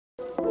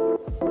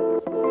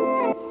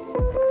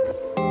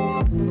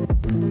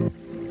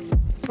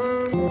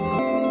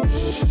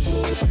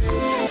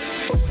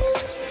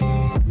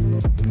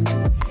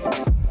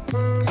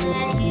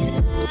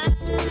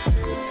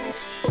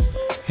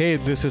Hey,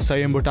 this is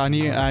Sanyam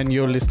Bhutani and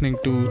you're listening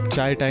to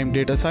Chai Time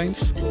Data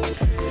Science,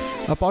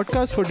 a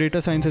podcast for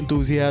data science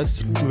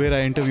enthusiasts where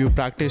I interview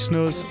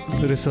practitioners,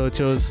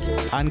 researchers,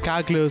 and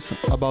Kagglers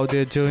about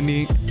their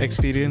journey,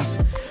 experience,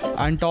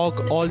 and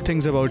talk all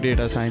things about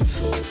data science.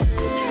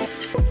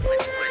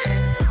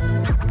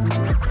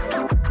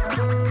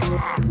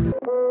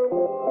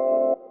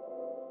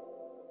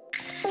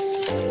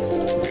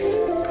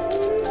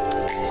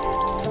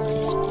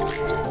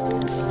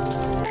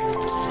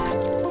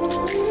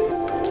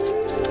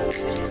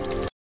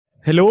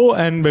 Hello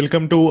and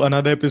welcome to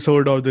another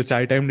episode of the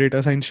Chai Time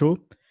Data Science Show.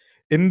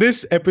 In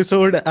this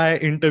episode, I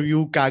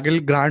interview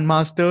Kaggle Grand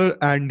Master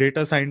and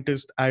data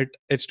scientist at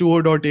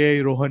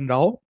H2O.ai, Rohan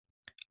Rao.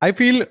 I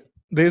feel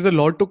there's a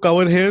lot to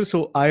cover here,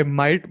 so I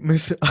might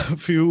miss a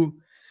few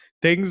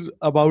things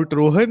about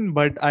Rohan,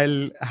 but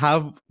I'll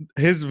have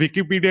his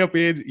Wikipedia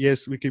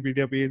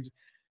page,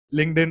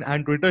 LinkedIn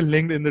and Twitter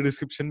linked in the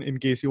description in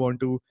case you want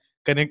to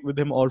connect with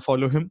him or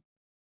follow him.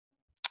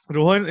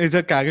 Rohan is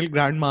a Kaggle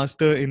Grand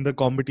Master in the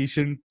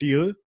competition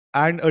tier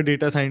and a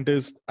data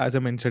scientist, as I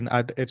mentioned,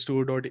 at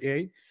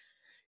H2O.ai.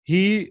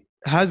 He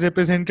has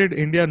represented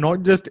India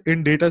not just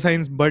in data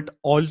science, but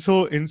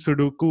also in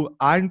Sudoku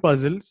and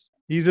puzzles.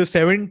 He's a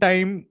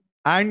 7-time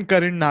and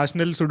current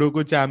National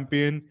Sudoku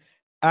champion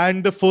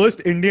and the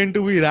first Indian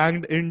to be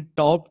ranked in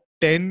top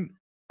 10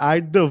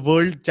 at the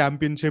World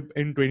Championship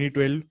in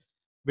 2012,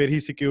 where he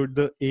secured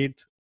the 8th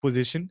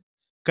position.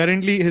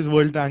 Currently, his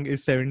world rank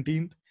is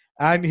 17th.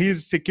 And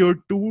he's secured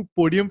 2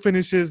 podium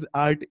finishes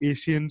at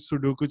Asian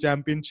Sudoku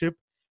Championship.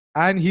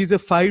 And he's a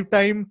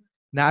 5-time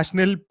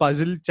national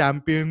puzzle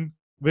champion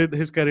with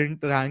his current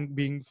rank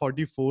being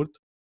 44th.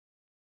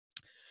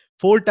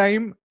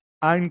 4-time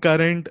and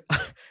current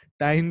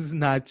times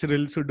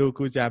natural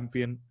Sudoku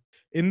champion.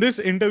 In this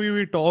interview,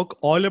 we talk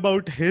all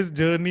about his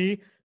journey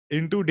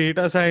into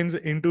data science,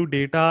 into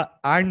data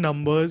and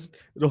numbers.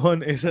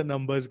 Rohan is a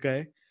numbers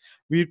guy.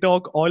 We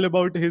talk all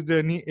about his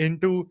journey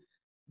into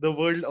the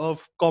world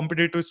of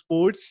competitive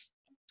sports,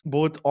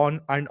 both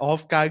on and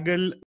off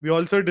Kaggle. We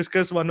also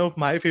discuss one of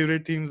my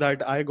favorite themes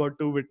that I got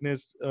to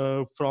witness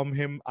from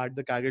him at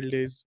the Kaggle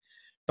days.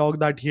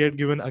 Talk that he had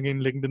given, again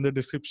linked in the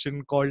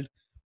description, called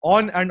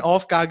On and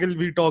Off Kaggle.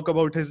 We talk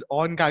about his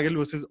on Kaggle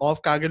versus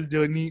off Kaggle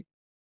journey.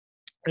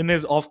 In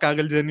his off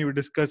Kaggle journey, we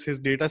discuss his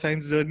data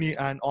science journey,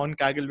 and on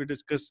Kaggle, we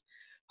discuss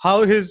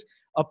how his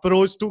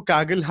approach to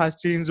Kaggle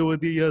has changed over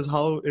the years,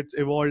 how it's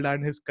evolved,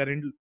 and his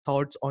current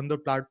thoughts on the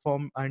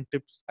platform and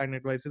tips and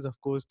advices, of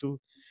course, to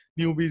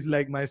newbies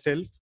like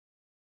myself.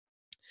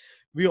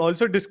 We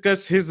also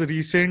discuss his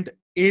recent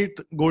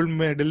 8th gold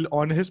medal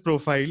on his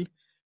profile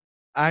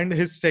and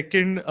his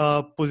second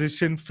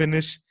position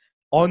finish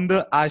on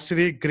the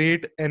ASHRAE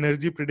Great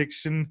Energy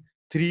Prediction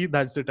 3.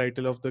 That's the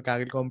title of the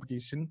Kaggle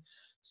competition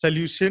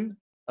solution,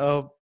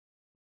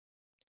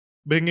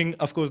 bringing,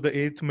 of course, the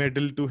 8th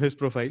medal to his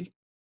profile.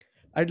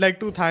 I'd like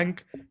to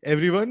thank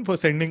everyone for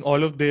sending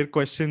all of their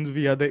questions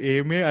via the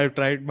AMA. I've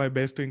tried my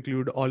best to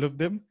include all of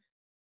them.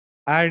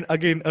 And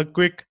again, a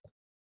quick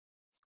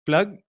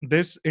plug.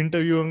 This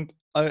interview,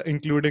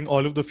 including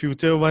all of the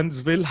future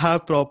ones, will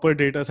have proper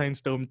data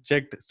science term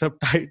checked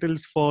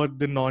subtitles for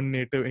the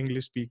non-native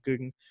English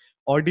speaking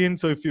audience.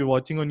 So if you're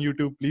watching on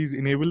YouTube, please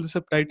enable the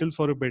subtitles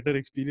for a better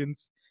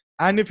experience.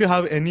 And if you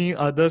have any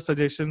other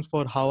suggestions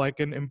for how I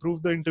can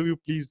improve the interview,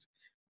 please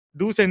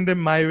do send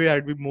them my way.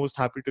 I'd be most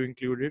happy to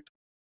include it.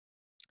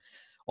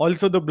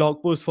 Also, the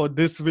blog post for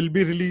this will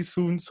be released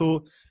soon,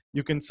 so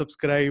you can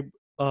subscribe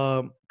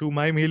to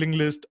my mailing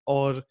list,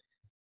 or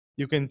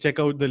you can check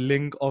out the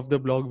link of the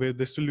blog where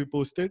this will be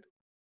posted.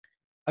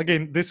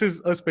 Again, this is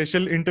a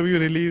special interview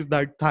release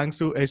that, thanks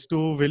to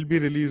H2O, will be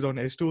released on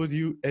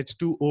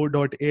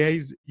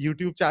H2O.ai's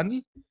YouTube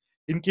channel.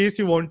 In case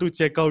you want to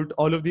check out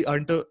all of the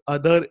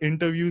other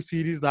interview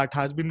series that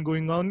has been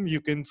going on, you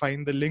can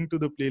find the link to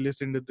the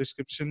playlist in the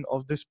description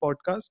of this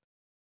podcast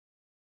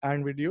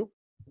and video.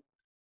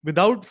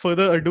 Without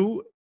further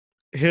ado,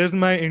 here's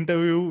my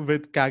interview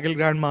with Kaggle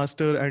Grand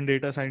Master and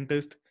data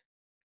scientist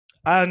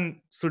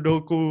and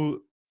Sudoku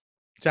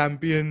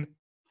champion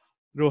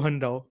Rohan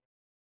Rao.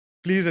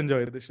 Please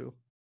enjoy the show.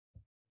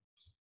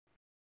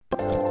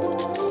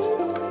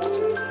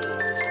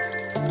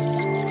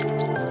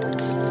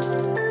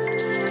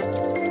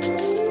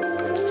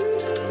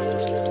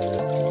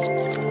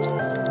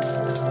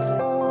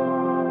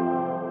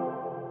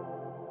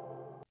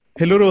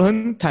 Hello,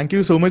 Rohan. Thank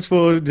you so much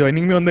for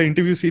joining me on the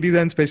interview series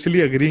and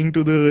especially agreeing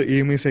to the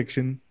AMA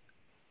section.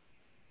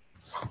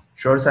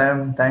 Sure,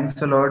 Sam.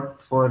 Thanks a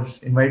lot for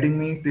inviting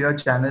me to your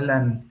channel,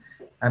 and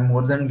I'm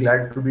more than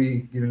glad to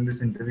be giving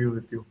this interview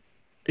with you.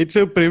 It's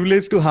a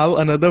privilege to have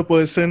another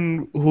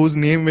person whose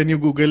name, when you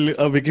Google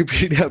a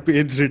Wikipedia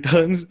page,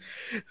 returns.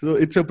 So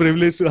it's a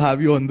privilege to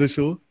have you on the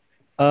show.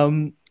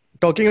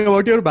 Talking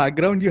about your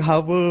background, you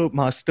have a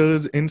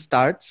master's in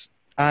stats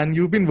and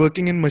you've been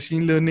working in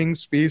machine learning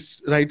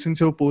space right since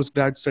your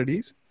postgrad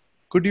studies.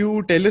 Could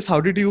you tell us how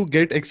did you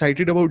get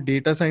excited about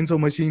data science or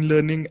machine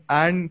learning,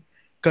 and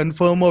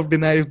confirm or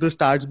deny if the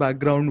stats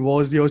background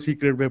was your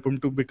secret weapon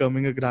to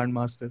becoming a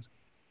grandmaster?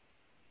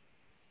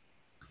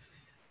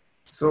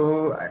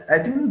 So I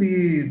think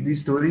the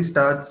story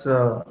starts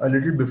a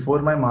little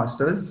before my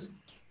masters.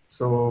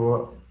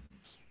 So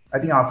I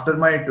think after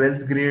my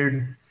 12th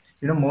grade,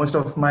 most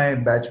of my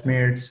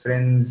batchmates,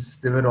 friends,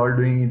 they were all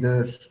doing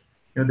either,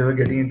 they were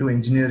getting into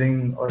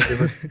engineering, or they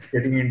were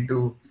getting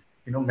into,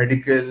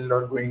 medical,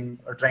 or going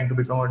or trying to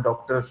become a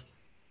doctor.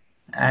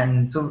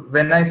 And so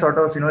when I sort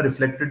of,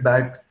 reflected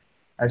back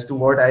as to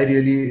what I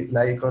really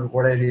like or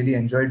what I really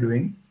enjoy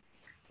doing,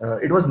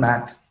 it was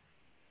math.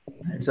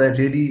 Right? So I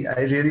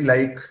really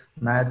like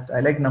math. I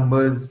like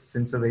numbers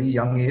since a very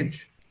young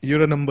age.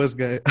 You're a numbers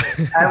guy.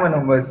 I'm a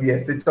numbers.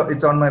 Yes,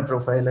 it's on my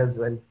profile as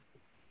well.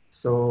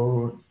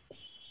 So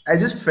I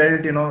just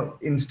felt,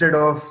 instead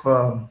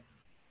of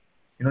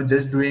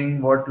just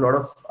doing what a lot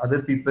of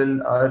other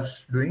people are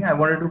doing, I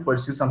wanted to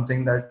pursue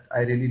something that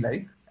I really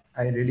like,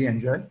 I really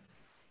enjoy,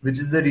 which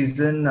is the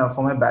reason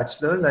for my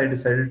bachelor's I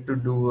decided to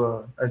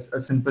do a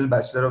simple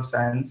Bachelor of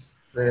Science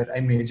where I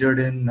majored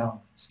in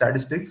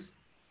statistics.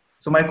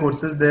 So my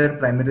courses there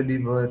primarily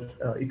were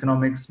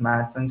economics,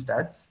 maths, and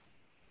stats.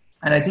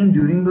 And I think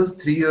during those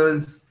 3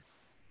 years,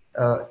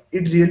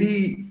 it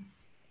really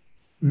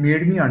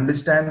made me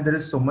understand there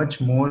is so much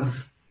more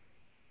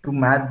to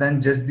math than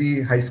just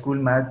the high school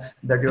math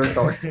that you're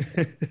taught.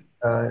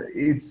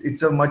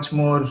 It's a much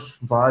more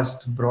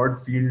vast, broad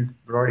field,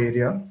 broad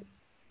area,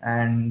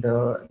 and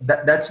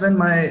that's when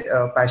my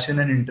passion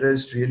and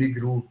interest really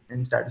grew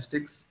in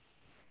statistics.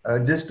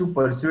 Just to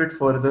pursue it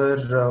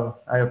further,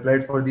 I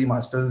applied for the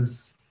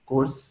master's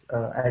course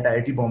at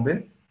IIT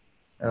Bombay.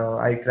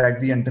 I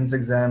cracked the entrance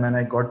exam and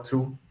I got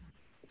through.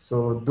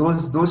 So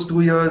those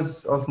 2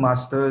 years of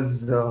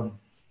masters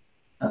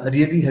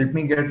really helped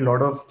me get a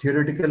lot of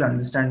theoretical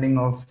understanding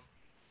of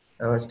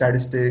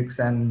statistics,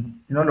 and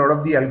a lot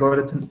of the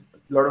algorithms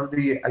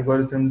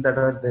that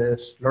are there,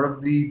 a lot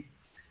of the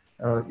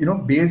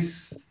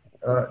base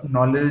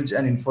knowledge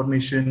and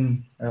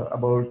information uh,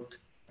 about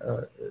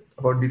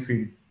the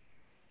field.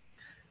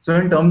 So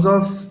in terms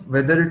of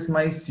whether it's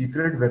my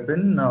secret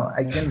weapon,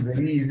 I can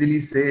very easily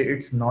say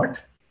it's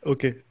not.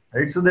 Okay.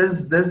 Right. So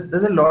there's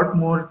a lot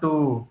more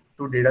to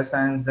data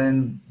science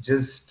than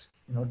just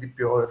the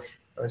pure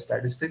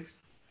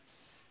statistics.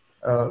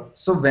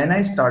 So when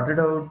I started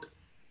out,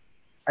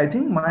 I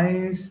think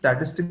my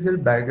statistical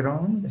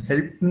background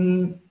helped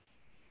me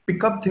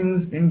pick up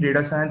things in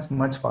data science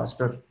much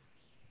faster.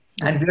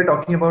 And Okay. we are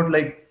talking about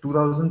like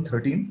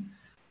 2013.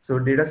 So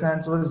data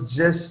science was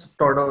just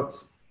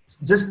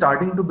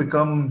starting to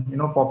become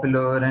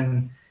popular,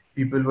 and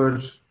people were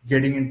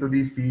getting into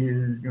the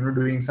field,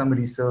 doing some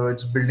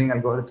research, building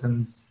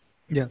algorithms.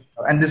 Yeah.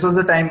 And this was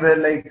a time where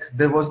like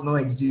there was no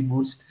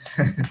XGBoost.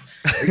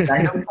 Like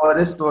random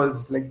forest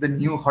was like the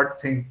new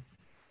hot thing.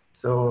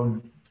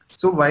 So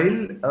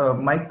while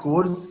my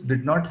course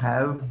did not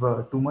have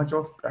too much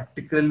of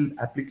practical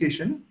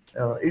application,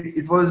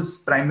 it was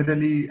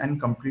primarily and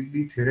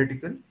completely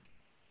theoretical.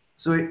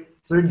 So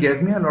it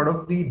gave me a lot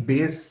of the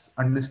base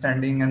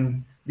understanding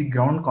and the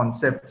ground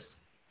concepts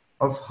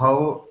of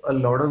how a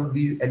lot of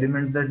these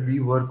elements that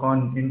we work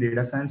on in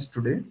data science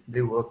today,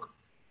 they work.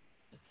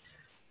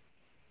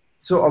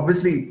 So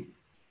obviously,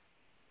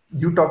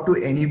 you talk to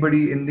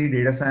anybody in the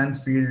data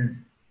science field,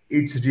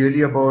 it's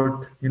really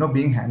about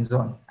being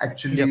hands-on, Yep.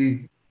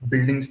 actually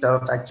building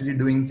stuff, actually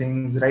doing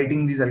things,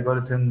 writing these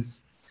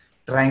algorithms,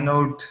 trying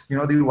out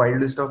the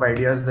wildest of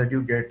ideas that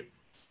you get.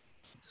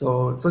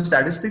 So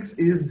statistics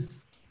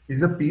is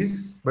a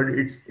piece, but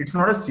it's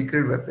not a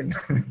secret weapon.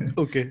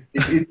 Okay.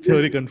 It's just,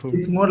 Theory confirmed.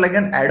 it's more like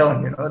an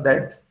add-on,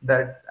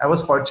 that I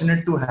was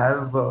fortunate to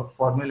have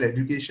formal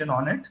education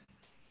on it.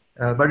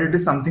 But it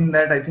is something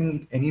that I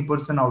think any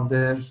person out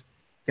there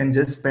can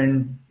just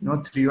spend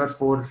 3 or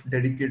 4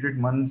 dedicated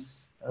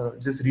months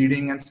just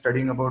reading and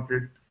studying about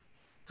it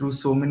through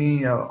so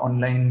many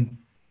online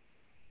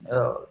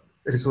uh,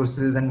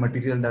 resources and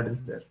material that is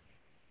there.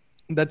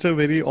 That's a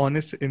very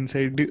honest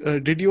insight.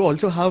 Did you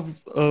also have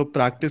a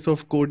practice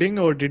of coding,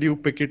 or did you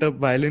pick it up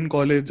while in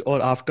college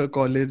or after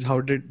college? How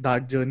did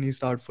that journey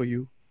start for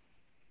you?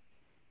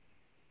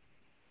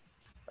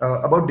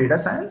 About data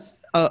science.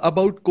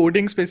 About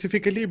coding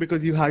specifically,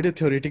 because you had a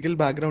theoretical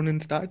background in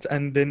stats,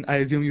 and then I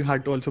assume you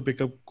had to also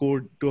pick up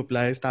code to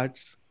apply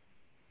stats.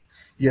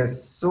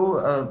 Yes.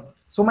 So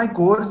my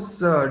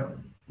course,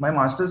 my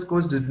master's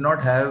course did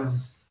not have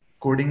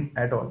coding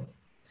at all.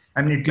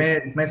 I mean, it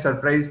Okay. may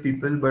surprise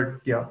people, but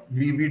yeah,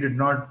 we did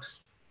not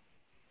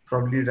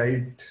probably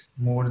write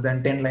more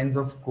than 10 lines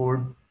of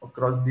code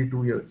across the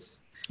 2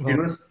 years. It Wow.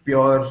 was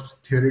pure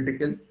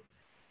theoretical.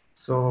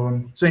 So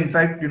in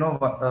fact,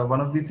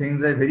 one of the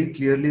things I very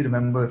clearly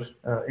remember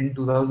in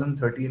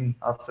 2013,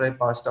 after I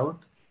passed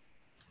out,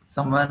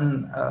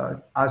 someone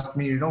asked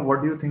me,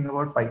 what do you think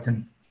about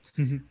Python?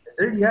 I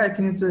said, yeah, I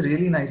think it's a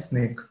really nice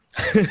snake.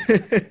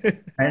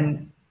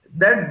 And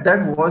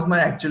That was my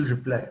actual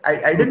reply.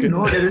 I didn't Okay.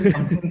 know there is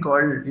something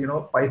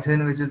called,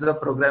 Python, which is a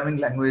programming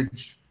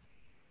language,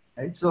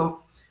 right?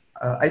 So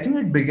I think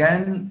it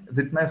began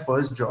with my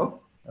first job.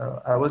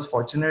 I was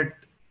fortunate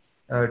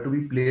to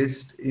be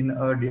placed in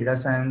a data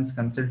science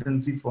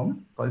consultancy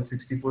firm called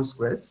 64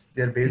 Squares.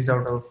 They are based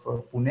out of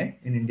Pune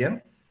in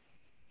India.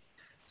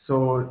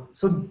 So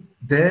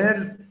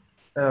there,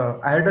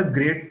 I had a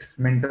great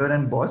mentor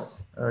and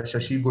boss,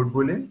 Shashi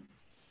Godbole.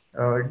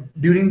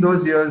 During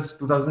those years,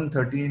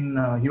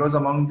 2013, he was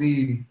among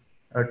the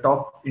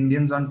top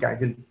Indians on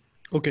Kaggle,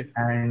 Okay.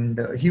 and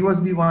he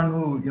was the one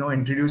who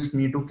introduced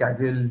me to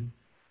Kaggle,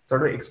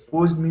 sort of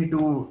exposed me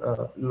to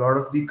a lot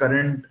of the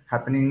current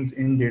happenings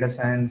in data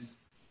science.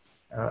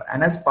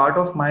 And as part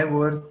of my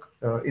work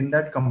in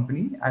that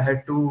company, I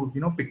had to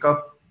pick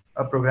up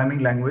a programming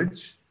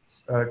language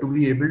to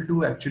be able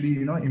to actually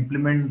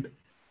implement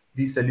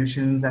these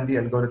solutions and the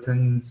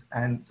algorithms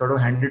and sort of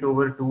hand it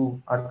over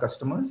to our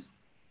customers.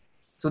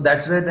 So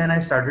that's where then I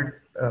started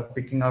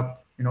picking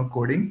up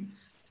coding.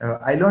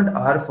 I learned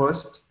R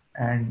first,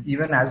 and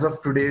even as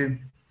of today,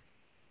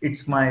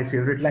 it's my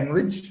favorite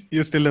language.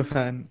 You're still a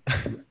fan.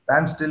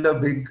 I'm still a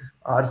big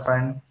R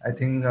fan. I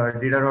think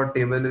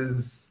data.table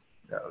is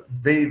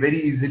very, very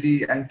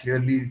easily and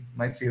clearly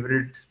my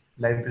favorite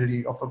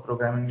library of a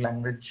programming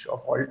language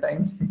of all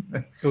time.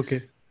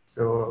 Okay.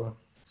 so,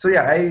 so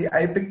yeah,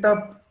 I picked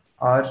up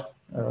R.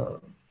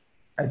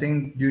 I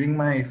think during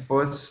my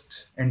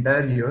first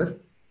entire year,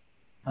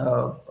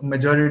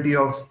 majority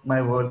of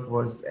my work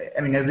was,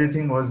 I mean,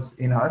 everything was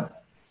in R.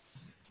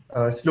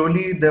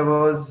 Slowly, there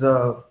was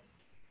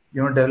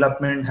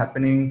development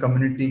happening,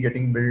 community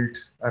getting built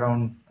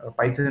around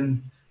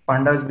Python.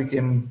 Pandas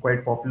became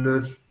quite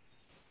popular.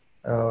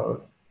 Uh,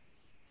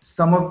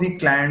 some of the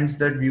clients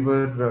that we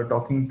were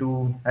talking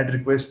to had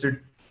requested,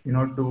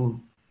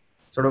 to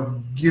sort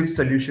of give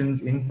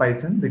solutions in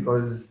Python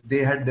because they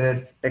had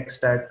their tech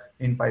stack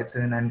in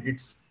Python and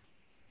it's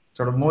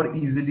sort of more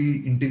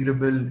easily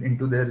integrable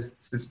into their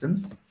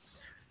systems.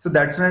 So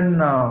that's when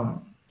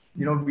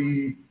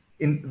we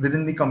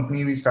within the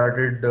company we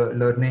started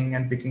learning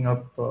and picking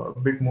up a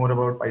bit more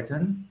about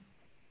Python.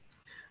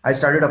 I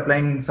started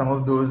applying some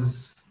of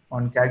those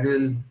on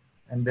Kaggle,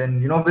 and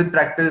then with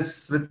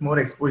practice, with more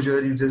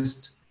exposure, you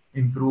just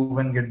improve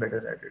and get better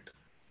at it.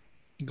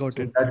 Got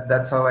So it.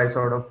 that's how I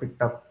sort of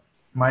picked up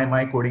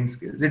my coding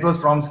skills. It was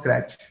from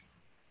scratch.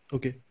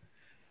 Okay.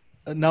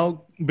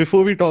 Now,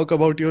 before we talk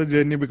about your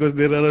journey, because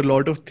there are a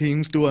lot of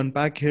themes to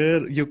unpack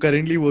here, you're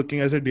currently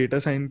working as a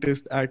data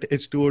scientist at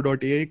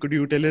H2O.ai. Could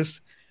you tell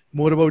us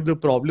more about the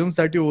problems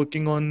that you're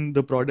working on,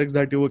 the products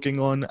that you're working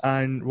on,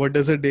 and what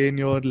does a day in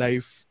your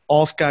life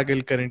off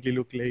Kaggle currently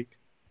look like?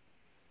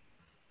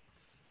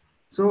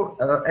 So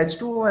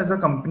H2O as a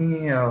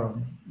company,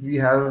 we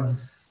have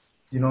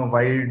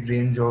wide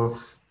range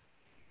of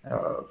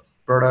uh,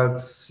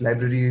 products,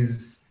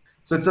 libraries.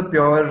 So it's a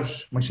pure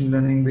machine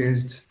learning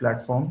based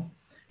platform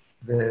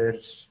where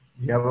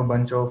we have a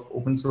bunch of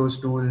open source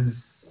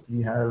tools.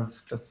 We have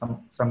just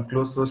some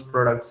closed source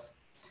products,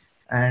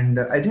 and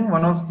I think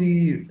one of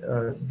the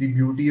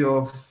beauty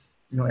of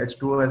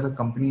H2O as a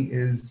company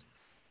is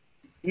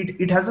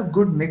it has a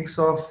good mix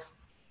of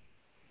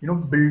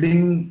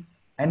building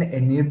and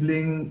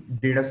enabling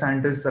data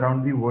scientists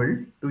around the world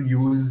to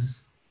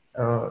use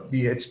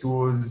the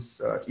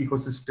H2O's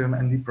ecosystem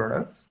and the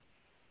products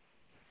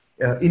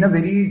in a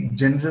very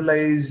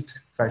generalized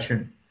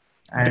fashion.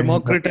 And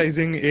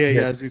Democratizing AI,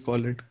 yes, as we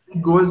call it.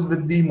 it goes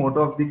with the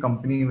motto of the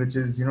company, which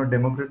is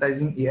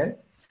democratizing AI.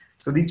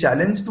 So the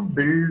challenge to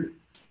build,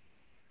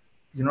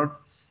 you know,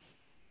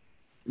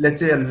 let's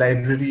say a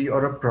library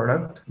or a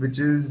product which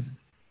is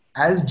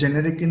as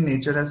generic in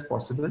nature as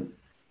possible,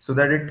 so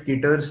that it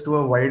caters to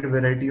a wide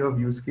variety of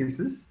use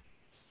cases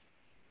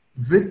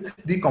with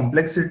the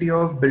complexity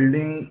of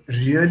building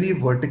really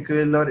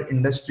vertical or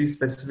industry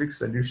specific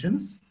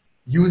solutions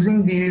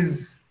using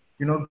these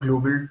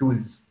global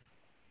tools.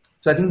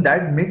 So I think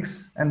that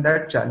mix and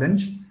that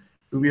challenge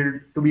to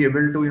be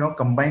able to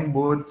combine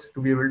both,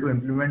 to be able to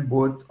implement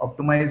both,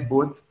 optimize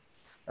both,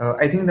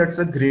 I think that's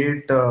a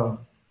great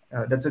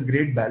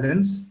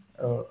balance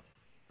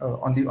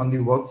on the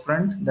work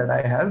front that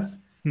I have,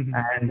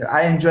 and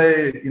I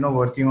enjoy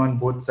working on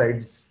both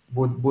sides,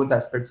 both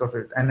aspects of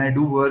it. And I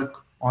do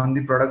work on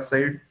the product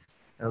side,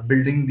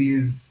 building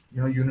these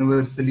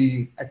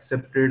universally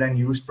accepted and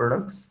used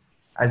products,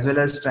 as well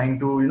as trying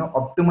to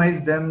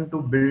optimize them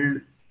to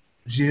build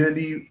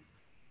really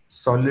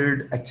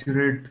solid,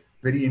 accurate,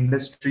 very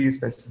industry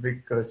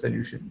specific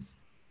solutions.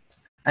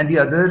 And the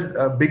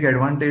other big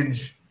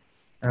advantage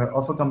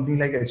of a company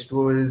like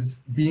H2O is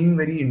being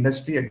very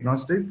industry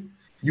agnostic.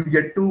 You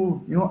get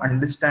to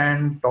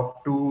understand,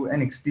 talk to,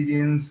 and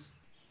experience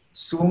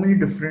so many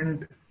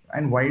different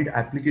and wide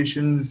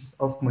applications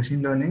of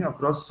machine learning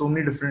across so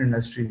many different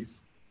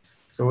industries.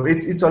 So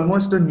it's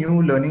almost a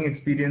new learning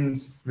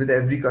experience with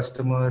every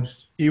customer.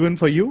 Even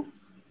for you?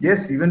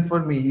 Yes, even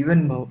for me,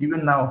 even Wow.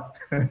 even now.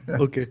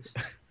 Okay.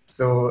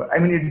 So I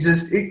mean,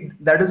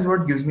 that is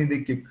what gives me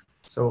the kick.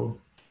 So,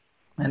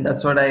 and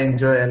that's what I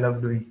enjoy. I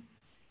love doing.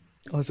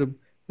 Awesome.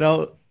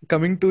 Now,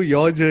 coming to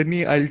your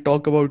journey, I'll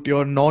talk about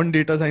your non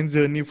data science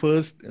journey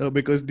first,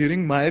 because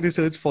during my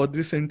research for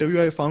this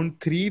interview, I found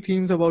three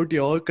themes about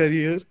your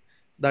career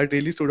that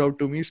really stood out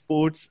to me: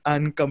 sports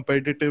and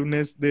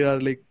competitiveness. They are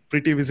like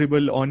pretty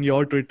visible on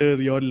your Twitter,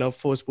 your love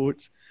for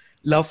sports,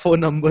 love for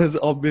numbers,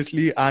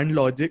 obviously, and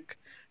logic.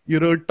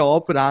 You're a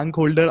top rank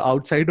holder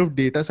outside of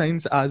data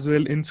science as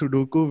well in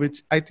Sudoku,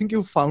 which I think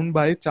you found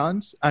by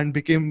chance and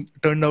became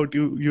turned out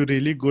you're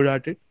really good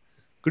at it.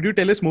 Could you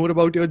tell us more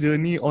about your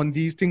journey on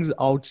these things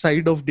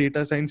outside of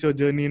data science, your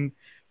journey in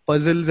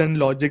puzzles and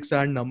logics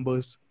and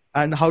numbers?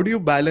 And how do you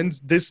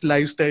balance this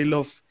lifestyle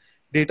of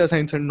data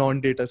science and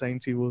non data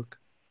sciencey work?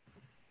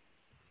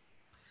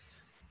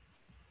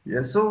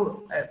 Yeah,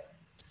 so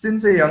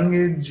since a young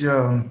age,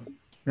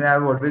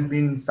 I've always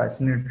been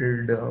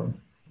fascinated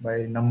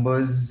by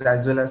numbers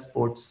as well as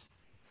sports.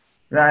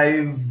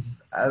 I've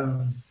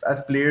I've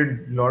I've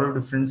played a lot of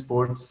different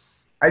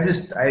sports. I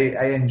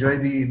enjoy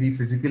the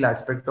physical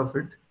aspect of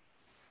it,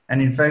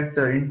 and in fact,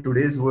 in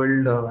today's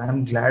world,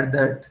 I'm glad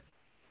that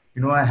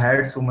I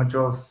had so much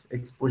of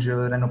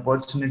exposure and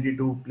opportunity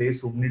to play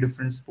so many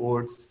different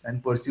sports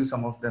and pursue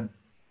some of them.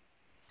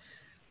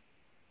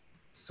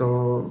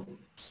 So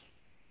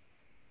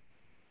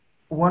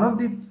one of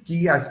the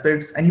key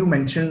aspects, and you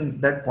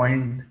mentioned that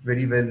point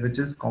very well, which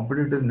is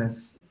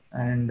competitiveness,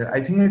 and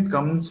I think it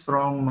comes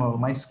from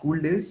my school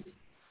days,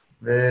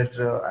 where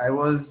I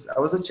was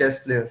a chess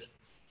player.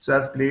 So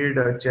I've played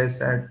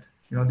chess at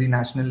the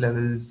national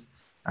levels.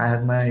 I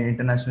have my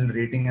international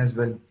rating as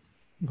well,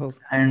 Wow.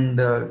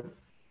 and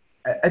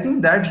I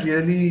think that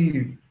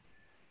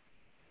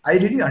I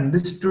really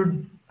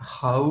understood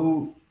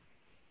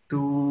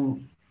to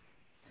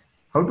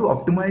how to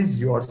optimize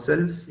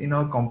yourself in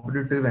a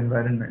competitive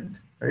environment,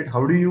 right?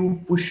 How do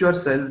you push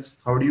yourself?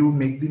 How do you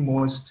make the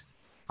most?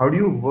 How do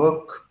you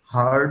work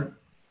hard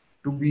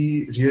to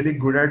be really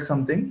good at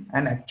something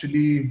and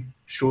actually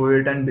show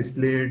it and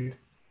display it?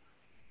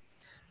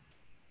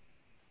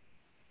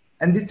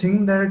 And the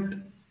thing that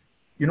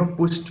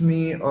pushed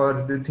me, or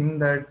the thing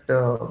that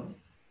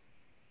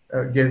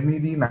gave me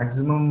the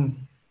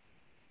maximum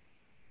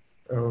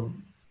uh,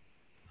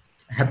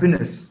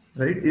 happiness,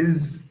 right,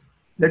 is,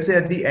 let's say,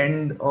 at the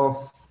end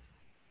of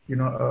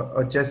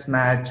a chess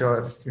match,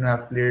 or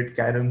I've played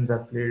caroms,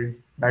 I've played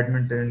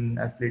badminton,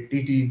 I've played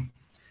TT.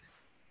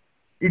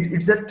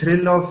 It's that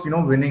thrill of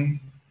winning,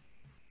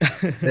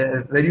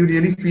 where you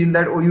really feel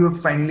that, oh, you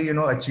have finally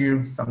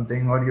achieved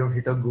something, or you have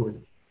hit a goal.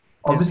 Yeah.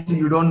 Obviously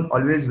you don't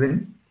always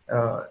win,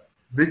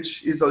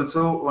 which is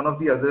also one of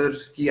the other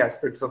key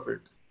aspects of it.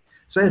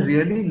 So I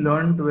really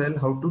learned well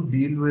how to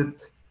deal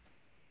with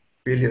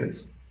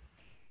failures.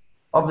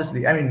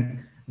 Obviously, I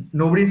mean,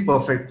 nobody's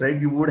perfect, right?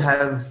 You would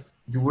have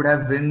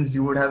wins,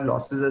 you would have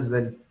losses as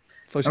well.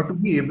 For Now, sure. to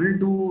be able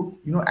to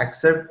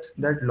accept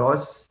that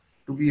loss,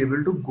 to be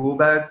able to go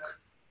back,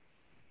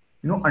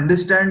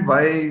 understand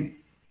why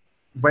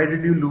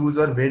did you lose,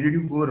 or where did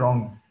you go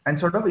wrong, and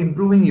sort of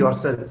improving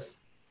yourself.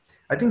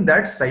 I think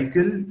that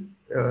cycle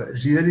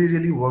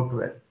really worked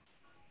well,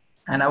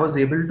 and I was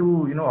able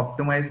to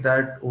optimize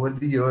that over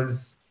the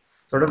years,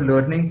 sort of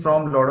learning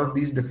from a lot of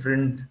these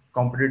different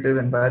competitive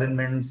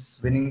environments,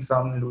 winning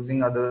some,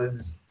 losing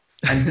others,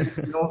 and just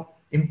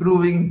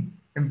improving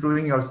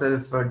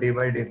yourself day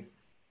by day.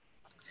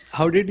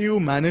 How did you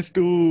manage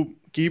to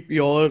keep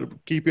your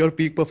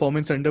peak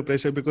performance under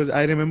pressure? Because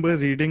I remember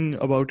reading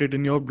about it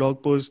in your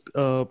blog post,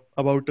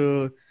 about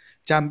a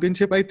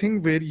championship, I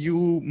think, where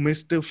you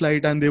missed a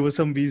flight and there were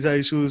some visa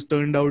issues.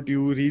 Turned out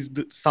you reached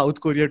South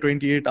Korea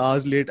 28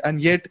 hours late, and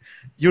yet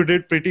you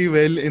did pretty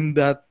well in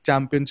that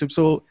championship.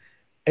 So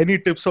any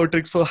tips or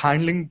tricks for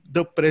handling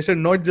the pressure,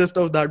 not just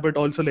of that but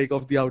also like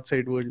of the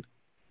outside world?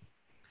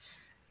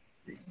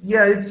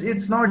 Yeah,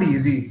 it's not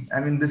easy.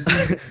 I mean, this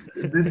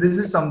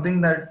is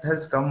something that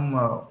has come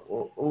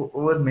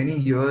over many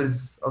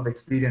years of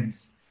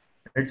experience,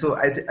 right? So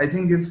I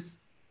think if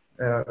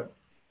uh,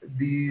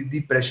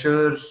 the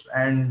pressure,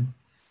 and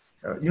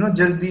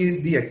just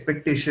the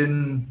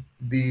expectation,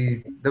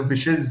 the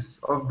wishes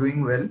of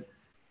doing well,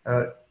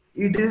 uh,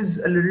 it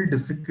is a little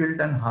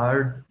difficult and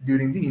hard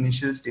during the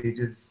initial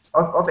stages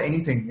of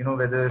anything,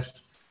 whether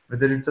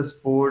it's a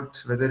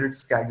sport, whether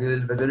it's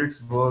Kaggle, whether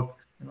it's work,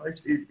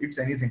 it's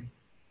anything.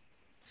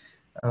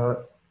 uh,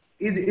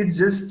 it's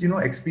just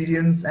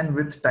experience, and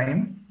with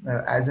time,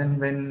 as and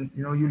when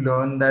you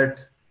learn that,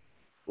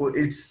 oh,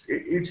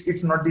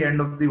 it's not the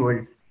end of the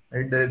world,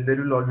 right? There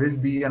will always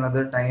be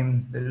another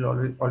time, there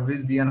will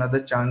always be another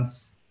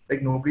chance.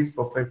 Like, nobody's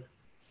perfect.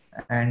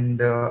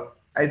 And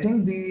I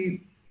think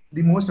the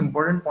most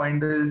important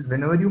point is,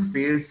 whenever you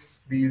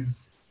face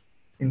these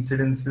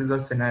incidences or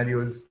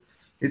scenarios,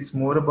 it's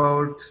more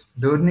about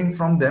learning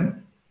from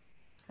them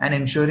and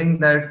ensuring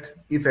that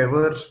if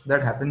ever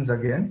that happens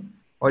again,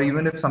 or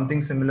even if something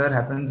similar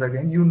happens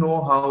again, you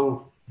know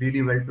how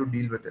really well to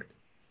deal with it.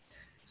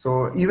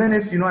 So even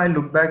if I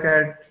look back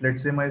at,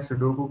 let's say, my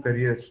Sudoku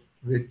career,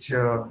 which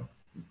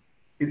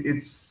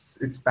it's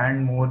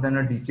spanned more than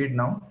a decade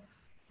now.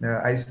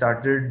 I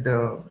started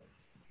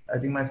I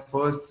think my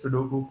first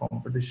Sudoku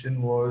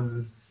competition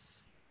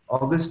was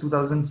August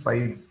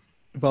 2005.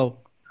 Wow.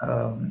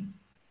 Um,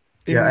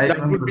 yeah, In I that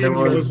would remember be there in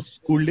your was,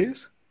 school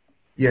days?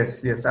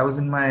 yes. I was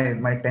in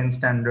my 10th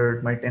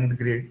standard, my 10th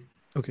grade,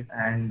 Okay.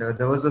 and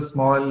there was a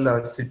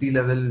small city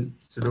level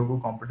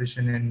Sudoku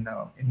competition in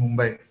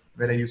Mumbai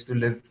where I used to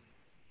live.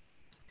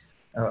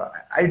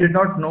 I did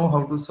not know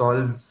how to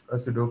solve a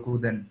Sudoku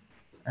then,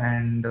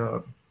 and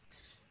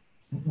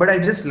but I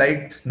just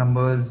liked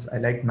numbers. I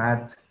liked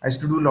math. I used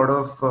to do a lot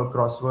of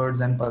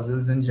crosswords and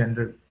puzzles in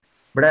general,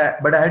 but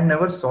I had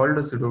never solved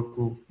a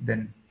Sudoku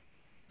then.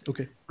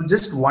 Okay. So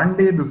just one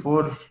day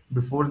before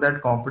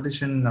that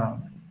competition,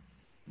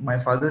 my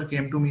father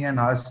came to me and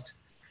asked,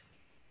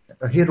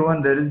 "Hey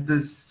Rohan, there is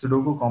this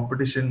Sudoku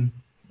competition.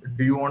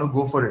 Do you want to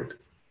go for it?"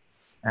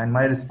 And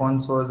my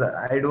response was,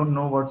 "I don't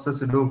know what's a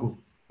Sudoku."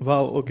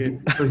 Wow. Okay.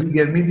 So he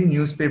gave me the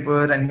newspaper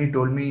and he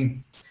told me,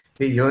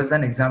 "Hey, here's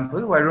an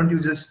example. Why don't you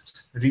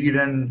just read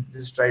and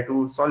just try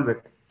to solve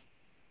it?"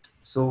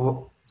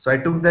 So I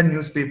took that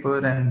newspaper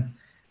and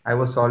I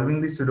was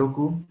solving the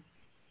Sudoku.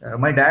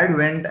 My dad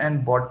went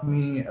and bought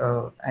me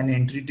an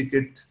entry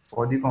ticket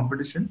for the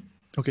competition.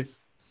 Okay.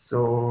 So,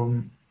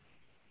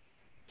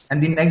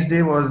 and the next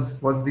day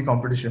was the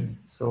competition.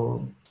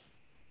 So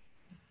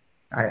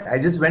I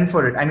just went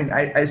for it. I mean,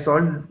 I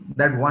solved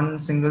that one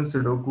single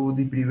Sudoku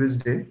the previous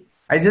day.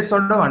 I just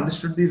sort of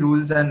understood the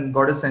rules and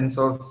got a sense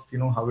of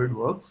how it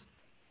works.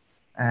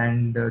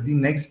 And the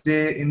next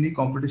day in the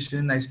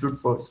competition, I stood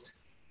first.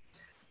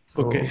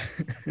 Okay.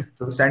 So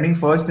so standing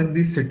first in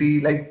the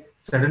city, like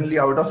suddenly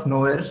out of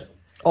nowhere.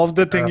 Of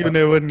the thing Uh, you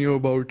never knew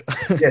about.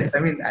 yes, I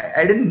mean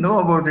I didn't know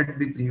about it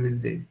the previous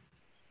day.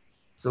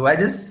 So I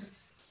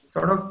just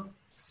sort of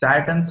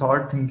sat and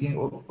thought, thinking,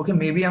 "Oh, okay,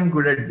 maybe I'm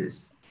good at this."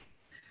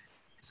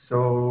 So,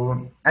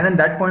 and in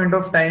that point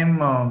of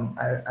time,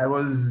 I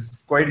was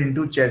quite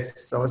into chess.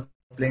 So I was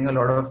playing a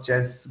lot of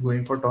chess,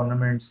 going for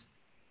tournaments.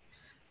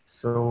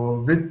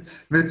 So with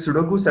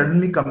Sudoku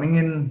suddenly coming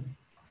in,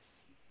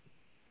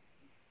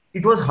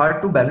 it was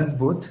hard to balance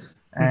both,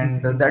 Mhm.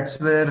 and that's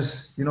where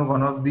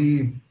one of the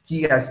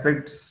key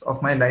aspects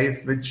of my life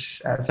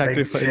which I've tried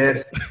to Sacrifice.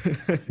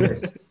 share.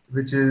 Yes,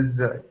 which is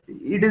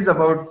it is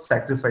about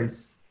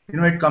sacrifice.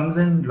 It comes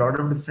in a lot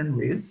of different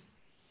ways,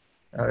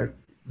 uh,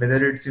 whether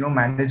it's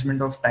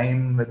management of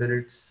time, whether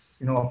it's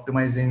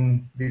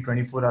optimizing the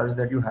 24 hours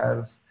that you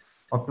have,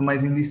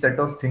 optimizing the set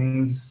of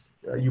things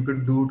you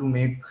could do to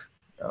make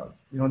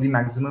the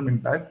maximum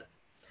impact.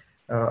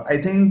 I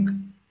think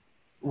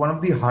one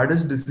of the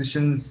hardest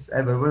decisions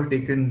I've ever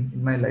taken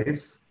in my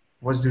life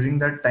was during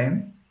that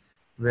time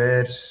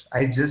where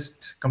I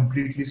just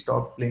completely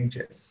stopped playing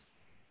chess.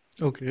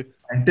 Okay.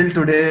 Until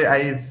today,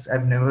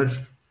 I've never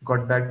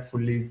got back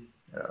fully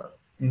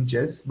in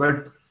chess.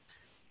 But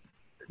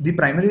the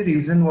primary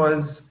reason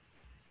was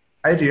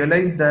I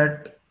realized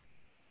that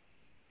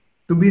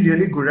to be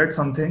really good at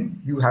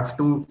something, you have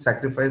to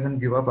sacrifice and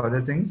give up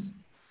other things.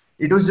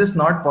 It was just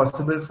not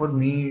possible for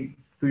me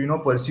to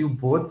pursue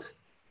both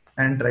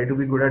and try to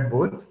be good at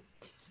both.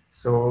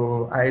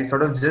 So I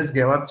sort of just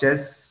gave up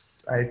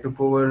chess. I took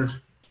over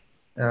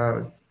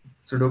uh,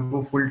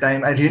 Sudoku full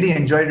time. I really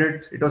enjoyed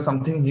it. It was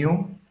something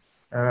new,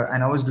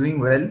 and I was doing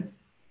well.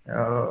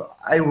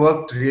 I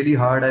worked really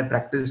hard. I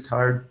practiced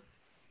hard,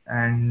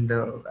 and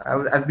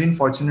I've been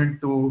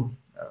fortunate to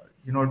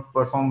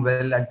perform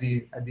well at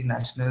the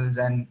nationals,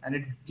 and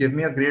it gave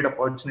me a great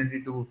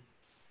opportunity to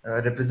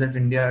represent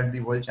India at the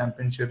World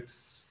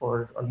Championships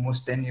for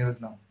almost 10 years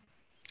now.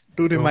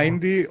 To So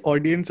remind the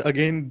audience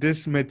again,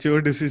 this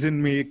mature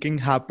decision making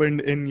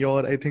happened in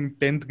your, I think,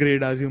 10th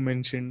grade, as you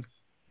mentioned.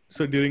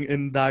 So during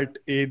in that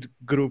age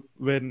group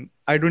when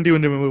I don't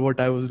even remember what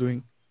I was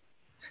doing.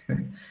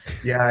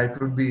 yeah, it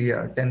would be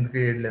 10th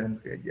grade,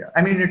 11th grade. Yeah,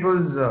 I mean, it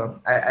was,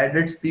 I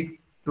did speak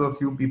to a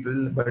few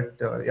people, but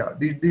yeah,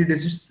 the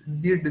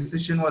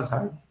decision was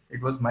hard.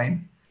 It was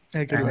mine.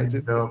 I can And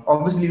imagine.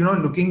 obviously,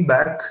 looking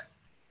back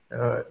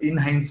in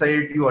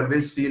hindsight, you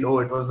always feel, oh,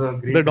 it was a The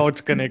great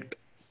dots decision. connect.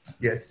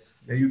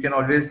 Yes, you can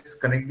always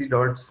connect the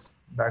dots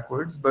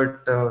backwards,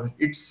 but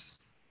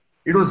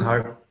it was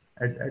hard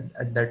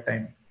at that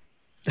time.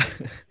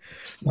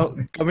 Now,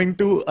 coming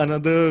to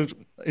another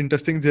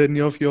interesting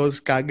journey of yours,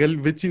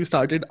 Kaggle, which you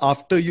started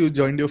after you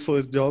joined your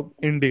first job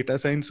in data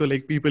science. So,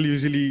 like people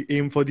usually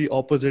aim for the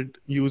opposite,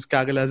 use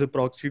Kaggle as a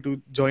proxy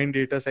to join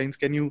data science.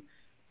 Can you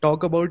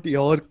talk about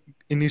your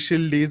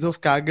initial days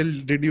of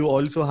Kaggle? Did you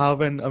also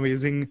have an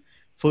amazing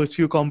first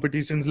few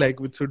competitions like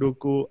with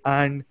Sudoku?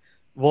 And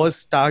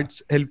was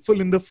stats helpful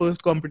in the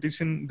first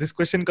competition? This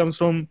question comes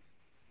from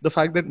the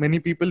fact that many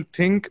people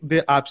think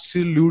they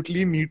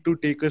absolutely need to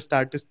take a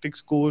statistics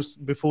course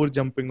before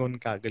jumping on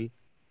Kaggle.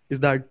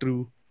 Is that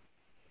true?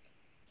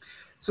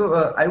 So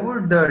I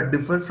would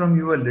differ from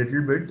you a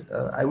little bit.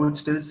 I would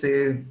still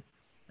say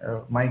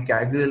my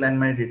Kaggle and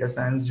my data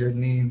science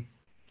journey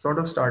sort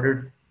of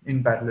started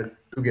in parallel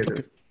together.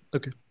 Okay.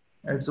 Okay.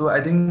 Right? So I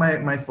think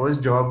my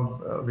first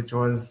job, which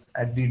was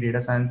at the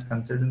data science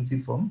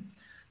consultancy firm,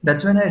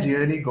 that's when I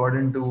really got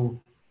into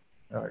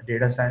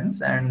data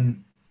science.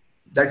 And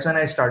that's when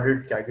I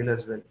started Kaggle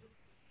as well.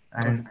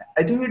 Got And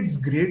I think it's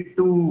great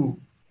to,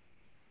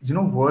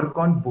 work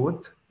on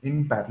both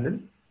in parallel.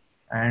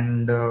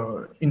 And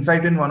in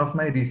fact, in one of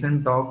my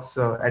recent talks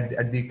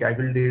at the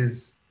Kaggle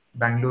Days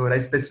Bangalore, I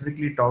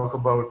specifically talk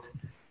about,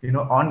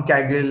 on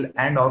Kaggle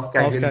and off Off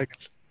Kaggle,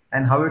 Kaggle.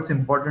 and how it's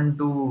important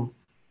to,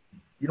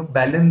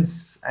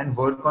 balance and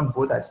work on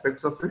both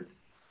aspects of it.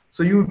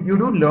 So you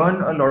do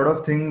learn a lot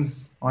of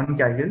things on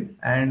Kaggle,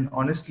 and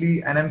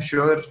honestly, and I'm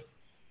sure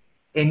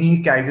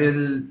any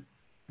Kaggle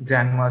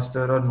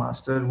grandmaster or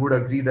master would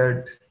agree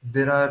that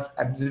there are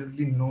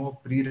absolutely no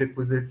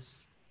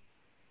prerequisites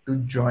to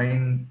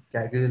join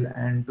Kaggle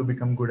and to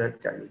become good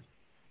at Kaggle.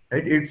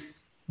 Right?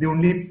 It's the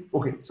only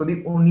okay. So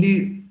the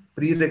only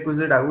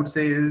prerequisite I would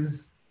say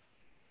is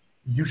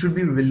you should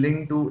be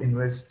willing to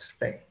invest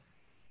time.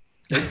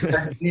 Right? So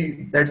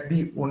that's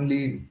the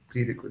only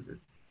prerequisite.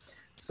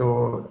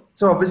 So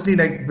obviously,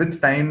 like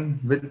with time,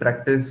 with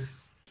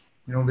practice,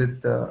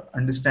 with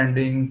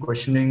understanding,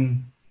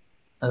 questioning,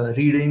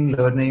 reading,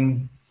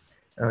 learning,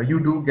 you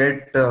do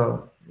get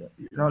a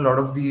lot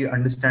of the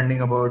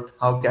understanding about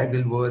how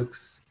Kaggle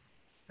works.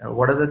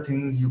 What are the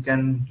things you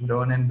can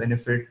learn and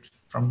benefit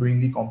from doing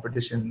the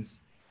competitions?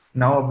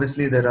 Now,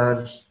 obviously, there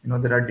are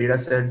data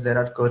sets, there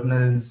are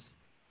kernels.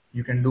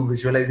 You can do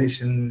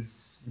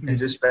visualizations. You can Yes.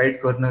 just write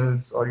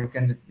kernels, or you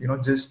can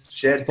just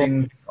share Copy,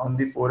 things on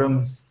the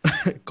forums.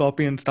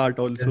 copy and start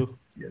also.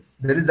 Yes, yes.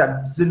 There is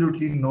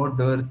absolutely no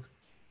dearth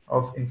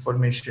of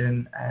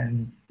information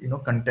and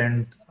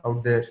content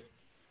out there.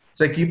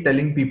 So I keep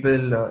telling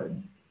people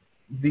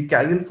the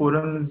Kaggle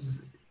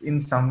forums in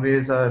some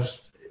ways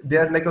they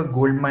are like a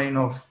gold mine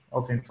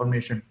of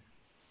information.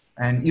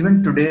 And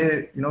even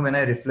today, when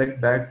I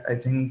reflect back, I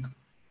think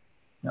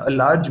a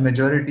large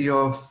majority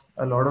of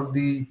a lot of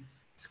the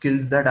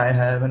skills that I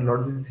have and a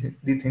lot of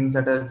the things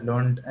that I've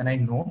learned and I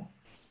know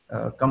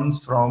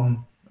comes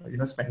from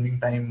spending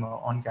time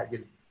on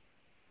Kaggle.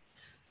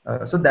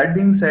 So that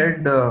being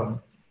said,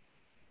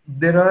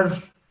 there are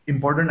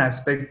important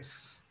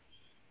aspects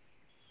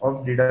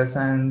of data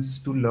science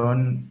to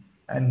learn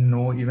and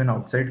know even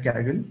outside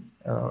Kaggle.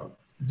 Uh,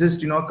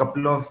 just a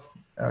couple of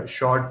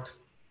short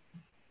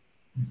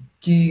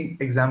key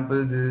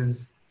examples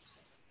is,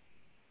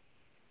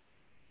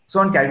 so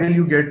on Kaggle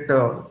you get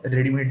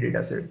ready-made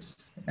data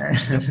sets,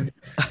 Yep.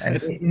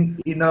 and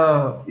in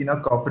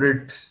a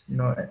corporate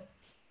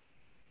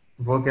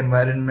work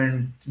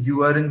environment,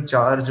 you are in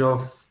charge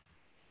of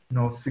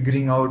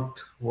figuring out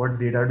what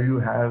data do you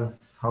have,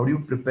 how do you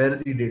prepare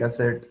the data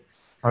set,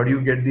 how do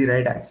you get the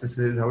right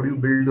accesses, how do you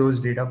build those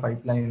data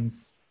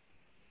pipelines.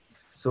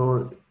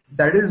 So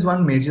that is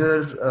one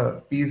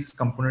major piece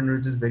component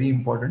which is very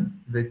important,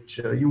 which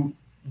you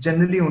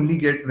generally only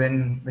get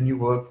when you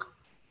work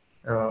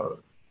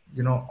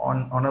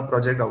on a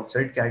project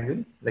outside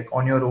Kaggle, like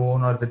on your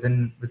own or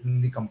within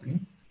the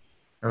company.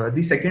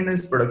 The second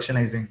is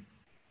productionizing.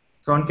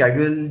 So on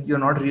Kaggle, you're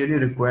not really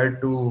required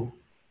to,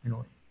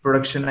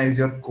 productionize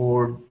your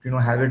code,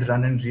 have it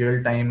run in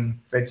real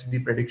time, fetch the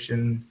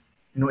predictions,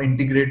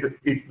 integrate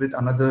it with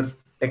another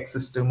tech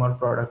system or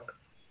product.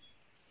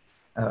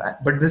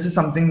 But this is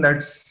something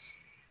that's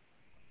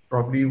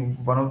probably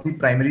one of the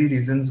primary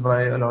reasons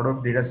why a lot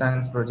of data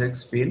science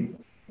projects fail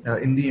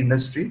in the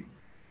industry,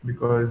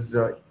 because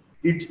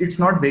it's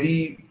not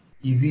very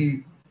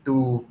easy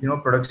to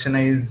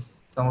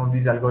productionize some of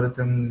these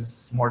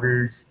algorithms,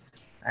 models,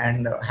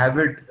 and have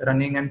it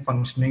running and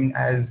functioning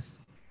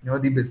as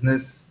the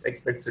business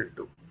expects it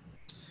to.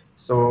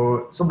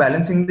 So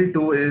balancing the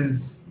two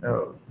is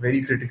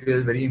very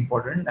critical, very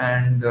important,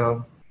 and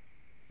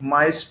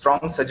my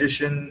strong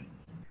suggestion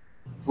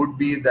would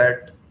be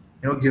that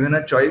given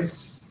a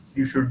choice,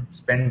 you should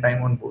spend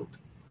time on both,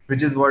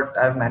 which is what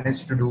I've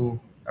managed to do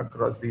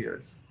across the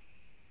years.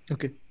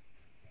 Okay.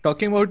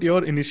 Talking about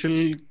your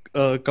initial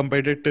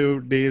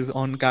competitive days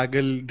on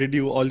Kaggle, did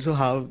you also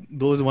have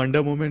those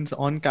wonder moments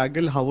on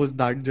Kaggle? How was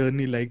that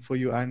journey like for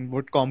you, and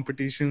what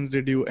competitions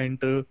did you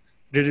enter?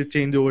 Did it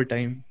change over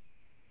time?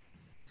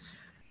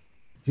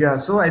 Yeah,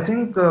 so I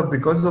think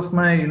because of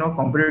my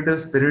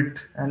competitive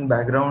spirit and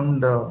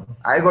background,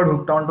 I got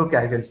hooked onto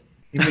Kaggle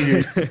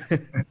immediately.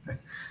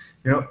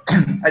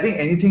 I think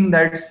anything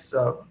that's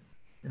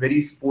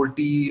very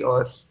sporty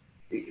or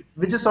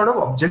which is sort of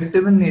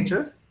objective in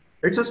nature.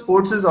 Right? So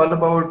sports is all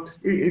about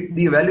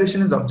the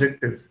evaluation is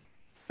objective.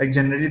 Like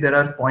generally there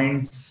are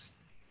points,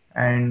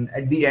 and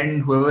at the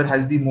end, whoever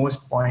has the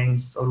most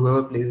points or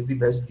whoever plays the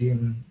best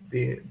game,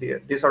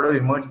 they sort of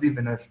emerge the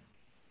winner.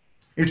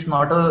 It's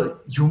not a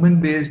human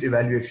based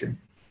evaluation.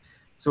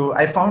 So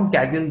I found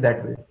Kaggle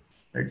that way.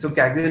 Right? So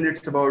Kaggle,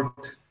 it's about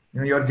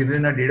you're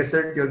given a data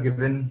set, you're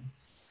given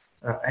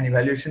an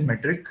evaluation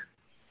metric,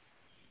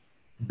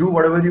 do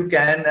whatever you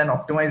can and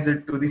optimize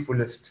it to the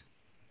fullest.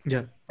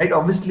 Yeah. Right?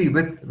 Obviously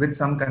with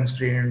some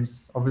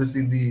constraints.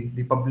 Obviously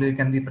the public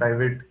and the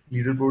private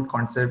leaderboard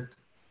concept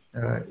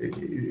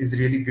is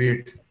really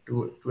great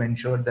to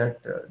ensure that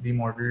the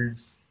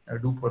models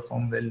do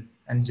perform well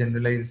and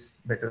generalize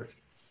better.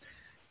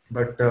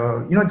 But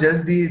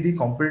just the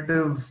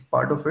competitive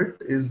part of it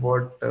is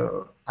what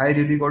I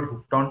really got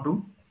hooked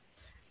onto.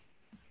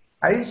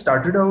 I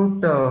started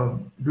out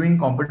doing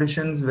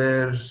competitions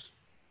where,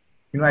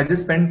 I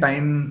just spent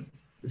time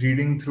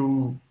reading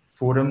through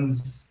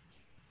forums,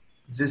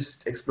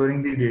 just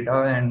exploring the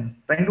data and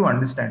trying to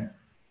understand.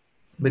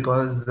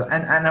 Because,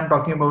 and I'm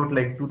talking about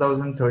like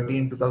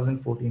 2013,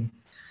 2014.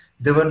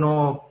 There were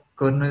no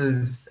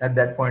kernels at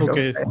that point of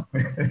Okay. time.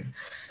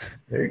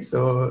 Right.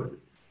 So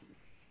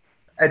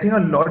I think a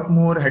lot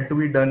more had to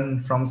be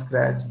done from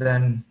scratch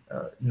than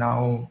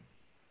now,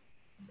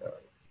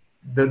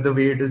 the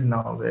way it is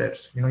now, where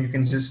you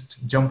can just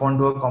jump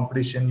onto a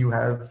competition. You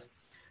have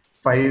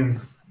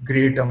 5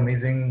 great,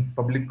 amazing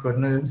public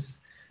kernels,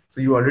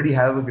 so you already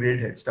have a great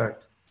head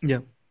start.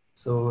 Yeah.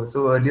 So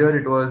earlier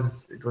it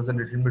was a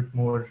little bit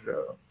more.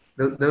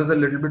 There was a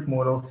little bit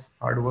more of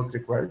hard work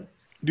required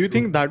Do you to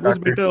think that was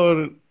start it. better,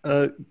 or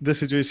the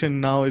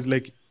situation now is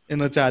like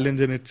in a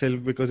challenge in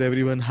itself because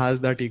everyone has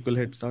that equal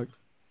head start?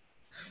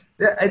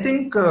 Yeah, I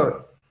think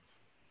there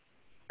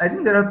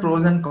are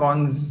pros and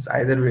cons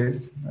either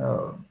ways.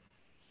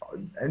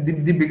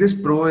 The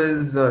biggest pro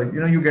is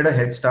you get a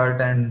head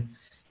start, and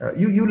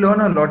you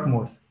learn a lot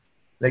more,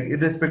 like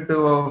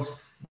irrespective of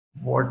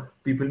what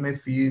people may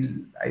feel.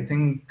 I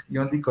think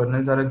the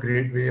kernels are a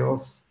great way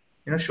of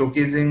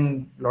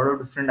showcasing a lot of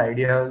different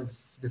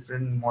ideas,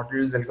 different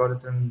models,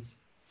 algorithms.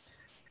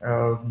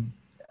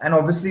 And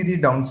obviously the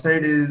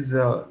downside is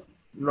a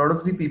lot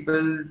of the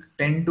people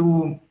tend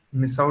to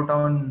miss out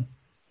on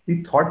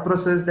the thought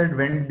process that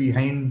went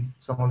behind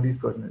some of these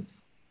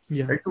kernels.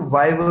 Yeah. Right? So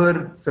why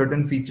were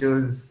certain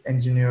features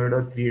engineered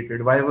or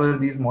created? Why were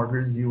these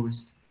models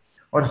used?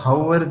 Or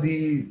how were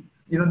the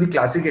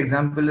classic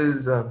example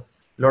is a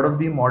lot of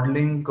the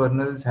modeling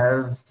kernels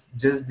have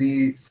just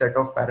the set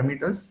of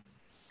parameters.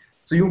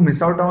 So you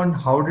miss out on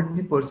how did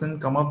the person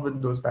come up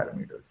with those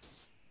parameters.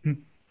 Hmm.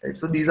 Right?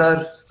 So these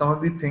are some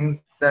of the things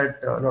that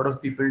a lot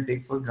of people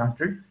take for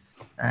granted,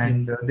 Yeah.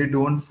 and they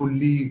don't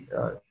fully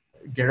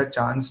get a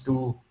chance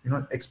to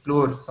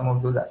explore some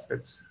of those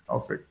aspects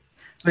of it.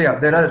 So yeah,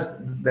 there are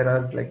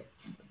like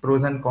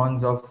pros and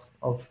cons of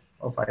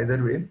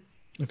either way.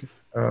 Okay.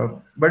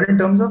 But in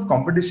terms of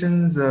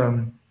competitions,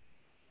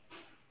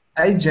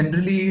 I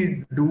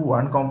generally do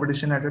one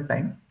competition at a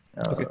time.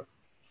 Okay.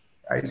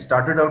 I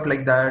started out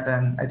like that,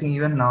 and I think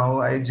even now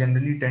I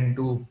generally tend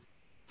to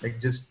like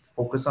just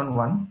focus on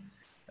one.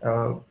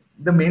 Uh,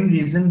 the main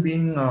reason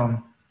being,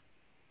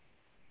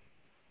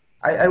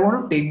 I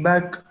want to take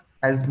back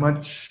as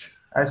much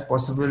as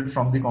possible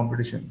from the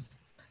competitions.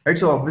 Right.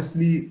 So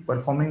obviously,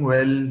 performing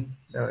well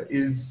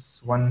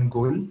is one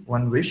goal,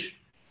 one wish.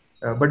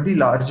 But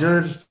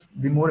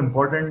the more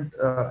important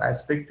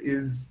aspect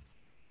is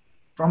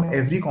from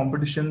every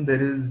competition,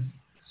 there is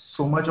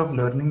so much of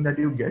learning that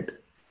you get,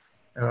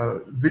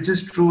 which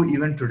is true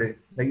even today.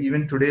 Like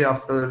even today,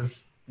 after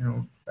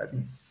I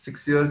think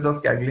 6 years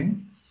of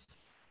Kaggling,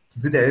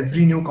 with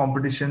every new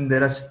competition,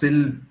 there are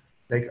still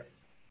like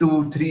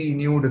 2, 3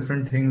 new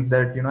different things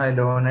that I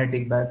learn, I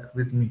take back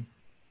with me.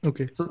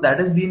 Okay. So that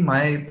has been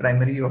my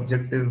primary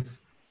objective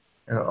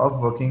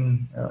of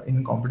working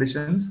in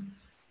competitions.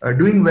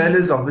 Doing well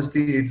is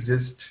obviously it's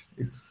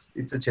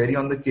a cherry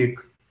on the cake,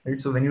 right?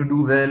 So when you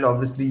do well,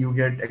 obviously you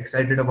get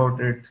excited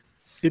about it,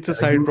 It's a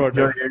side you enjoy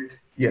project. it.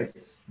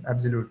 Yes,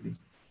 absolutely,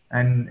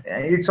 and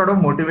it sort of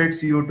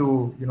motivates you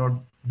to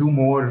do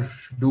more,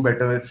 do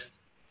better.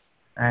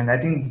 And I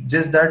think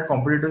just that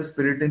competitive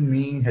spirit in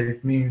me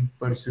helped me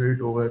pursue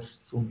it over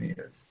so many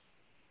years.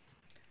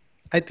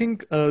 I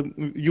think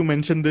you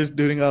mentioned this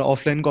during our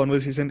offline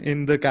conversation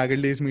in the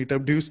Kaggle Days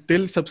meetup. Do you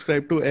still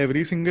subscribe to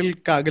every single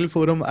Kaggle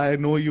forum? I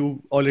know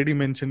you already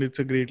mentioned it's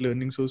a great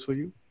learning source for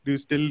you. Do you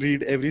still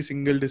read every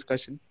single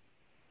discussion?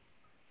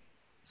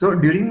 So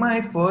during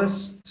my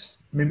first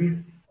maybe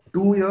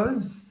 2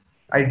 years,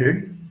 I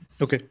did.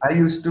 Okay. I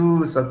used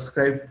to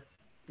subscribe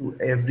to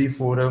every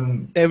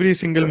forum, Every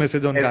single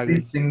message on every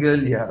Kaggle.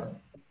 single, yeah.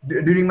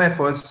 During my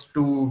first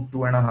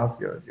 2.5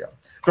 years, yeah.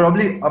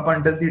 Probably up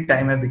until the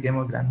time I became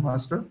a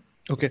grandmaster.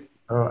 Okay.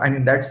 I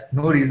mean, that's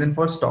no reason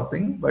for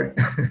stopping, but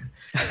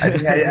I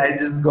think I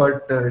just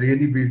got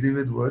really busy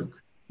with work.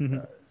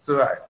 Mhm.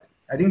 So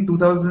I think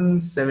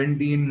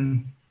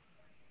 2017,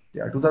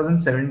 yeah,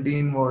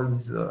 2017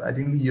 was, I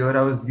think, the year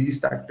I was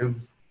least active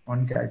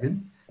on Kaggle.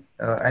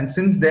 And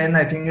since then,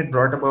 I think it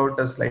brought about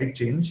a slight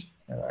change.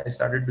 I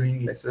started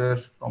doing lesser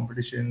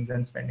competitions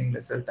and spending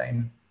lesser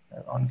time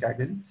on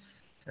Kaggle.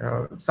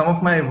 Some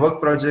of my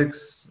work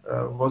projects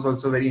was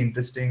also very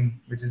interesting,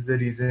 which is the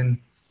reason,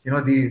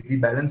 the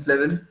balance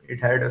level,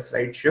 it had a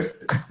slight shift.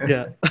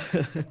 Yeah.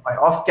 My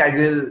off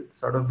Kaggle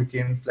sort of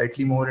became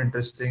slightly more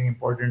interesting,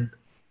 important.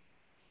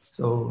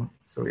 So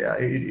yeah,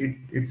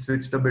 it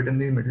switched a bit in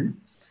the middle.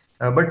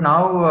 But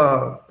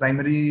now,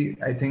 primary,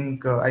 I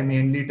think I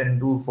mainly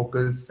tend to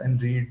focus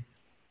and read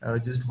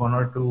just one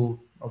or two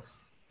of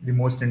the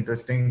most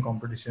interesting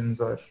competitions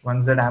or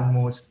ones that I'm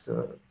most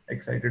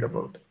excited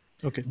about.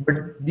 Okay.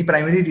 But the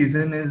primary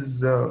reason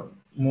is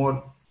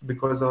more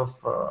because of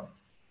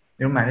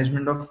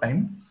management of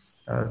time.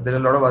 There are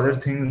a lot of other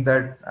things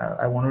that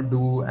I want to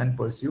do and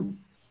pursue.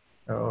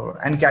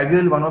 And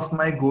Kaggle, one of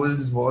my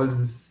goals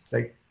was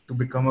like to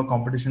become a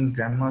competitions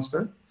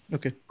grandmaster.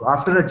 Okay.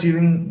 After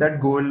achieving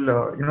that goal,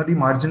 the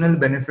marginal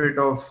benefit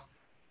of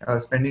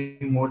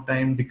spending more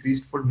time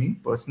decreased for me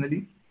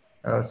personally.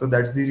 So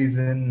that's the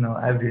reason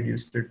I've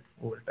reduced it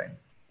over time.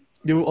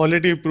 You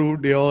already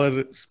proved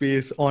your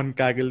space on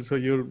Kaggle, so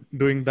you're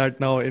doing that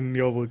now in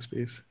your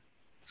workspace.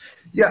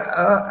 Yeah,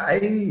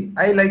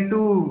 I like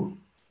to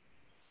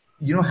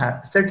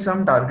set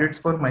some targets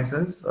for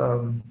myself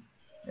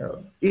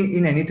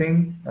in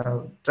anything.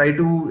 Try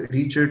to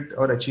reach it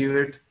or achieve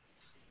it,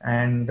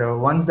 and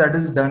once that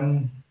is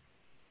done,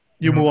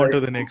 You move try on to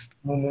the to next.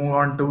 move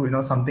on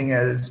to something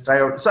else.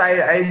 Try out. So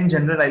I in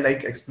general I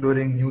like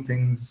exploring new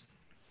things,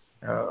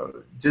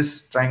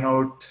 just trying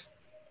out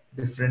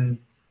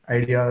different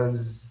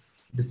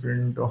ideas,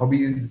 different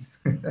hobbies.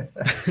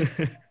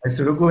 My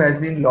Sudoku has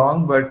been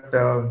long, but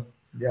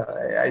yeah,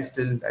 I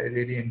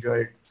really enjoy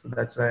it. So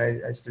that's why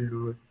I still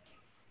do it.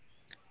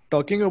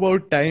 Talking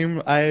about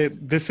time, I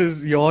this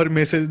is your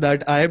message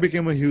that I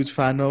became a huge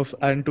fan of,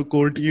 and to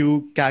quote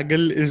you,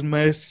 Kaggle is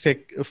my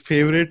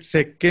favorite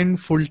second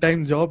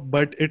full-time job,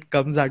 but it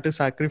comes at a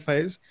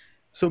sacrifice.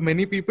 So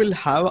many people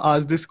have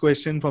asked this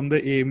question from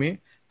the AMA: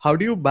 how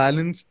do you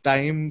balance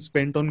time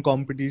spent on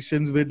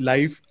competitions with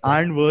life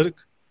and work?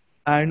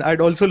 And I'd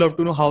also love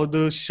to know how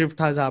the shift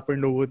has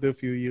happened over the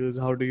few years.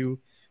 How do you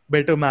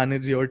better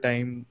manage your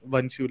time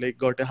once you like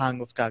got a hang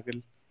of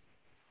Kaggle?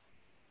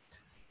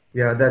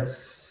 Yeah,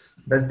 that's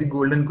the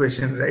golden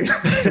question, right?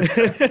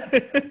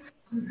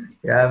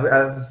 Yeah,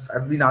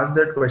 I've been asked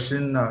that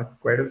question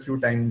quite a few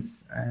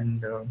times,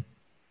 and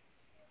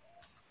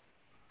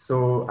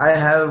so I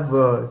have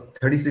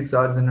 36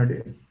 hours in a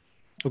day.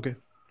 Okay,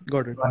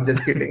 got I'm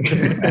just kidding.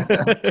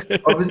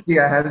 it. Obviously,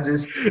 I have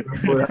just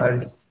 24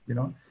 hours,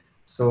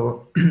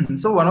 So,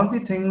 so one of the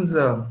things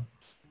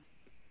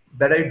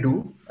that I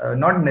do,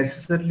 not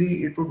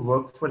necessarily it would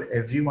work for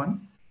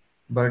everyone,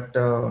 but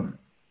I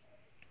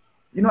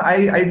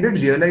did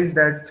realize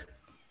that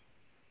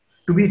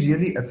to be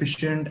really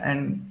efficient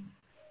and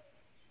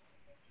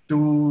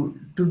to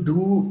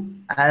do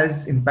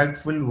as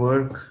impactful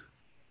work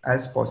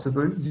as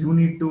possible, you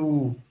need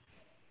to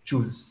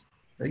choose.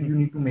 Right? You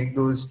Mhm. need to make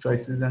those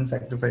choices and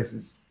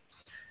sacrifices.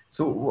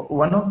 So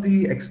one of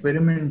the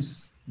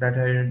experiments that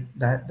I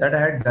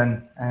had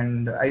done,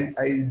 and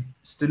I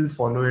still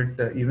follow it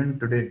even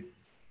today,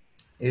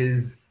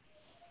 is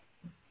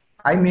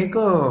I make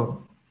a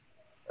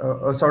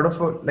sort of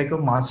like a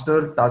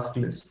master task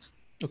list.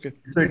 Okay,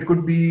 So it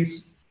could be,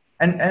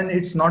 and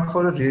it's not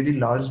for a really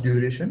large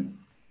duration,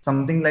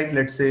 something like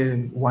let's say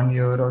 1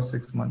 year or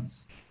 6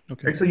 months.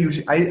 okay, Right. So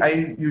usually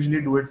I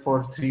usually do it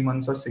for 3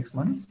 months or 6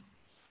 months,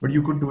 but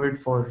you could do it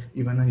for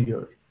even a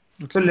year.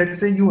 So okay. let's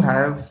say you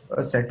have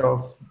a set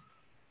of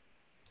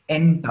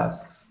n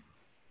tasks,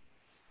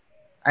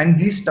 and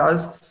these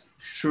tasks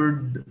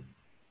should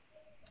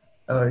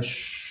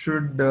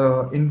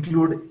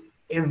include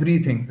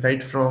everything,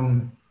 right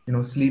from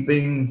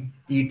sleeping,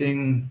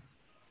 eating,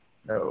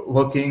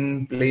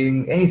 working,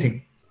 playing,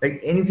 anything, like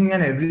anything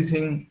and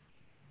everything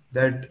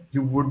that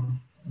you would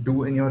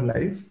do in your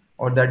life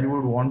or that you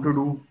would want to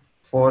do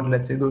for,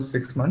 let's say, those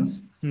 6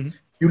 months. Mhm.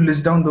 You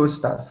list down those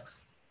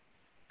tasks.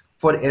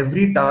 For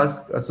every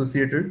task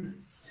associated,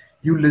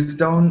 you list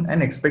down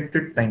an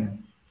expected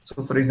time.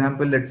 So, for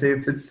example, let's say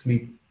if it's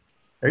sleep,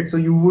 right? So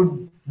you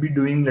would be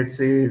doing, let's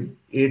say,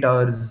 8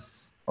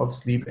 hours of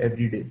sleep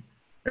every day,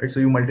 right? So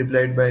you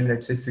multiply it by,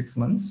 let's say, 6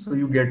 months. So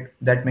you get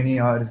that many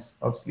hours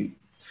of sleep.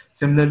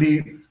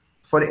 Similarly,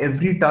 for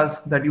every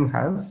task that you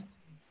have,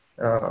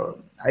 uh,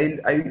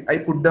 I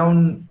put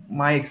down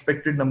my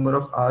expected number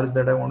of hours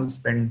that I want to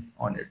spend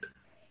on it,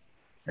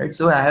 right?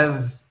 So I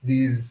have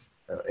these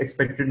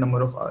expected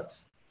number of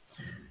hours.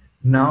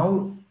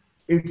 Now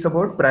it's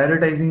about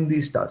prioritizing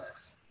these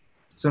tasks.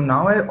 So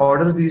now I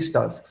order these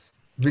tasks,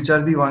 which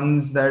are the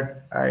ones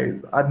that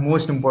are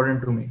most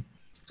important to me.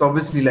 So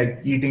obviously,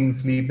 like eating,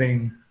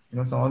 sleeping,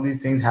 some of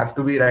these things have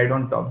to be right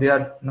on top. They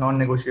are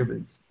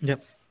non-negotiables.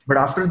 Yep. But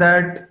after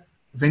that,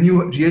 when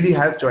you really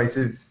have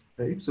choices,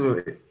 right? So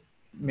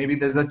maybe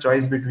there's a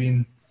choice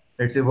between,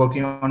 let's say,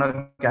 working on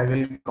a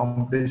Kaggle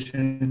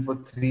competition for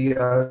 3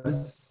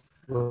 hours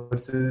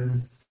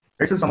versus,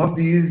 right? So some of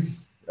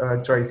these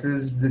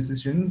choices,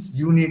 decisions,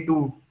 you need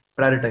to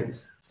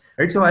prioritize,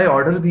 right? So I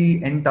order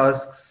the n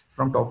tasks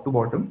from top to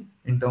bottom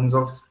in terms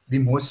of the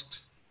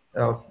most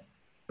uh,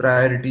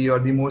 priority or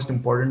the most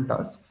important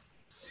tasks.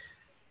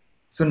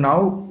 So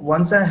now,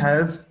 once I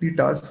have the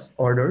tasks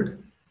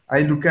ordered,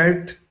 I look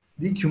at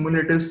the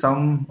cumulative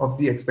sum of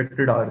the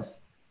expected hours.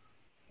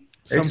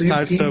 Right. Some So you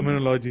stats keep,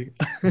 terminology.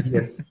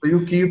 yes. So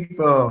you keep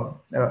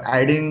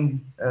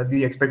adding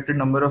the expected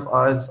number of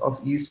hours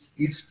of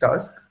each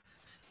task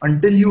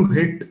until you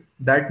hit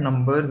that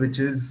number, which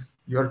is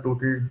your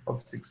total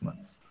of 6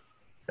 months.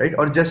 Right.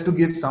 Or just to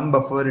give some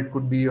buffer, it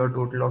could be your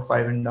total of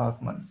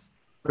 5.5 months,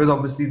 because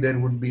obviously there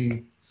would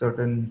be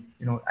certain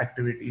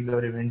activities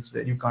or events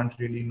where you can't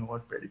really know or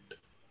predict.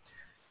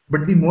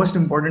 But the most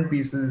important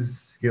piece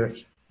is here.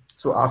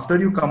 So after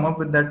you come up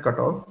with that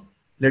cutoff,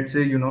 let's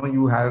say,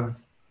 you have,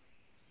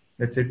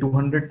 let's say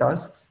 200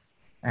 tasks,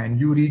 and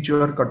you reach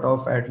your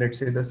cutoff at, let's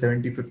say, the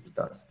 75th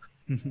task.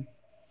 Mhm.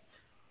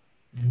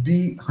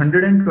 The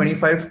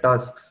 125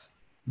 tasks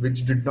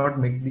which did not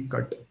make the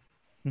cut,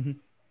 Mhm.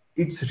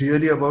 it's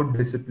really about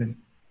discipline,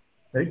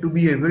 right? To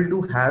be able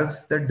to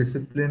have that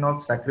discipline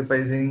of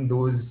sacrificing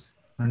those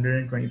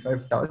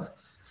 125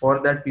 tasks for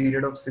that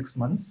period of 6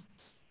 months,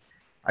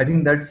 I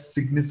think that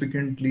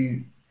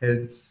significantly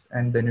helps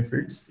and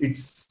benefits.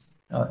 It's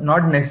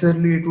not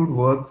necessarily it would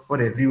work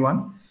for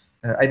everyone.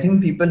 I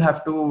think people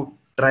have to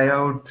try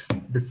out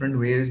different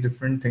ways,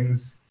 different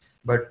things.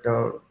 But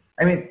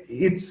I mean,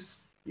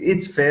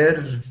 it's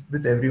fair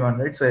with everyone,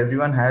 right? So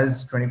everyone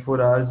has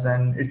 24 hours,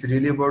 and it's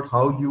really about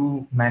how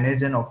you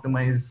manage and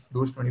optimize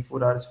those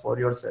 24 hours for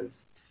yourself.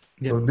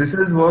 Yep. So this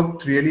has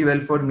worked really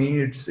well for me.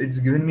 It's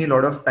given me a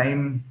lot of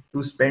time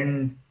to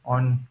spend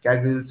on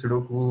Kaggle,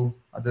 Sudoku,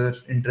 other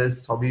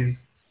interests,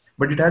 hobbies,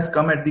 but it has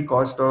come at the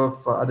cost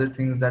of other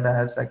things that I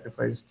have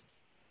sacrificed.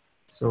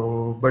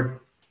 So, but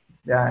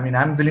yeah, I mean,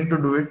 I'm willing to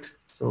do it.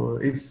 So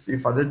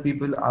if other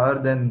people are,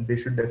 then they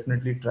should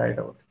definitely try it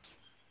out.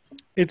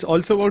 It's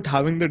also about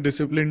having the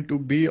discipline to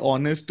be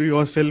honest to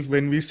yourself.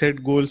 When we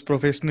set goals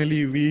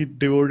professionally, we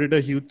devoted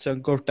a huge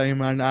chunk of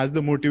time, and as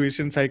the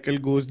motivation cycle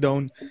goes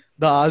down,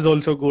 the hours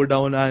also go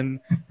down, and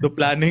the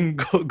planning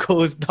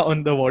goes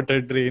down the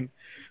water drain.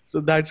 So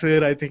that's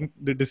where I think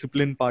the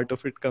discipline part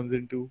of it comes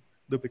into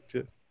the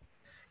picture.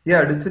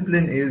 Yeah,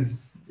 discipline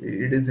is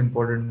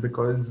important,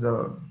 because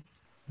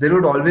there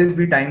would always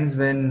be times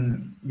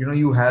when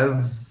you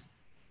have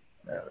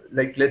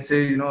like, let's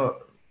say,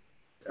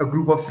 a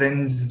group of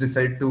friends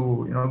decide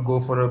to go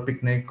for a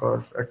picnic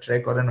or a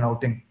trek or an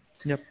outing.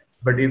 Yep.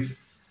 But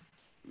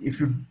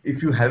if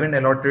you haven't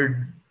allotted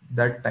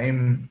that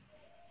time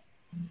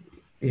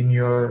in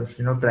your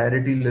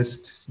priority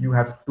list, you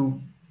have to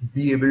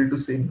be able to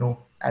say no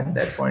at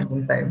that point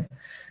in time,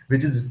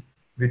 which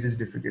is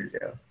difficult.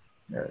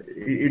 Yeah,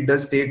 it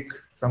does take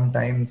some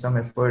time, some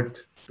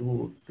effort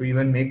to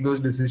even make those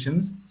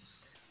decisions.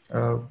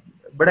 uh,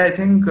 but I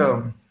think,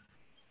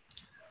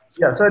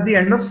 yeah, so at the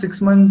end of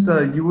 6 months,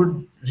 you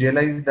would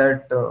realize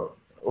that,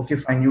 okay,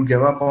 fine, you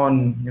gave up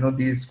on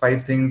these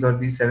 5 things or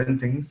these 7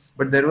 things,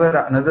 but there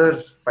were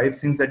another 5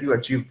 things that you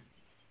achieved,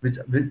 which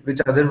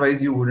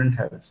otherwise you wouldn't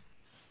have.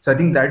 So I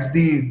think that's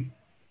the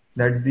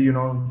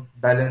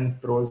balance,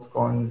 pros,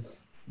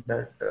 cons,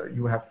 that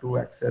you have to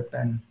accept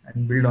and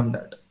build on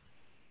that.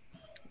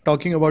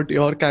 Talking about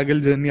your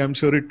Kaggle journey, I'm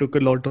sure it took a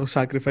lot of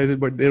sacrifices,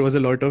 but there was a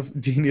lot of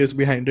genius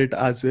behind it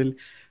as well.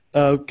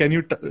 Can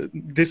you?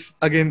 This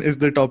again is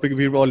the topic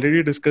we've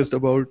already discussed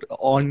about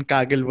on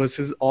Kaggle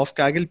versus off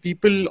Kaggle.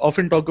 People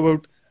often talk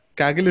about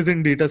Kaggle is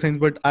in data science,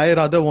 but I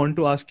rather want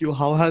to ask you,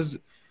 how has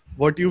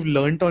what you've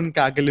learned on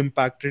Kaggle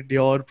impacted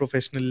your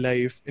professional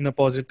life in a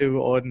positive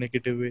or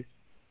negative way?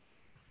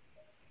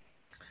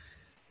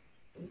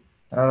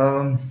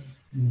 um,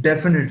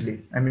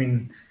 Definitely. I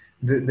mean,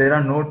 there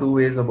are no two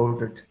ways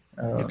about it.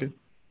 Okay.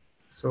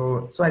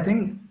 So I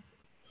think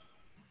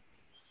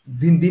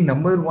the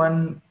number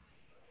one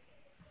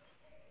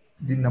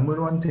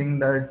thing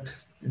that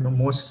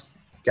most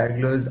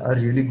Kagglers are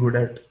really good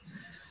at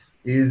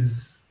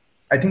is,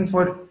 I think,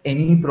 for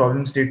any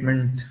problem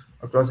statement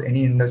across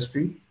any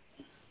industry,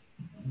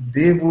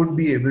 they would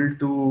be able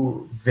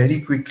to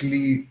very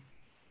quickly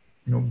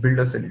build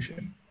a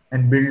solution,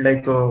 and build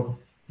like a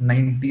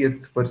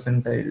 90th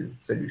percentile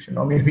solution,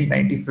 or maybe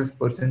 95th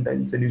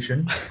percentile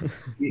solution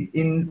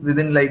in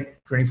within like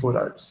 24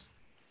 hours,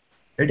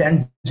 right?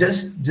 And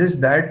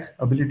just that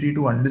ability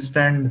to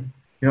understand,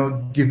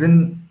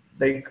 given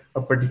like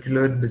a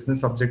particular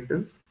business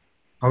objective,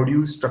 how do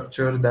you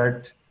structure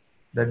that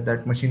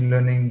machine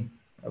learning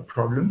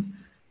problem.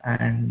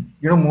 And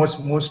most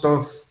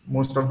of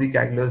the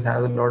Kagglers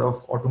have a lot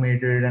of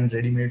automated and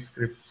ready-made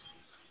scripts,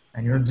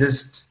 and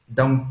just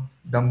dump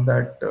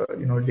that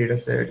data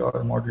set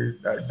or model,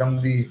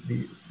 dump the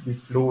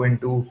flow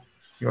into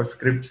your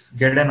scripts,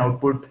 get an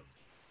output,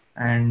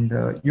 and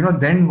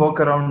then work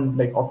around,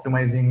 like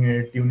optimizing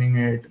it, tuning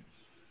it.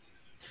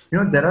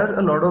 There are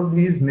a lot of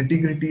these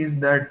nitty-gritties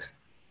that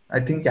I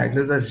think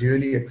Kagglers are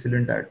really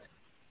excellent at.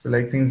 So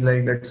like things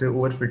like, let's say,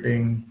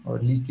 overfitting or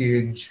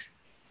leakage,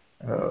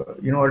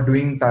 or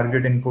doing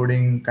target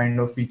encoding kind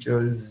of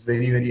features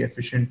very, very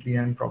efficiently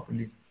and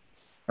properly.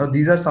 Now,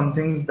 these are some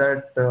things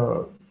that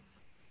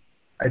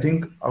I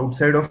think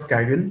outside of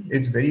Kaggle,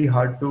 it's very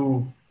hard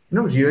to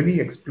really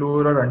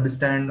explore or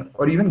understand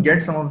or even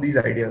get some of these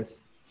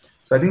ideas.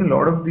 So I think a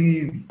lot of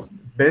the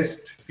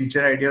best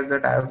feature ideas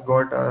that I've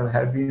got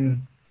have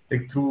been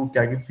like through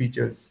Kaggle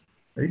features,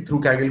 right?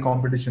 Through Kaggle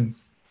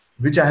competitions,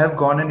 which I have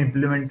gone and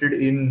implemented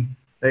in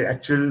like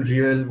actual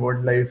real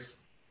world life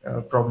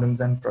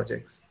problems and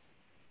projects.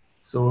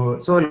 So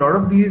a lot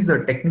of these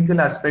technical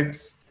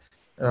aspects,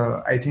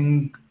 I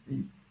think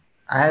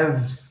I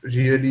have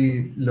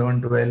really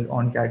learned well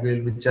on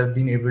Kaggle, which I've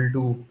been able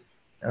to,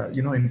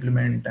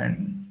 implement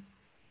and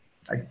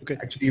Okay.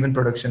 actually even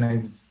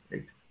productionize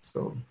it.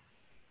 So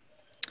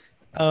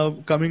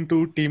Coming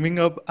to teaming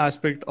up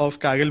aspect of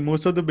Kaggle,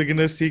 most of the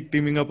beginners seek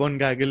teaming up on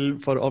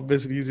Kaggle for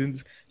obvious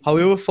reasons.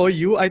 However, for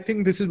you, I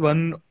think this is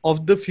one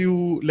of the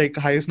few like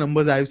highest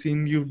numbers I've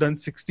seen. You've done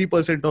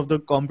 60% of the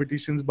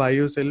competitions by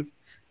yourself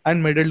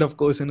and medaled, of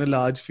course, in a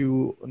large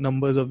few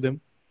numbers of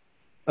them.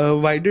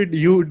 Why did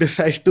you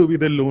decide to be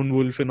the lone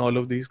wolf in all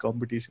of these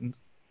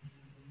competitions?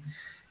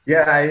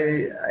 Yeah,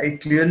 I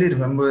clearly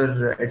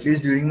remember, at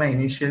least during my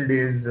initial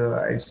days,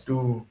 I used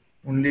to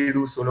only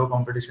do solo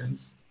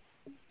competitions.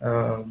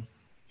 Uh,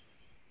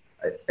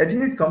 I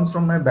think it comes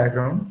from my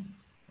background.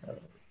 Uh,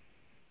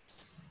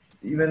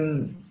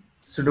 Even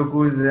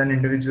Sudoku is an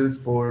individual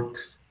sport,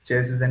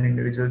 chess is an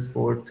individual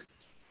sport.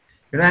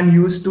 I'm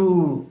used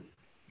to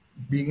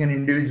being an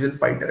individual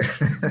fighter,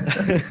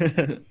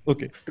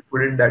 Okay. to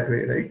put it that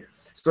way, right?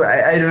 So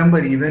I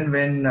remember even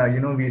when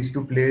we used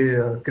to play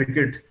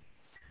cricket,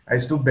 I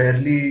used to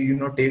barely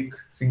take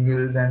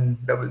singles and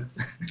doubles.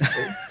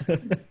 Right?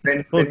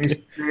 When we used Okay.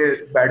 to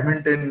play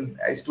badminton,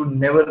 I used to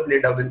never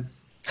play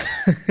doubles.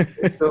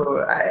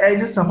 So I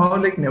just somehow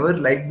like never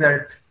liked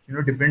that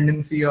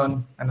dependency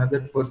on another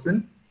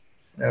person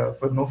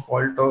for no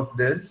fault of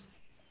theirs.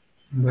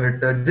 But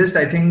just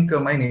I think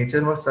my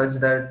nature was such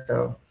that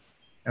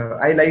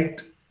I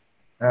liked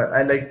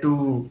I like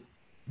to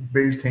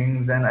build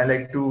things and I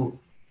like to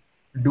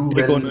do Take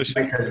well ownership.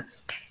 myself.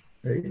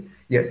 Right?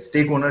 Yes,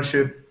 take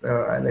ownership.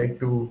 I like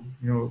to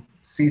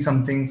see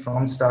something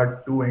from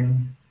start to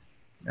end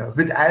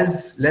with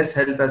as less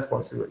help as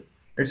possible.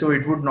 Right? So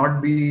it would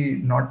not be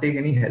not take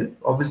any help.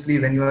 Obviously,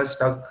 when you are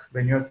stuck,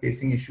 when you are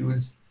facing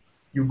issues,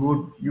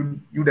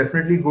 you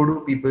definitely go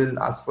to people,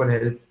 ask for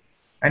help.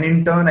 And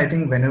in turn, I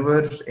think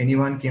whenever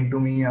anyone came to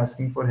me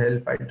asking for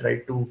help, I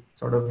tried to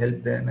sort of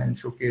help them and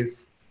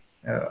showcase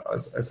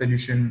a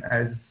solution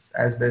as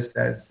best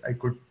as I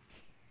could.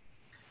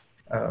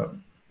 Uh,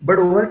 but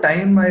over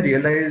time, I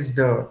realized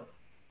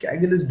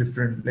Kaggle is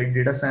different. Like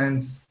data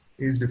science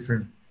is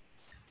different.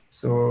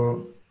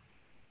 So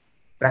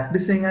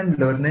practicing and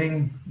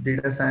learning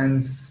data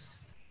science,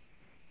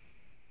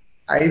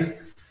 I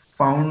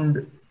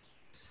found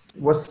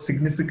was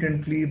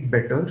significantly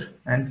better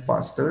and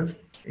faster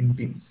in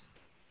teams.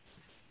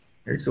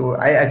 Right. So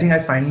I think I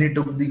finally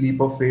took the leap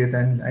of faith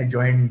and I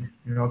joined,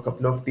 a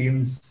couple of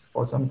teams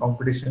for some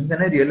competitions,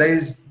 and I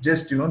realized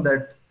just,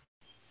 that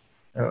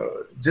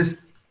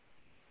just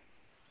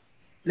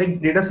like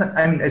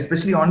I mean,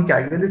 especially on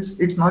Kaggle,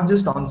 it's not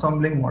just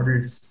ensembling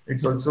models. Yep.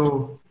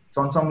 It's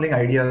ensembling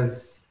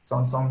ideas, it's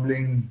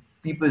ensembling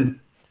people,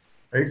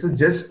 right? So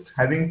just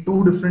having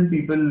two different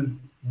people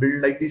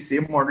build like the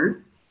same model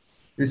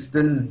is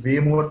still way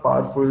more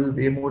powerful,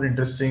 way more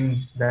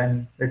interesting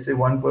than let's say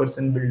one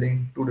person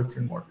building two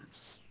different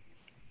models.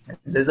 And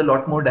there's a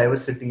lot more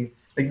diversity.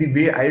 Like the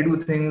way I do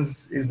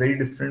things is very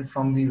different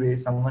from the way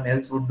someone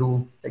else would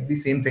do like the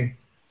same thing.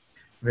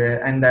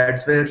 And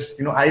that's where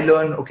I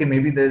learn, okay,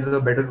 maybe there's a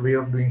better way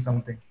of doing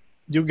something.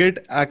 You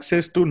get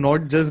access to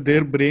not just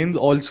their brains,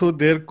 also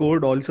their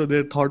code, also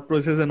their thought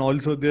process, and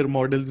also their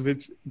models,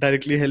 which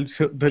directly helps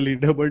the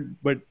leader.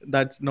 But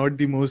that's not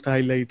the most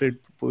highlighted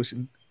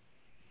portion.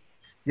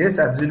 Yes,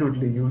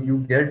 absolutely.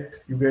 You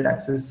get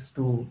access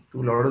to a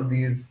lot of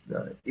these.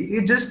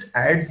 It just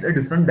adds a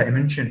different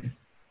dimension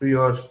to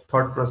your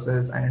thought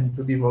process and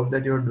to the work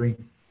that you're doing.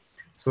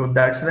 So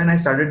that's when I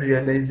started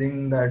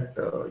realizing that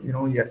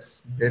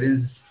yes, there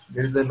is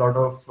a lot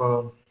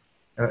of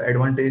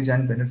advantage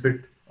and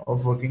benefit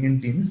of working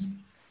in teams.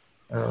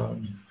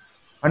 Um,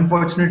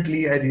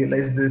 Unfortunately, I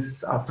realized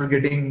this after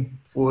getting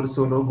 4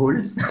 solo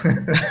golds.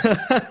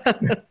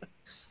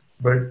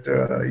 But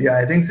yeah,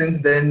 I think since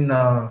then,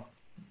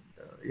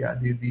 yeah,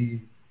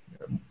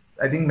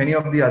 I think many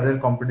of the other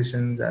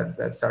competitions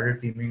have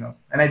started teaming up,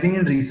 and I think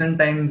in recent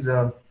times,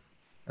 a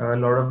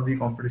lot of the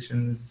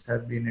competitions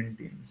have been in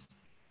teams.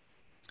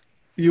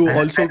 you And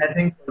also I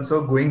think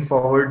also going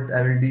forward,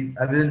 I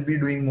will be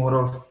doing more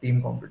of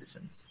team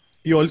competitions.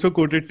 you also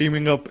quoted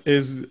teaming up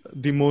is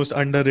the most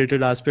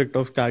underrated aspect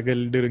of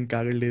Kaggle during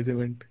Kaggle Days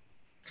event.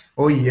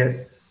 Oh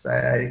yes,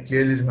 I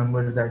clearly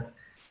remember that.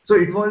 So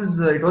it was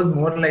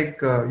more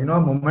like a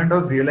moment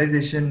of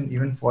realization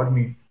even for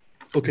me,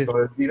 Okay.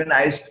 because even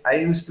I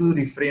used to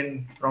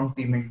refrain from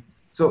teaming.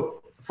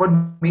 So for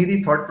me,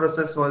 the thought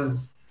process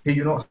was, hey,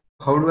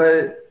 how do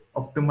I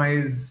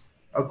optimize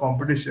a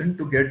competition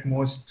to get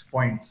most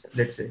points,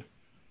 let's say,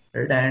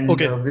 right? And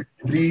Okay.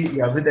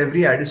 with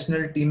every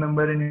additional team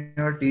member in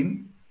your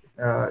team,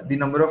 the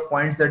number of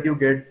points that you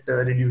get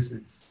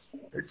reduces,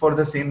 right, for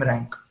the same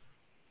rank.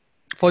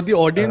 For the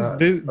audience,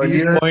 these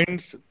Earlier,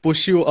 points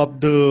push you up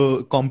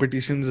the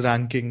competition's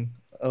ranking,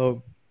 uh,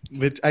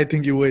 which I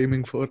think you were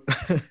aiming for.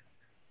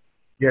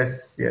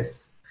 yes,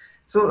 yes.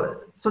 So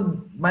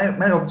my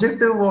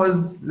objective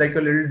was like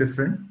a little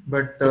different,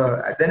 but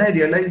Okay. then I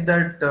realized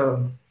that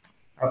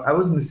I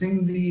was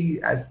missing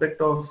the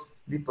aspect of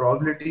the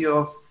probability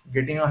of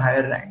getting a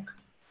higher rank,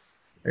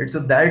 right? So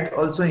that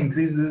also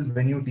increases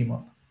when you team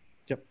up,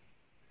 Yep.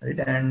 right?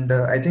 And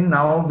I think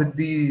now with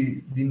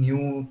the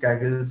new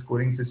Kaggle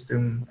scoring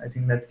system, I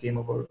think that came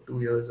about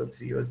 2 years or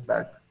 3 years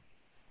back.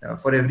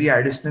 for every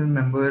additional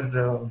member,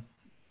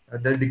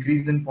 the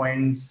decrease in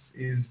points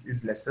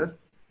is lesser.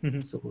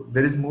 Mhm. So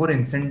there is more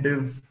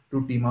incentive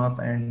to team up,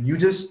 and you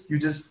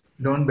just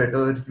learn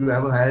better. You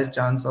have a higher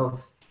chance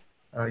of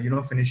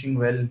finishing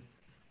well.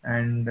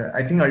 And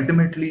I think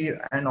ultimately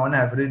and on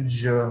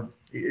average,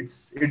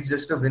 it's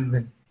just a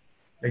win-win.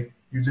 Like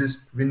you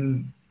just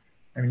win.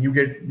 I mean,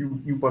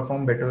 you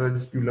perform better,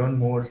 you learn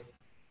more.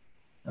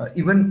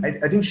 Even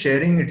I think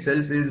sharing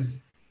itself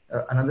is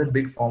another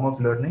big form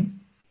of learning.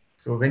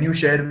 So when you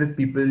share with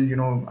people,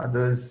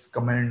 others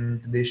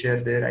comment, they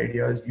share their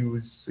ideas,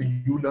 views. So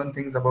you learn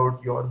things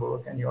about your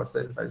work and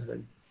yourself as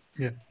well.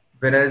 Yeah.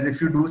 Whereas if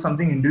you do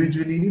something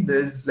individually,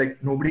 there's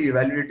like nobody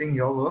evaluating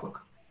your work.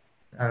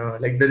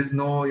 Like there is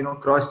no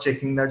cross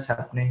checking that's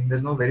happening.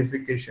 There's no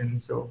verification.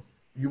 So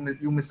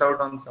you miss out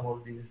on some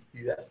of these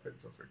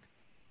aspects of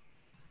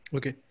it.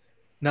 Okay.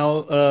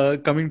 Now,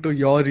 coming to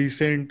your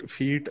recent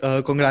feat,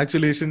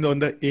 congratulations on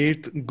the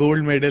eighth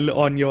gold medal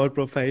on your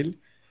profile.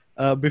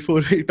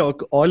 Before we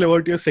talk all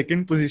about your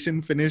second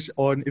position finish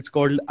on, it's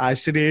called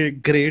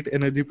ASHRAE Great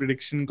Energy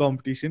Prediction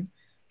Competition.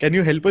 Can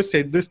you help us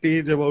set the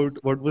stage about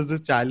what was the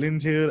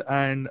challenge here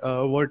and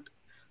what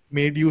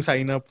made you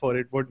sign up for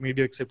it? What made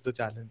you accept the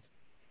challenge?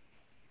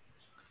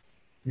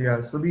 Yeah,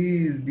 so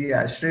the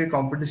ASHRAE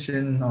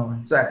competition.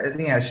 So I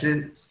think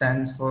ASHRAE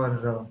stands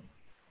for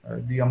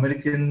the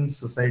American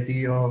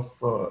Society of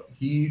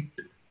Heat,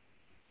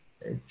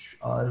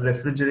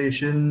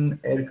 Refrigeration,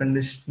 Air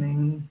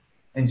Conditioning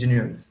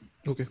Engineers.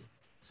 Okay.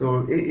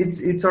 So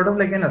it's sort of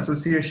like an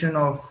association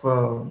of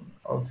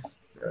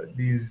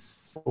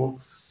these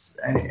folks,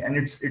 and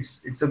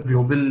it's a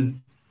global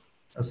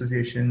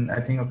association. I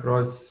think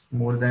across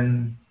more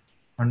than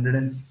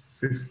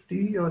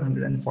 150 or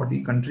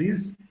 140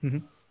 countries.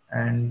 Mhm.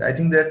 And I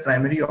think their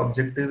primary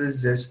objective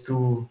is just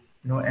to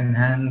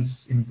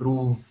enhance,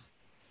 improve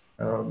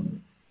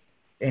um,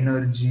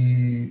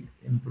 energy,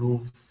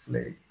 improve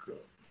like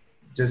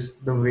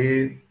just the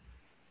way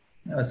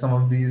some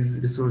of these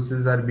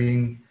resources are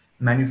being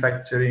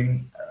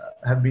manufacturing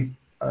have been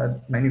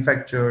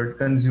manufactured,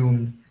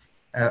 consumed,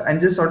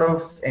 and just sort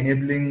of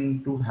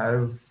enabling to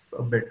have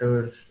a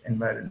better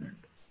environment,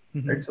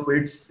 Mhm. right? So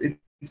it's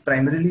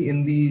primarily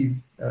in the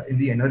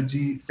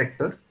energy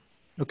sector.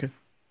 Okay.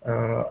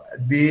 uh,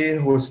 they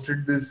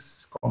hosted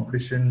this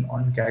competition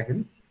on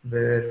Kaggle,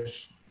 where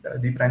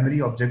the primary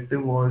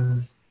objective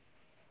was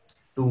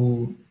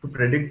to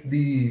predict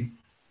the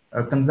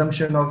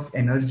consumption of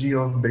energy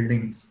of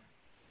buildings.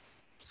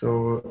 So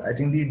I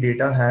think the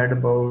data had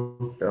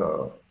about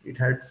it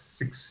had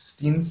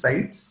 16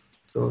 sites.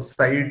 So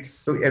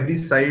every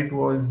site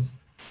was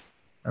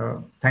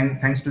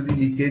thanks to the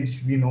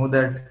leakage, we know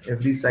that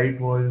every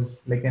site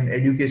was like an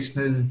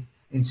educational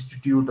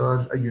institute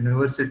or a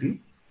university,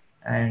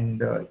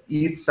 and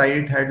each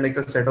site had like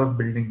a set of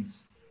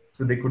buildings.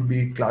 So they could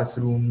be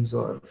classrooms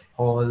or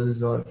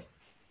halls or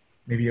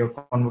maybe a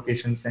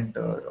convocation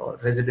center or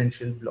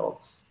residential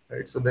blocks,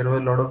 right? So there were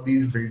a lot of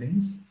these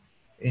buildings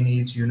in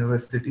each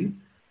university,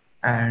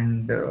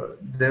 and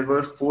there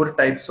were four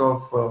types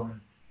of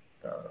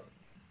uh,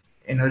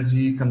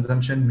 energy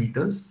consumption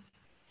meters.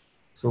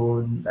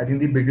 So I think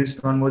the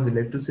biggest one was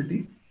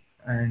electricity,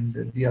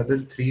 and the other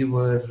three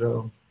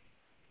were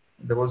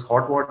there was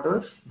hot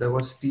water, there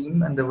was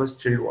steam, and there was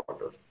chilled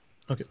water.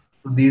 Okay.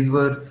 So these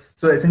were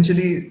so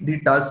essentially the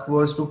task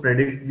was to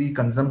predict the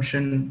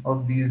consumption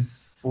of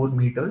these 4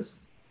 meters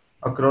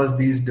across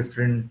these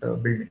different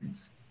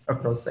buildings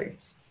across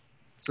sites.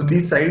 So Okay.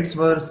 these sites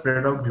were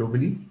spread out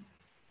globally.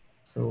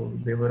 So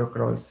they were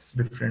across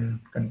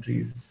different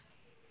countries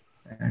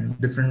and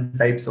different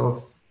types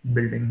of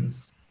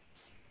buildings.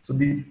 So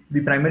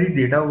the primary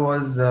data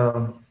was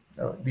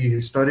the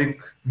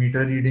historic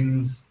meter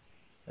readings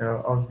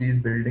of these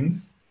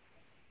buildings,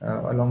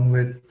 along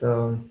with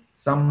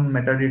some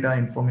metadata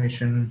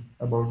information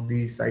about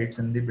the sites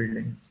and the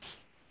buildings,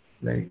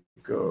 like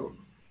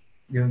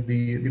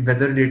the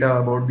weather data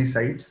about the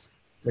sites,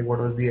 like what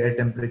was the air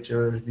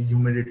temperature, the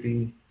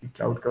humidity, the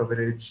cloud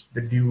coverage,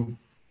 the dew,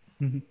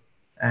 Mhm.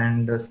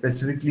 and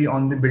specifically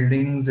on the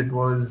buildings, it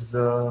was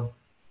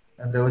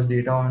there was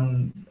data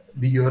on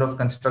the year of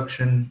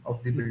construction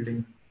of the Mhm. building,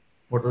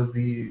 what was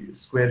the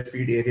square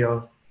feet area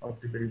of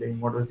the building,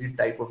 what was the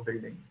type of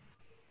building.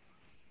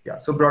 Yeah,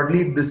 so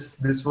broadly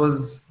this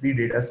was the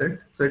data set.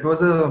 So it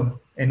was a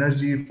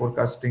energy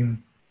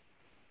forecasting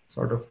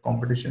sort of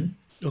competition.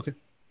 Okay.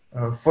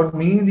 For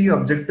me, the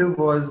objective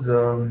was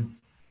uh,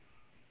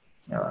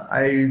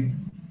 I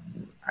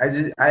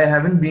I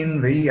haven't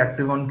been very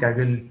active on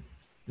Kaggle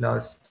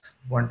last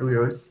 1 2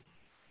 years,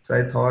 so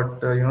I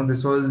thought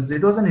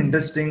it was an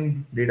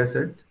interesting data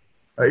set.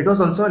 It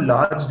was also a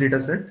large data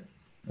set,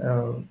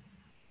 uh,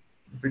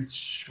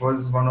 which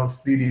was one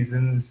of the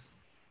reasons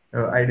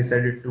I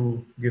decided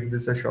to give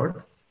this a shot.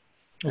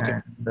 Okay.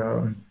 And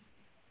uh,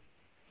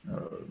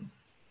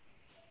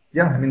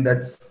 yeah, I mean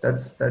that's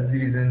the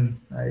reason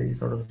I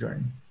sort of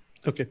joined.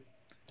 Okay.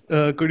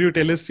 could you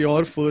tell us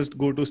your first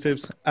go-to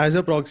steps as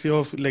a proxy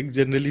of, like,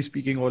 generally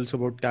speaking also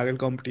about Kaggle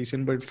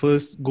competition, but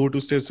first go-to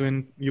steps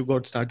when you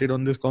got started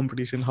on this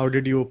competition? How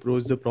did you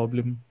approach the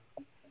problem?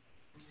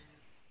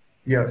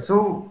 Yeah,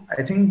 so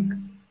I think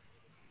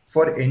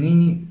for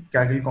any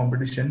Kaggle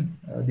competition,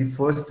 the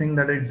first thing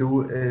that I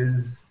do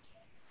is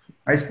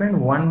I spend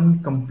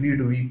one complete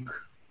week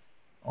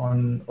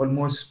on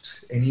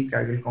almost any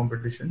Kaggle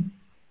competition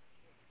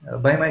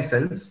by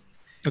myself,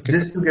 Okay.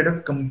 just to get a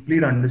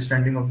complete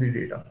understanding of the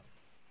data,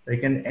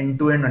 like an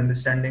end-to-end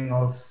understanding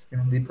of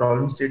the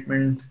problem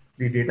statement,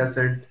 the data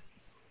set,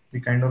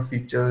 the kind of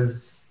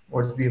features,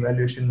 what's the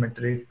evaluation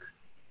metric.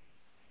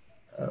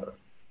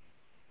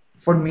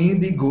 For me,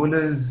 the goal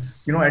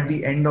is, at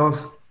the end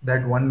of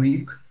that 1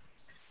 week,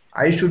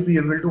 I should be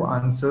able to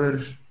answer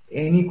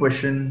any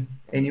question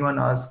anyone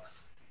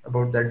asks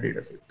about that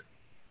data set.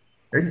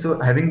 Right.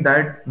 So having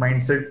that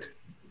mindset,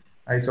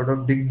 I sort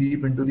of dig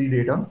deep into the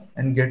data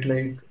and get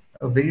like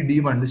a very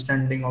deep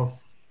understanding of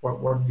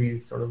what the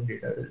sort of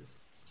data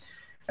is.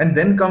 And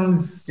then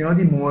comes,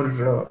 the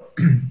more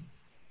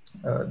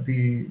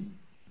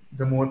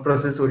the more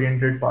process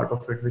oriented part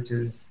of it, which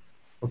is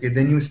okay.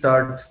 Then you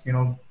start,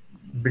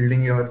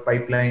 building your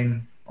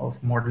pipeline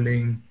of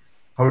modeling.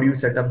 How do you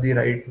set up the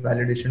right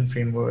validation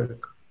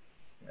framework?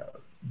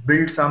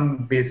 Build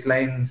some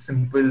baseline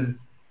simple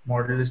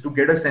models to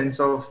get a sense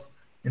of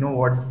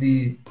what's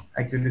the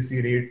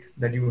accuracy rate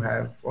that you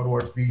have, or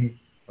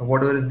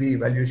whatever is the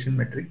evaluation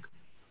metric.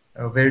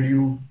 Where do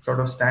you sort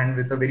of stand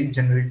with a very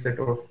generic set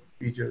of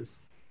features?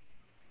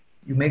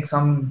 You make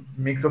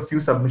a few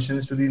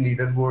submissions to the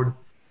leaderboard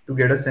to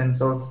get a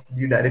sense of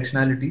the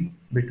directionality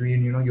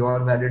between your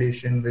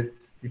validation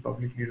with the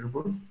public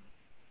leaderboard.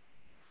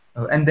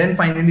 And then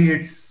finally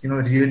it's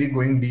really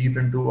going deep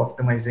into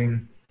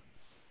optimizing,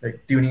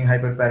 like tuning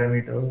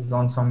hyperparameters,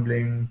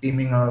 ensembling,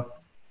 teaming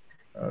up,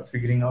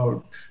 figuring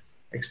out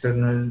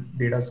external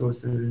data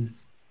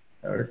sources,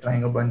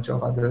 trying a bunch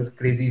of other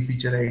crazy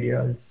feature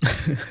ideas,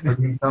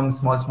 doing some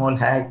small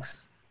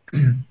hacks.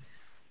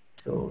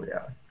 So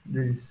yeah,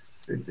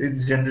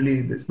 it's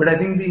generally this. But I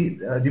think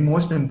the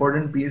most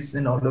important piece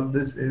in all of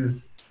this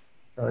is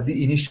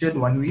the initial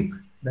 1 week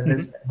that I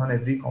Mhm. spend on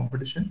every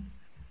competition.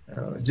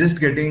 Just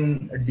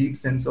getting a deep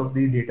sense of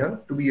the data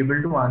to be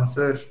able to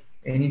answer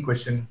any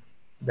question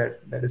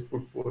that is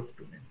put forth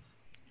to me.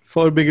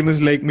 For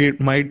beginners like me,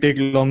 it might take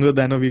longer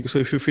than a week. So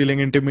if you're feeling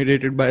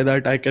intimidated by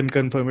that, I can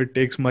confirm it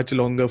takes much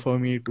longer for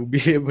me to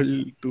be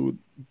able to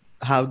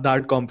have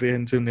that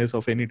comprehensiveness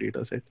of any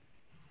data set.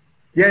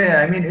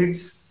 Yeah, I mean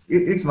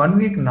it's 1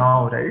 week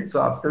now, right?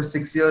 So after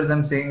 6 years,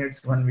 I'm saying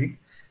it's 1 week.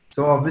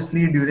 So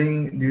obviously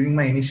during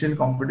my initial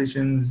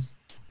competitions,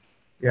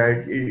 yeah,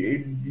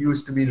 it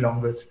used to be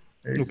longer,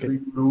 right? So Okay.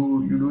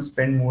 you do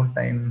spend more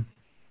time,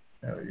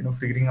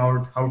 figuring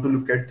out how to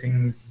look at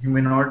things. You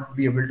may not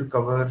be able to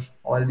cover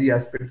all the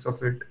aspects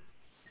of it.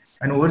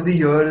 And over the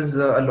years,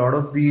 a lot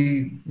of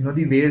the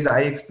ways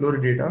I explore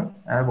data,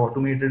 I have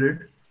automated it.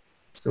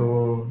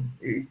 So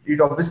it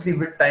obviously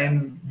with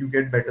time you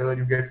get better,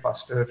 you get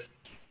faster.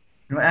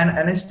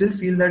 And I still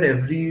feel that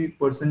every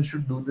person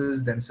should do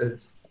this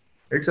themselves,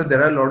 right? So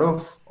there are a lot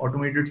of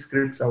automated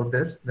scripts out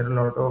there. There are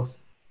a lot of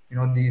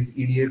these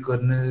EDA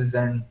kernels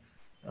and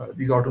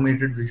these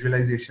automated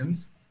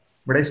visualizations.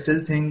 But I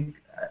still think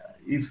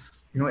if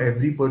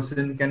every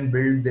person can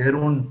build their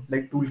own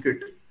like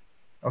toolkit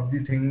of the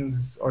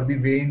things or the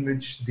way in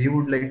which they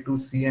would like to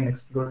see and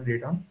explore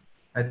data,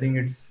 I think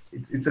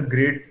it's a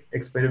great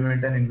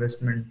experiment and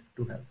investment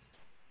to have.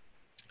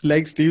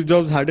 Like Steve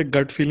Jobs had a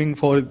gut feeling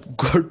for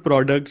good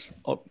products,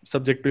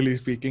 subjectively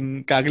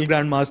speaking. Kaggle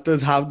Grand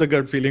Masters have the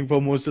gut feeling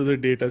for most of the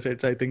data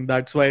sets. I think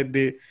that's why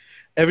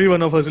every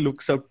one of us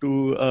looks up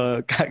to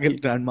Kaggle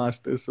Grand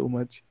Masters so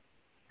much.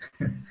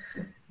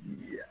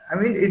 Yeah, I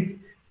mean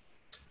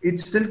it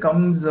still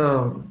comes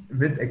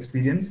with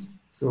experience,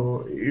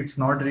 so it's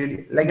not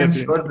really like, I'm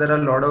sure Definitely. there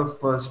are a lot of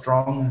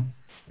strong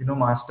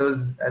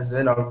masters as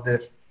well out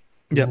there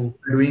Yeah. who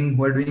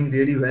are doing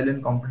really well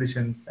in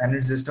competitions, and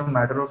it's just a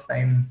matter of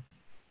time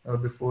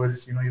before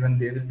even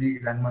they will be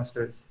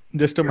grandmasters.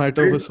 Just a Yeah,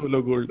 matter but of a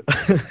solo gold.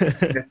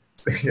 yes,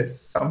 yes,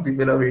 some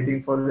people are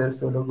waiting for their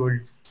solo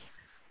golds.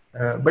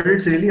 But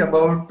it's really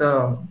about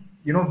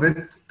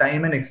with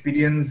time and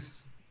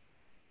experience,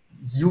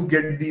 you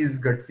get these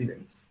gut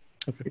feelings.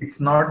 Okay. It's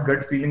not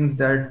gut feelings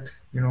that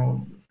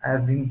I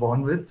have been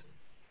born with,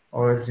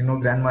 or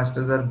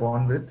grandmasters are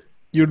born with.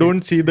 You don't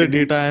It's see the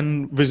really, data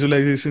and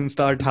visualization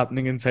start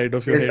happening inside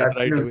of your yes, head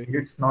right away. absolutely.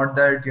 It's not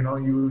that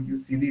you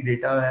see the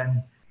data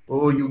and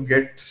oh, you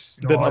get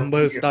The all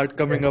numbers the, start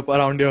coming yes, up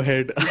around your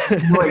head.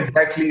 you know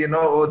exactly,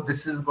 oh,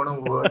 this is going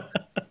to work.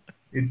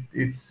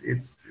 It's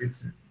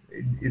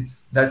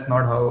that's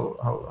not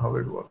how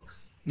it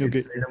works. Okay.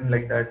 It's random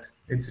like that.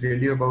 It's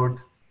really about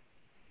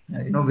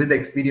with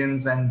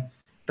experience and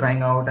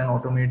trying out and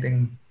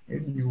automating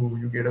it,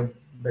 you get a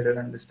better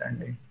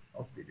understanding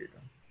of the data.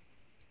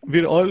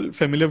 we're all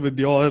familiar with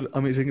your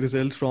amazing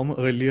results from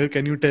earlier.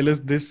 Can you tell us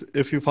this,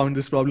 if you found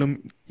this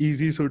problem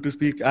easy, so to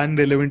speak, and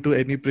relevant to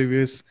any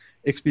previous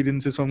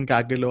experiences from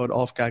Kaggle or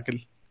off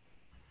Kaggle?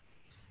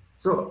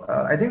 So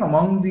I think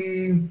among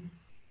the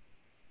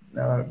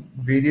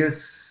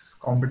various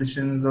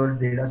competitions or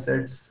data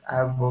sets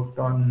I've worked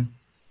on,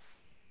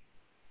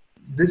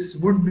 this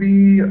would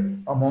be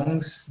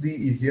amongst the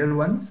easier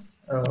ones,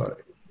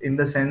 in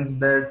the sense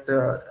that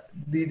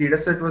the data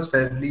set was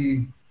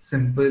fairly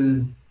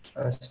simple,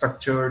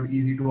 structured,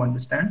 easy to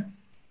understand.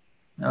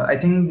 I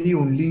think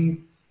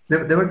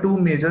there were two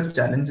major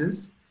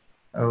challenges.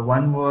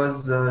 One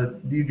was the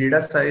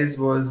data size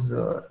was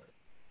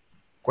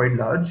quite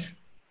large.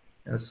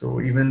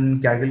 So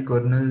even Kaggle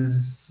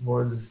kernels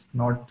was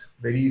not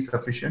very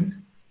sufficient.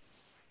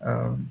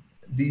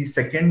 The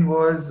second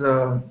was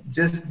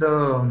just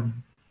the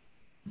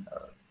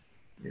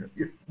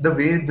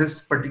way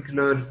this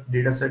particular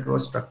data set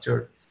was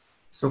structured.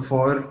 So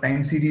for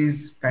time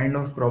series kind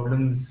of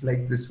problems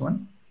like this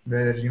one,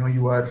 where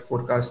you are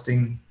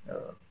forecasting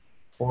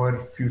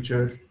for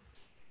future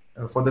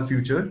for the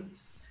future,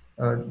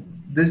 uh,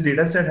 this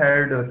data set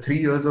had 3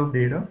 years of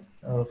data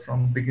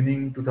from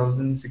beginning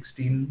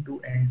 2016 to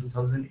end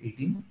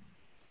 2018.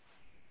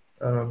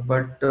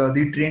 But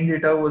the train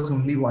data was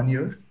only 1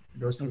 year.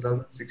 It was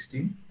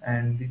 2016,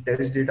 and the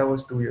test data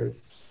was 2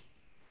 years.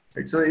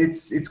 Right? So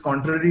it's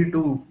contrary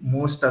to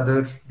most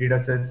other data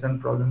sets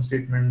and problem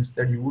statements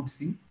that you would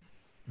see,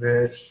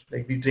 where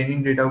like the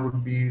training data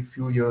would be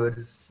few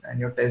years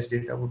and your test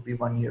data would be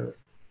 1 year.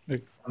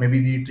 Right. Maybe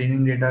the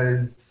training data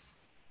is,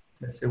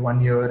 let's say,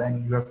 1 year,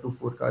 and you have to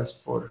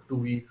forecast for 2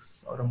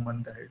 weeks or a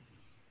month ahead.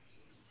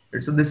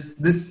 Right? So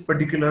this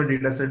particular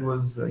data set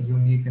was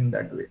unique in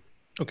that way.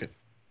 Okay.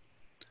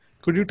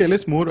 Could you tell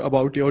us more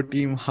about your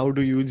team? How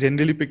do you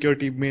generally pick your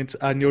teammates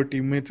and your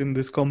teammates in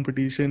this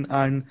competition?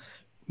 And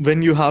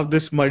when you have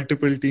this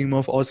multiple team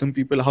of awesome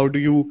people, how do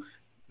you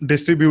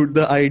distribute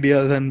the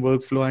ideas and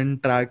workflow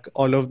and track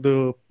all of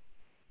the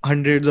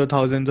hundreds or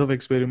thousands of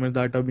experiments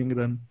that are being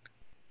run?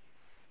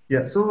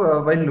 Yeah, so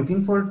while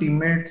looking for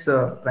teammates,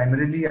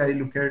 primarily I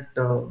look at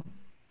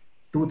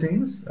two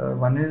things.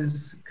 One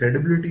is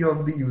credibility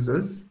of the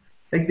users.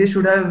 Like they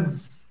should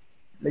have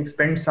like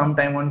spent some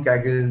time on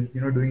Kaggle,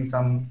 doing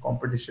some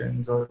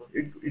competitions, or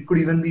it could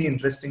even be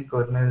interesting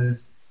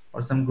kernels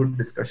or some good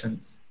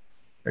discussions.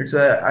 Right. So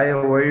I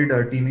avoid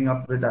teaming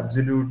up with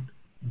absolute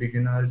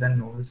beginners and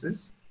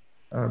novices,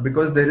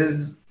 because there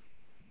is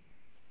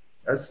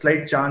a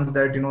slight chance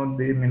that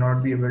they may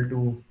not be able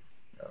to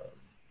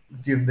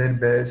give their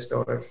best,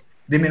 or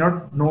they may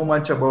not know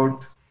much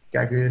about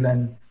Kaggle,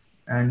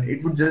 and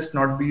it would just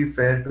not be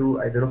fair to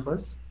either of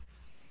us.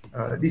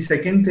 The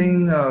second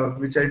thing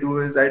which I do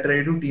is I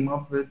try to team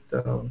up with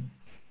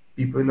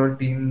people or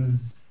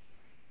teams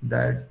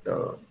that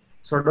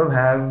sort of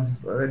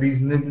have a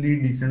reasonably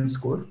decent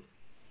score,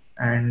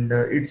 and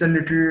it's a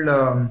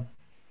little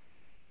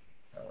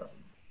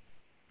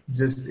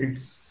just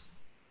it's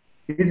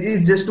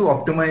just to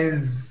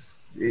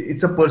optimize.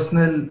 It's a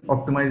personal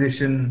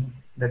optimization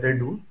that I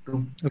do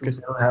to Okay.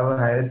 sort of have a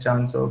higher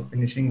chance of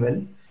finishing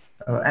well,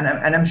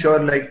 and I'm sure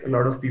like a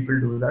lot of people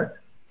do that.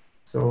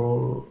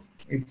 So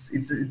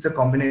it's a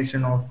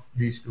combination of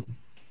these two.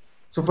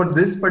 So for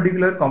this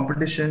particular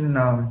competition,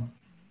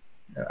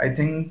 I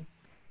think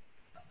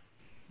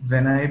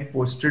when I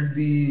posted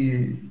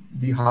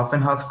the half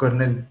and half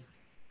kernel,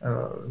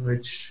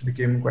 which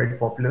became quite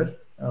popular,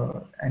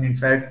 and in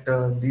fact,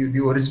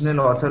 the original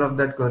author of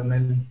that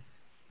kernel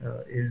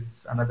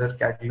is another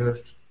Kaggler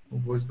who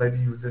goes by the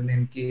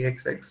username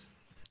KXX.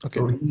 Okay.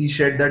 So he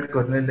shared that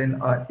kernel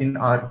in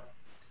R,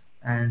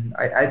 and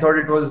I thought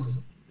it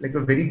was like a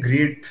very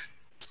great,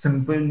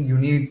 simple,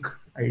 unique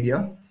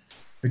idea,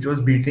 which was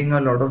beating a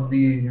lot of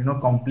the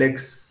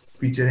complex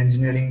feature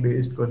engineering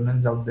based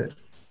kernels out there.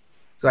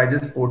 So I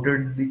just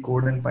ported the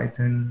code in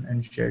Python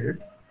and shared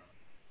it.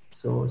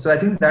 So I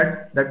think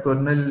that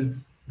kernel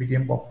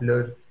became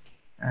popular,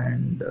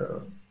 and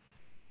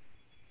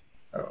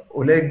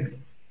Oleg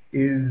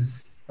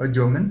is a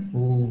German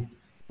who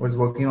was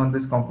working on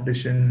this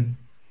competition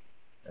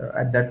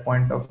at that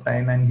point of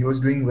time, and he was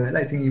doing well.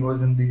 I think he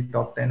was in the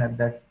top 10 at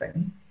that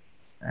time,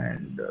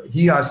 and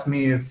he asked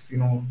me if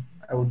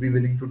I would be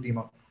willing to team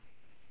up,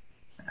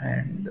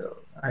 and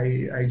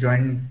I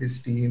joined his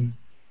team,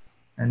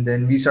 and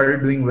then we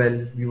started doing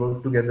well. We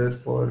worked together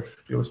for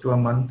close to a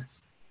month,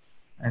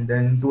 and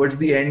then towards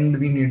the end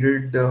we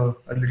needed a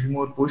little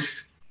more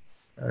push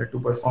to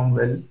perform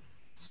well.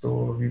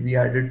 So we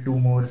added two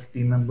more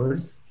team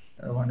members.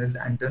 One is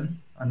Anton,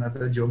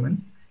 another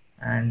German,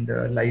 and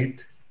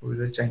Light, who is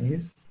a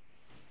Chinese.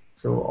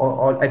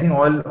 So I think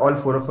all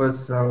four of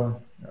us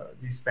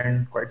we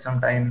spent quite some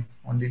time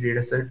on the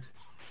data set,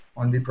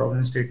 on the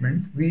problem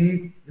statement.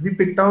 We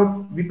picked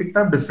up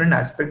different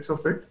aspects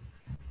of it.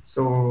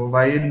 So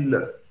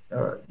while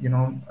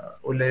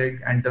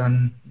Oleg,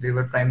 Anton, they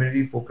were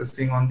primarily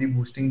focusing on the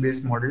boosting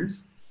based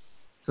models.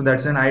 So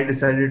that's when I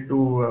decided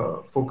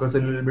to focus a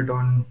little bit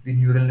on the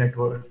neural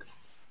network,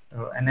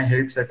 and I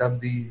helped set up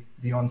the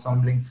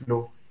ensembling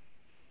flow.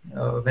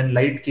 when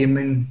light came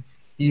in,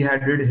 he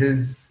added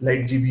his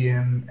light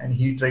GBM and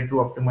he tried to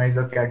optimize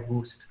a cat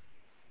boost.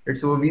 Right,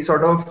 so we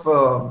sort of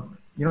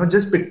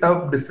just picked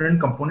up different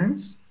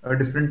components,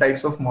 different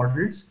types of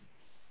models,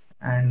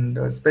 and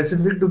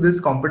specific to this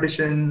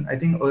competition, I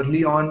think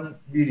early on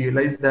we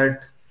realized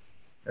that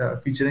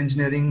feature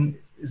engineering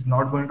is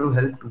not going to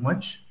help too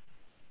much.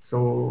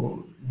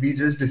 So we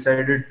just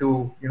decided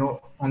to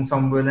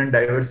ensemble and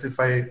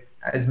diversify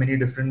as many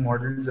different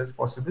models as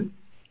possible.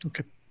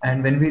 Okay.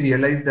 And when we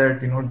realized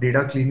that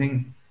data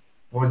cleaning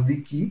was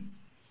the key,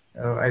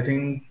 I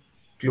think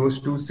close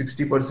to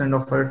 60%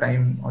 of our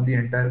time on the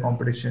entire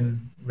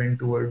competition went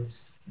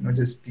towards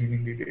just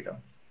cleaning the data.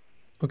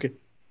 Okay.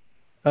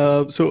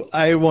 So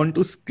I want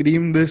to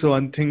scream this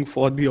one thing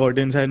for the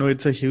audience. I know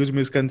it's a huge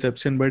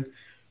misconception, but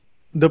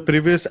the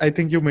previous, I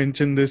think you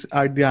mentioned this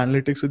at the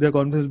analytics with your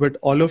conference, but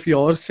all of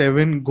your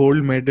 7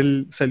 gold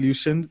medal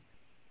solutions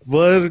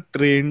were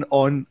trained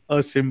on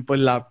a simple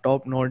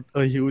laptop, not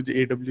a huge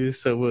AWS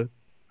server.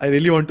 I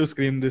really want to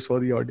scream this for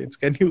the audience.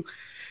 Can you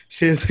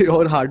share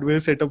your hardware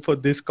setup for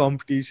this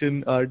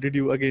competition? Did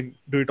you again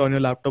do it on your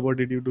laptop or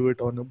did you do it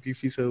on a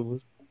beefy server?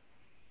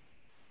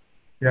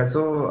 Yeah,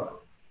 so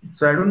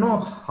I don't know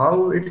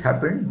how it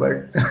happened,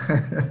 but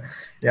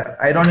yeah,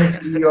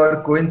 ironically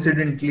or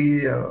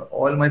coincidentally,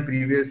 all my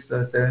previous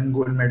 7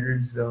 gold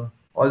medals,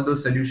 all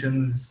those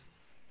solutions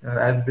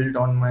I've built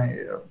on my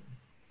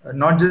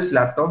not just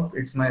laptop,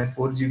 it's my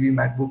 4 GB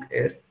MacBook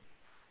Air.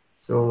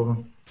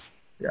 So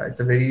yeah, it's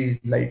a very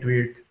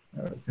lightweight,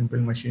 simple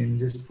machine,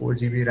 just 4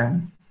 GB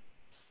RAM.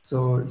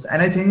 So,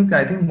 and I think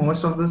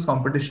most of those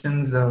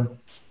competitions,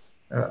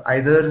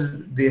 either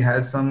they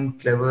have some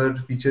clever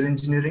feature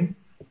engineering,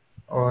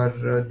 or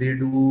they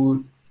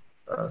do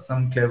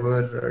some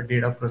clever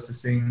data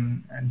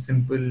processing and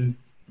simple,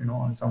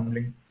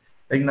 ensembling.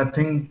 Like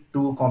nothing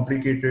too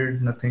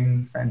complicated,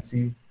 nothing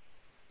fancy.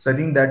 So I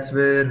think that's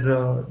where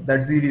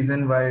that's the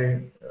reason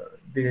why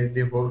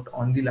they worked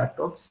on the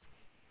laptops,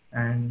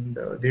 and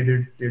they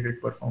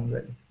did perform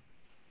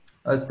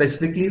well.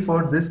 Specifically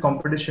for this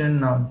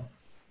competition,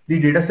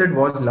 the dataset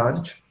was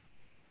large,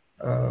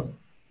 uh,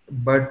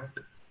 but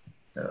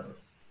uh,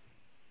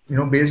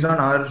 based on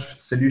our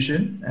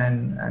solution,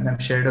 and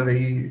I've shared a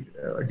very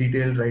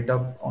detailed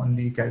write-up on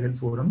the Kaggle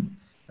forum.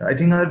 I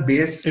think our It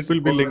base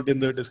will be was, linked in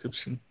the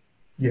description.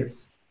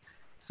 yes.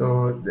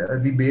 So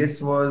the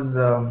base was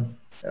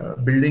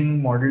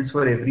building models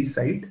for every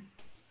site.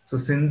 So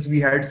since we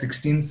had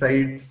 16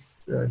 sites,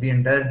 the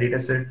entire data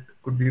set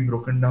could be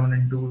broken down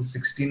into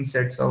 16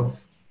 sets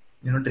of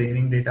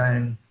training data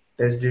and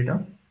test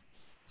data.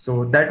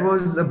 So that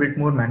was a bit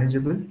more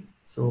manageable.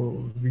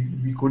 So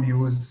we could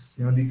use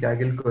the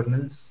Kaggle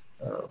kernels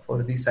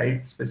for the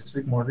site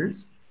specific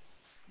models.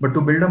 But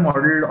to build a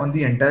model on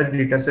the entire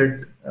data set,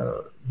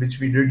 which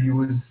we did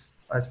use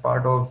as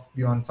part of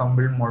the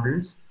ensemble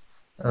models,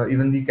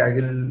 even the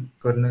Kaggle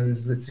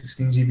kernels with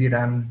 16 GB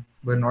RAM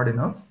were not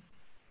enough.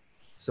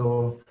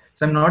 So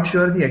I'm not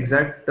sure the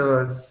exact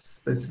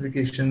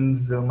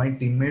specifications my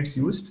teammates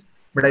used,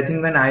 but I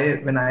think when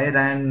I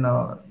ran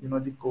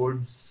the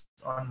codes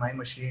on my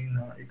machine,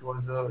 it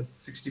was a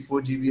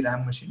 64 GB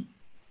RAM machine.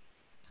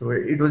 So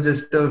it was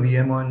just a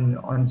VM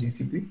on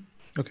GCP.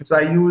 Okay. So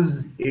I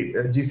use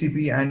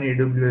GCP and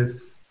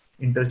AWS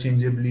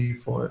interchangeably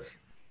for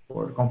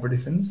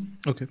competitions.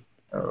 Okay.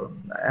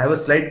 I have a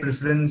slight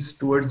preference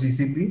towards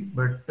GCP,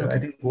 but I Okay.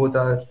 think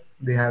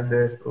they have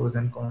their pros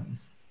and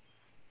cons.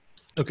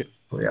 Okay.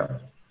 So yeah.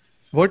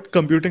 What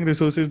computing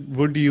resources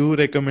would you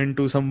recommend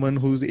to someone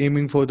who's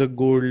aiming for the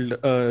gold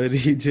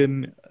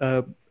region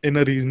in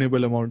a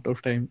reasonable amount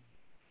of time?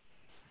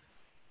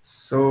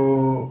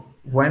 So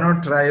why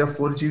not try a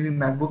 4 GB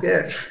MacBook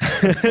Air?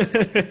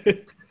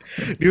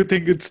 Do you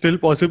think it's still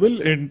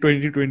possible in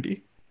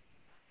 2020?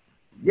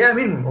 Yeah, I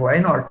mean, why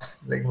not?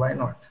 Like, why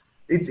not?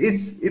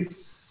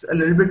 It's a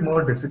little bit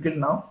more difficult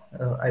now.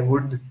 I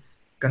would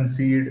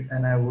concede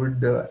and I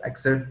would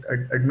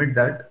admit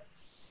that.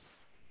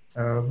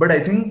 But I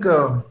think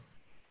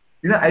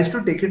I used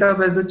to take it up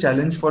as a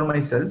challenge for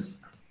myself,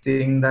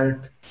 saying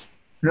that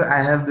I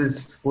have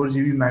this 4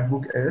 GB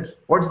MacBook Air.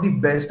 What's the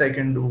best I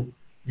can do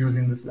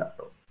using this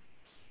laptop?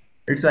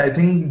 Right. So I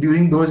think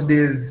during those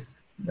days,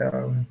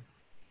 um,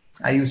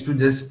 I used to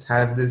just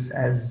have this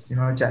as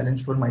a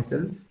challenge for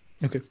myself.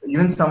 Okay.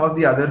 Even some of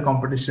the other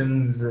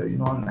competitions,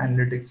 on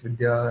Analytics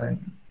Vidya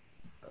and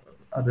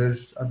other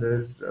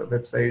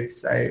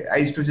websites, I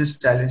used to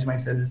just challenge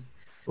myself.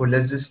 Or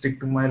let's just stick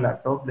to my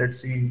laptop. Let's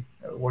see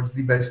what's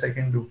the best I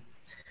can do.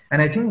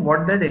 And I think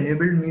what that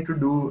enabled me to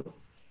do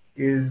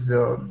is,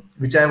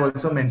 which I've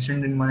also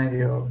mentioned in my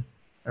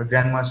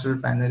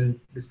Grandmaster panel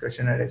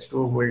discussion at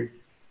H2O World.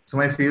 So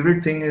my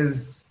favorite thing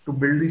is to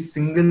build the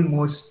single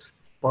most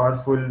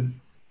powerful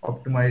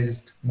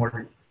optimized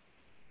model.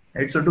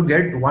 Right? So to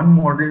get one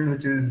model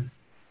which is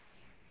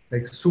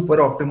like super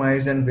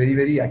optimized and very,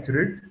 very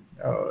accurate,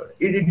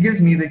 it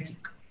gives me the kick.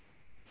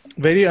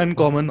 Very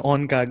uncommon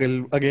on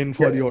Kaggle. Again,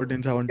 for the Yes,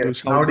 audience, I want to yes.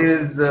 shout it.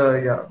 Nowadays,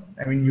 yeah,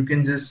 I mean, you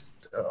can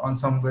just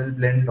ensemble,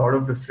 blend a lot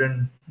of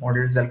different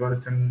models,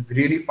 algorithms,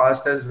 really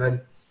fast as well.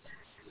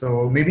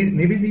 So maybe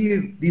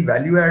the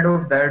value add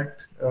of that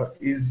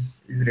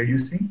is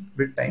reducing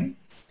with time,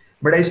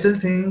 but I still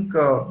think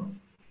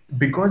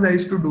because I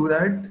used to do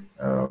that,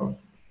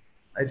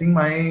 I think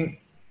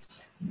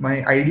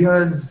my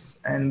ideas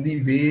and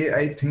the way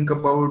I think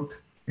about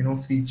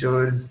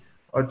features,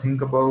 or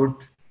think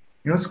about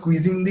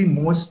squeezing the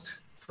most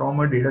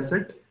from a data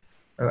set,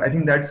 I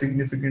think that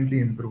significantly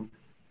improved.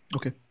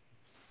 Okay.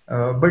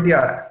 But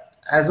yeah,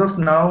 as of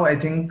now, I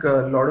think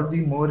a lot of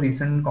the more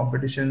recent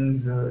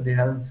competitions, they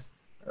have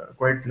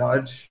quite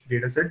large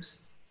data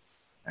sets,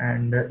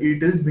 and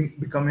it is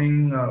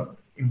becoming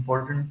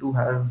important to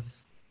have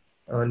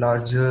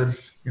larger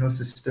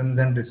systems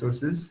and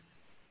resources.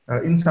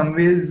 In some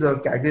ways,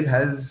 Kaggle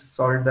has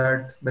solved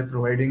that by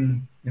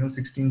providing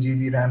 16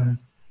 GB RAM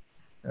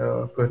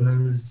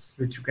kernels,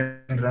 which you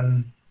can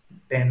run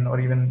 10 or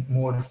even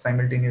more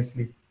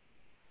simultaneously.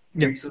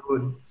 Yeah. Right?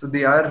 So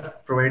they are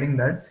providing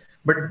that,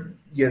 but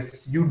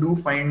yes, you do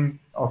find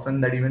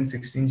often that even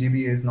 16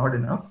 GB is not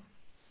enough.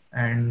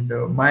 And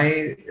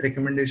my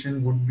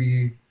recommendation would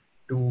be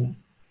to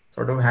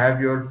sort of have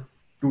your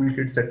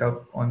toolkit set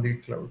up on the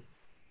cloud.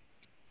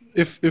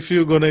 If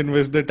you're gonna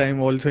invest the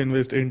time, also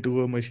invest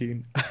into a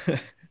machine.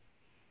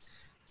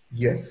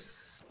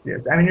 Yes.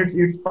 I mean,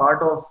 it's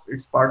part of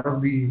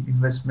the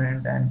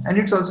investment, and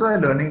it's also a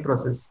learning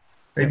process,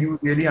 Yeah. right? You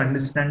really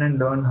understand and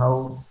learn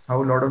how a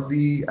lot of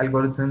the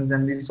algorithms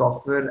and the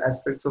software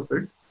aspects of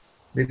it,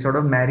 they sort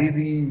of marry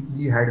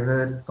the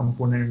hardware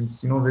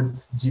components,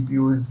 with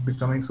GPUs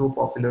becoming so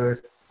popular,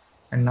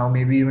 and now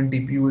maybe even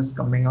TPUs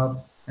coming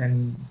up,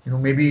 and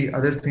maybe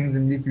other things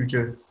in the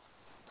future.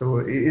 So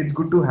it's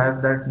good to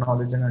have that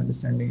knowledge and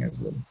understanding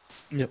as well.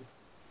 Yeah.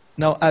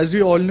 Now, as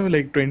we all know,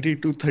 like 20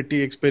 to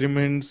 30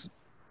 experiments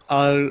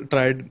are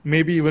tried,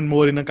 maybe even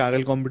more in a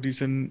Kaggle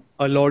competition.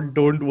 A lot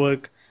don't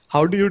work.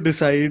 How do you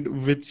decide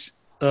which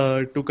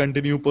to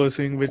continue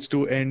pursuing, which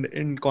to end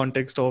in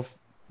context of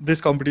this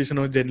competition,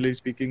 or generally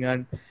speaking?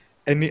 And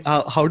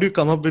how do you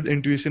come up with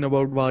intuition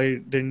about why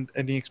didn't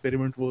any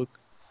experiment work?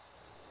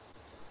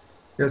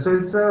 Yeah, so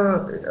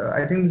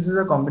I think this is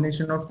a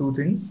combination of two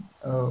things.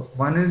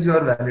 One is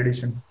your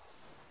validation.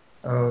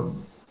 Uh,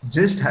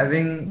 just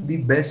having the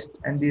best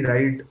and the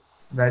right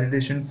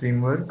validation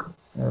framework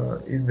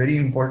is very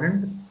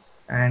important,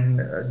 and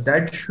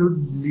that should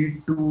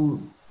lead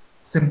to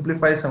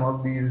simplify some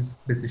of these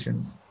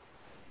decisions,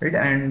 right?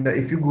 And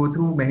if you go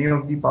through many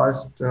of the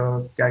past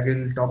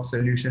Kaggle top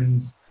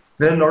solutions,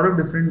 there are a lot of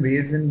different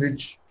ways in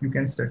which you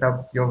can set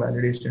up your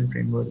validation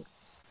framework,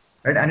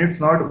 right? And it's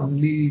not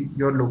only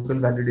your local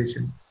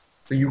validation.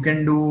 So you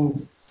can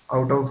do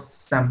out of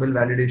sample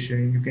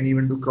validation, you can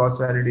even do cross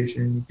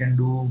validation,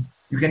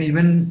 you can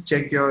even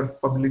check your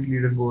public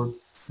leaderboard,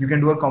 you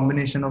can do a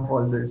combination of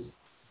all this,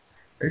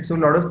 right? So a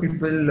lot of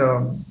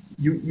people,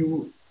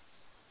 you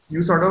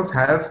sort of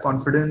have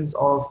confidence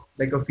of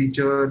like a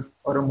feature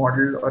or a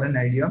model or an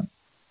idea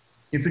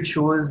if it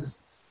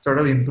shows sort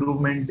of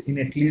improvement in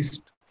at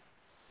least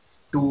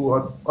two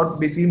or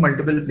basically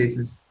multiple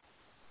places,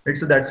 right?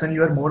 So that's when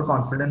you are more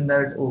confident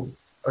that, oh,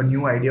 a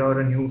new idea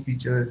or a new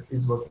feature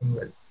is working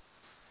well.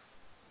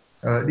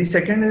 The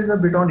second is a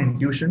bit on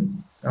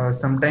intuition.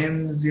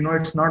 Sometimes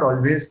it's not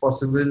always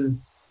possible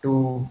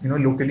to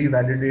locally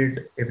validate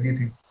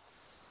everything.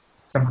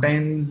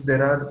 Sometimes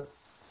there are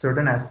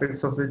certain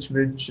aspects of which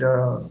which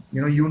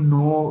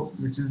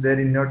is there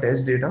in your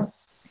test data,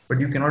 but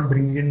you cannot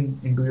bring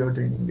into your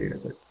training data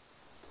set.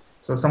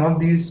 So some of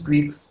these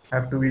tweaks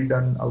have to be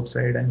done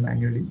outside and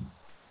manually.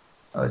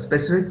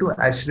 Specific to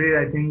ASHRAE,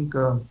 I think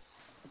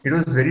it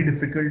was very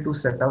difficult to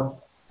set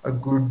up a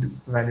good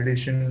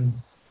validation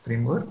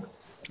framework,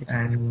 Okay.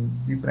 and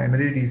the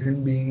primary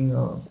reason being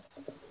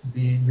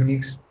the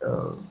unique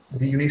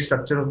the unique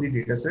structure of the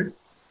data set,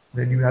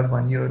 where you have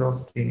 1 year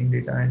of training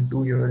data and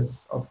 2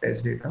 years of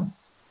test data.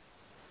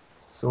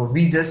 So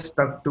we just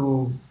stuck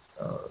to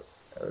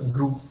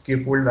group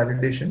k-fold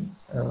validation,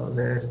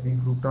 where we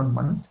grouped on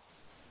month.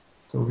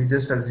 So we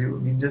just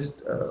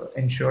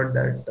ensured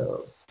that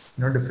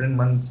different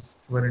months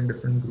were in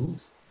different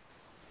groups,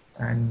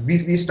 and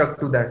we stuck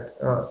to that.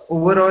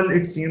 Overall,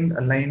 it seemed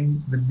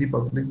aligned with the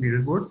public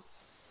leaderboard,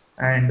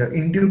 and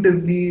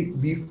intuitively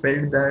we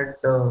felt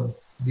that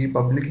the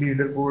public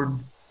leaderboard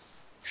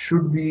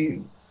should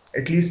be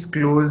at least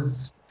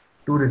close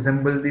to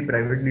resemble the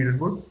private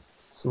leaderboard.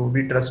 So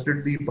we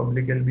trusted the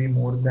public LB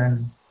more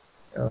than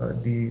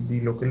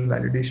the local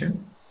validation.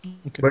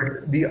 Okay.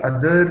 But the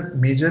other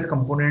major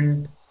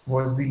component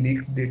was the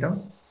leaked data.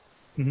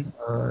 Hmm.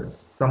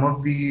 Some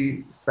of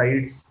the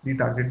sites, the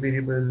target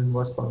variable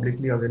was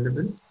publicly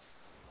available.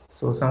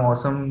 So some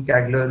awesome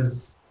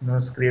Kagglers,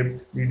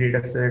 scraped the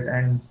data set,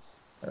 and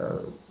uh,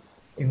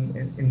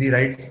 in the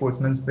right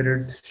sportsman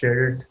spirit,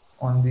 shared it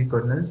on the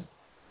kernels.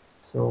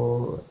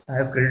 So I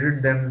have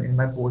credited them in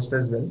my post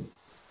as well.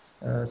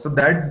 So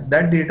that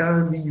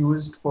data we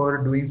used for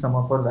doing some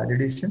of our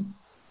validation,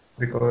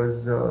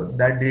 because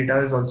that data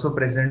is also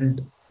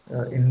present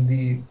in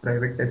the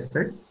private test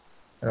set.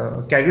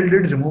 Kaggle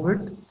did remove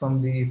it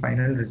from the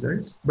final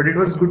results, but it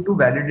was Okay. good to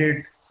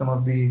validate some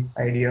of the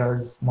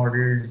ideas,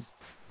 models,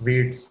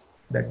 weights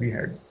that we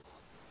had.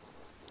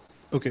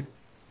 Okay.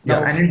 Yeah,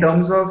 Now, and in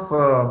terms of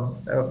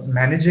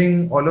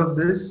managing all of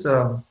this,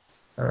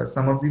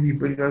 some of the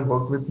people who have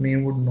worked with me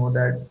would know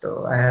that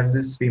I have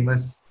this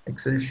famous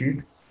Excel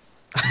sheet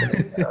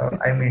that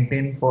I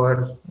maintain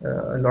for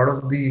a lot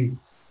of the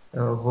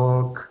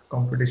work,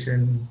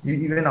 competition,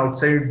 even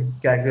outside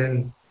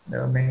Kaggle,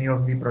 many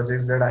of the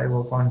projects that I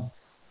work on.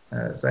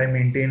 So I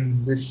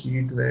maintain this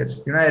sheet where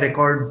I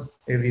record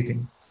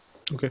everything,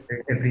 okay,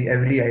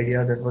 every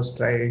idea that was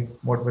tried,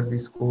 what were the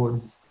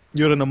scores.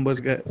 you're a numbers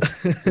guy.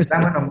 Yes,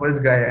 I'm a numbers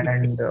guy,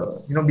 and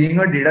being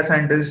a data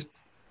scientist,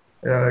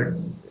 uh,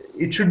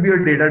 it should be a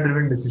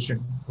data-driven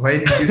decision.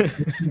 While it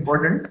is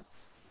important,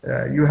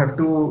 you have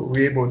to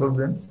weigh both of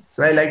them.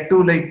 So I like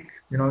to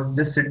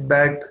just sit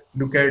back,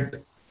 look at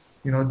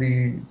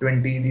the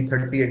 20, the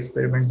 30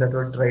 experiments that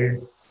were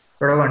tried,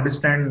 sort of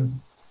understand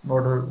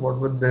what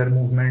were their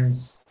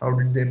movements, how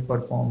did they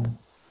perform,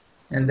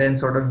 and then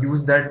sort of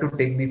use that to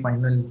take the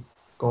final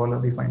call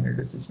or the final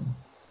decision.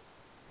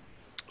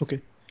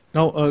 Okay.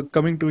 Now,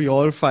 coming to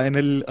your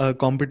final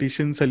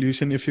competition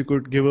solution, if you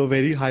could give a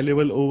very high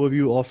level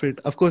overview of it.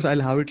 Of course, I'll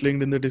have it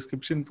linked in the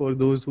description for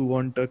those who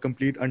want a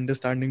complete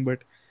understanding, but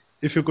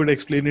if you could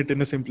explain it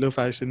in a simpler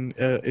fashion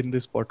in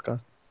this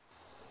podcast.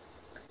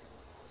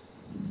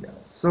 Yeah.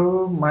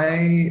 So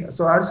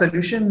our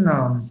solution,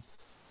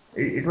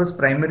 it was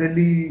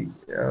primarily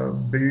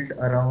built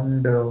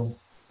around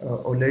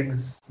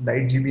Oleg's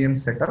light GBM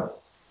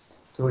setup.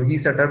 So he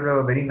set up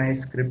a very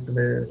nice script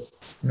where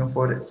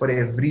for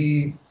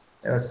every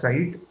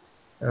site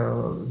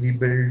we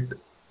built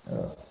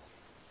uh,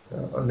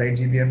 a light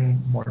GBM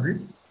model.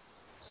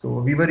 So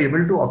we were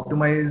able to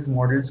optimize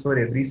models for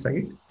every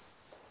site.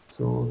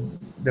 So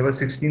there were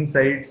 16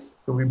 sites,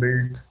 so we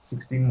built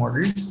 16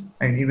 models.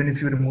 And even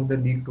if you remove the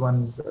leaked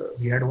ones,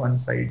 we had one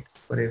site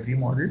for every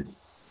model.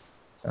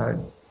 Uh,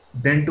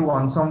 then to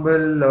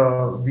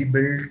ensemble, we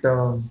built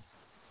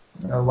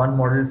one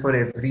model for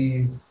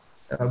every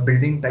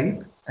building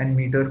type and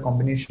meter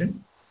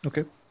combination.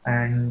 Okay.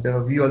 And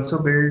we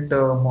also built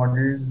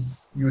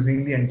models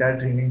using the entire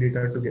training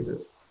data together.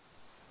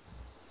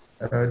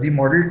 The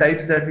model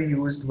types that we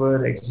used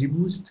were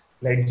XGBoost,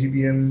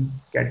 LightGBM,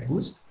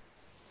 CatBoost.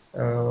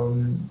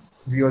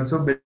 We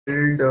also build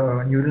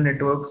neural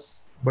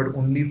networks, but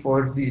only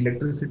for the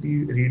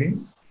electricity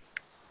readings.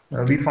 We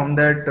Okay. found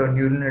that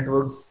neural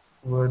networks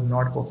were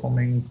not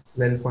performing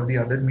well for the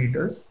other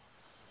meters,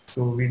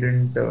 so we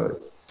didn't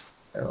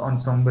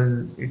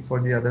ensemble it for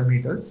the other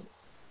meters.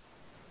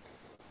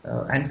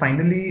 And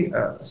finally,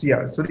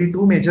 so the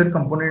two major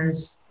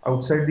components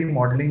outside the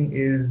modeling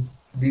is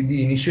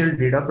the initial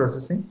data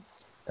processing,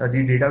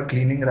 the data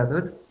cleaning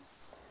rather.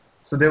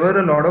 So there were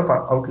a lot of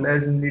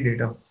outliers in the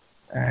data.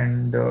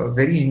 And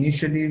very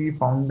initially, we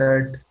found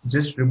that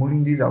just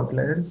removing these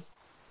outliers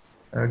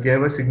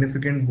gave a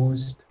significant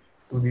boost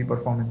to the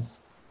performance.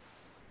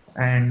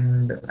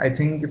 And I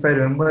think if I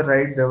remember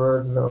right, there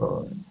were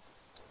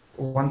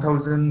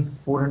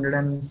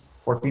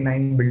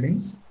 1,449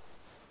 buildings.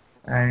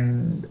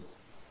 And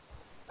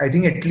I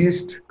think at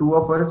least two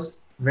of us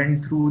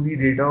went through the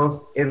data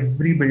of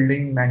every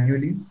building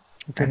manually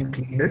Okay. and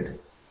cleaned it.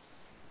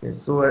 Yes,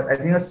 so I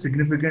think a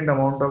significant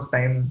amount of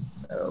time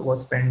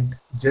was spent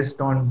just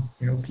on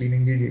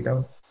cleaning the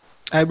data.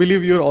 I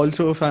believe you're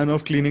also a fan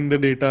of cleaning the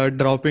data,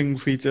 dropping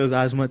features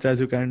as much as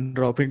you can,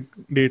 dropping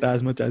data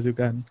as much as you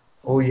can.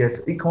 Oh yes,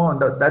 come on,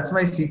 that's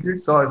my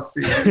secret sauce.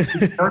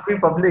 It cannot be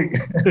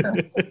public.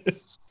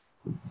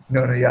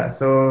 No, no, yeah.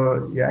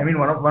 So yeah, I mean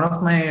one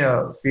of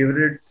my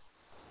favorite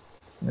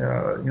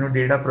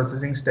data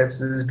processing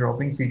steps is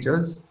dropping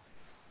features,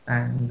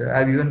 and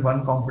I've even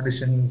won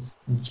competitions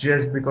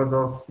just because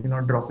of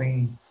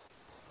dropping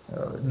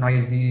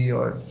noisy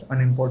or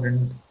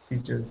unimportant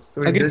features.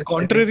 So it Again, just, I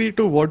think, contrary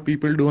to what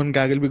people do on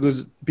Kaggle,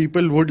 because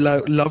people would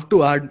love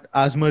to add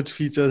as much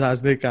features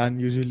as they can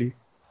usually.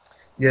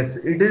 yes,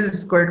 it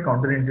is quite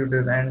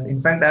counterintuitive. And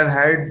in fact, I've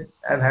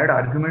had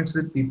arguments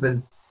with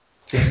people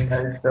saying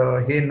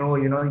that, hey, no,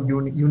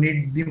 you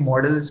need the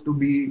models to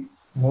be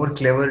more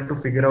clever to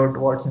figure out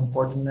what's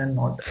important and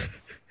not.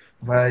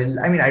 Well,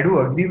 I mean, I do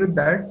agree with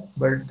that,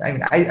 but I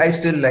mean, I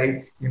still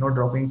like,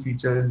 dropping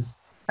features.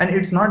 And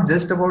it's not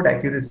just about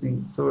accuracy.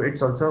 So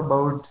it's also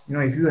about,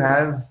 if you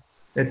have,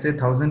 let's say,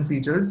 1,000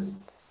 features,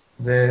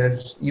 where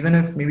even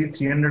if maybe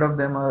 300 of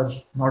them are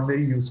not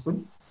very useful,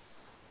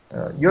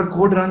 your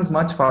code runs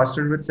much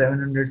faster with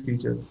 700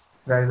 features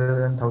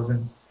rather than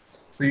 1,000.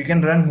 So you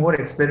can run more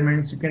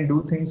experiments, you can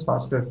do things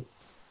faster.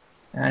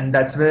 And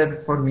that's where,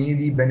 for me,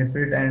 the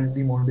benefit and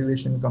the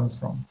motivation comes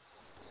from.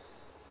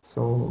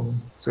 So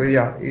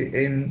yeah,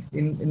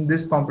 in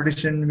this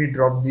competition, we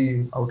dropped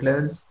the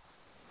outliers,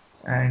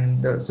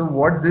 and so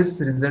what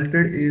this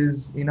resulted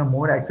is in a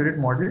more accurate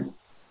model.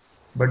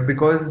 But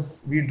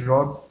because we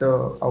dropped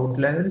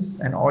outliers,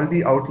 and all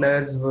the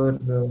outliers were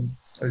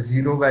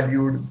zero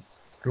valued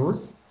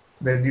rows,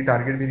 where the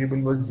target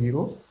variable was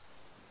zero,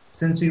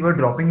 since we were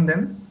dropping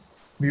them,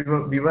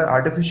 we were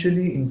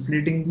artificially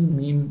inflating the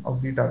mean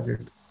of the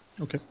target,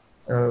 Okay.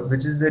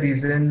 which is the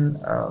reason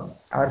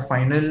our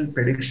final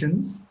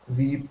predictions,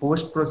 we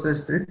post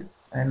processed it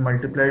and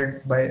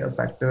multiplied by a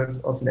factor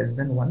of less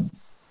than 1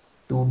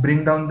 to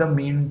bring down the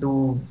mean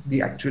to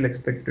the actual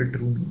expected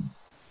true mean.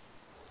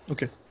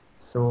 Okay.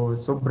 So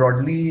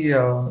broadly,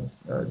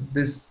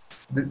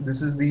 this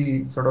is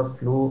the sort of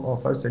flow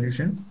of our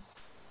solution.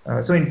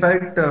 So in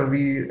fact,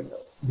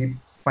 the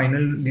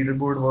final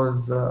leaderboard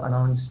was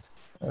announced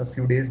a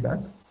few days back,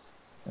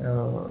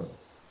 uh,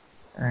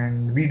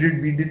 and we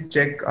did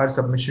check our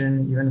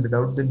submission even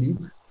without the leak.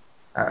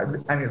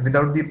 I mean,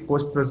 without the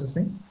post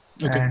processing,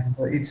 Okay. and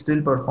it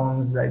still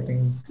performs. I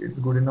think it's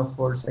good enough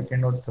for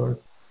second or third.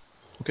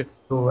 Okay.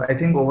 So I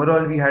think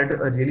overall we had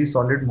a really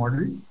solid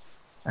model,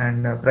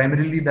 and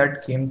primarily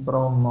that came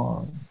from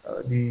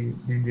the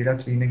data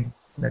cleaning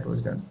that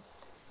was done.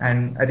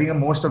 And I think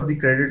most of the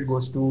credit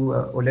goes to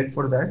Oleg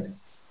for that.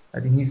 I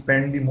think he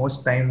spent the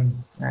most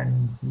time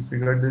and he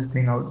figured this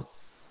thing out.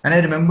 And I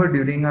remember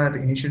during our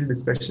initial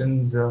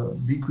discussions,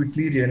 we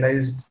quickly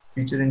realized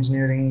feature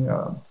engineering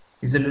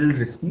is a little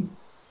risky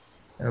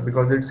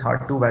because it's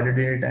hard to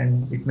validate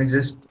and it may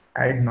just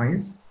add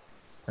noise.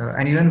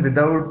 And even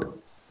without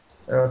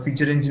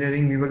feature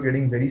engineering, we were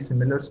getting very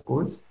similar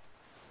scores.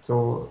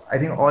 So I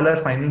think all our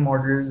final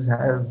models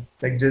have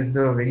like just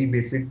the very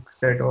basic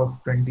set of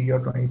 20 or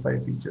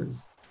 25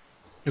 features.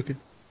 Okay.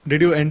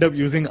 Did you end up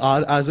using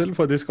R as well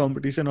for this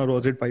competition, or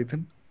was it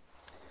Python?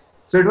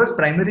 So it was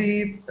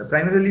primarily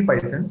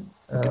Python,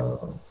 Okay.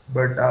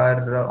 but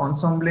our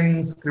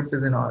ensembling script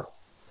is in R.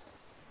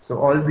 So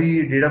all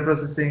the data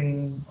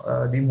processing,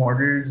 the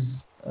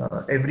models,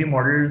 every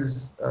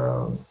models,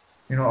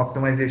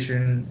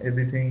 optimization,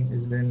 everything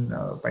is in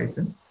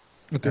Python.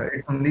 Okay.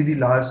 It's only the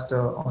last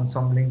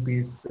ensembling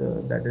piece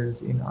that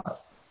is in R.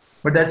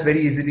 But that's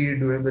very easily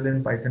doable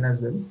in Python as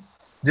well.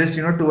 Just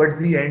towards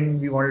the end,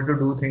 we wanted to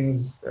do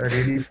things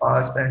really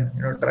fast and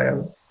try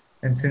out.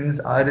 And since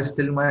R is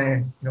still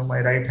my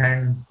right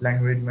hand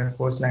language, my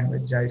first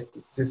language, I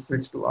just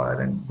switched to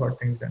R and got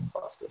things done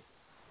faster.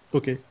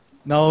 Okay.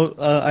 Now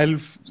I'll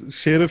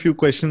share a few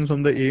questions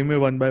from the AMA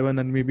one by one,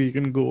 and maybe you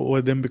can go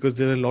over them because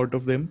there are a lot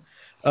of them.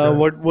 Sure.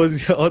 What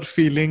was your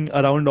feeling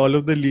around all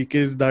of the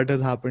leakage that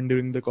has happened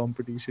during the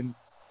competition?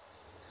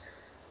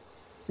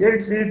 Yeah,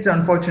 it's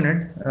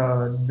unfortunate.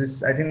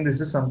 This I think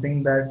this is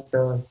something that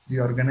the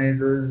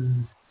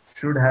organizers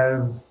should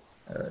have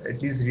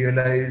at least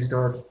realized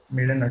or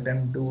made an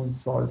attempt to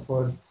solve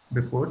for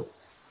before.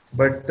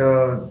 But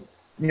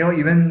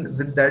even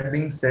with that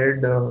being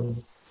said, uh,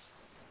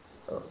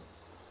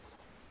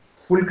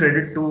 full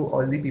credit to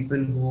all the people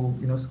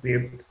who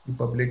scraped the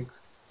public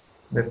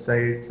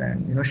websites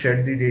and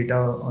shared the data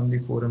on the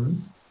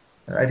forums.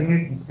 I think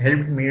it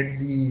helped made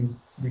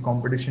the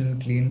competition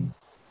clean,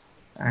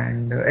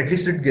 and at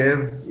least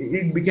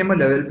it became a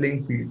level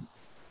playing field,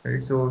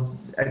 right? So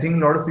I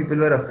think a lot of people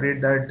were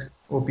afraid that,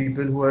 oh,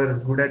 people who are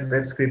good at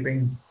web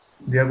scraping,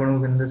 they are going to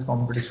win this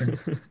competition.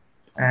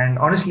 And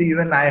honestly,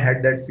 even I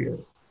had that fear,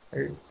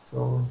 right?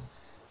 So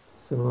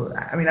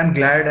I mean, I'm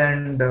glad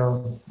and uh,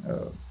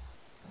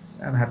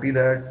 I'm happy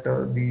that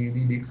the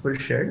leaks were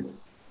shared.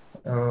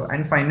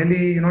 And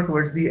finally,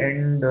 towards the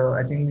end,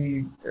 I think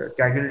the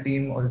Kaggle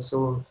team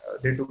also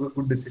they took a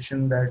good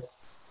decision that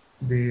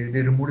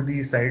they removed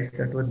the sites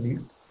that were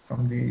leaked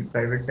from the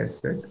private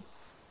test set,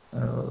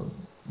 uh,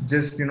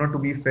 just to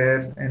be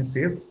fair and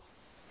safe,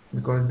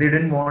 because they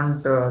didn't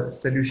want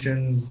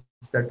solutions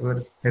that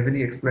were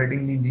heavily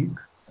exploiting the leak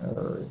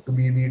to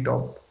be the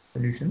top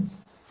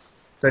solutions.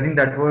 So I think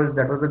that was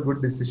a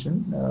good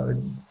decision.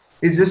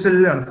 It's just a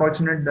little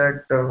unfortunate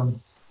that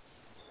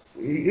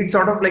it's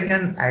sort of like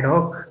an ad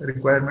hoc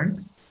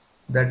requirement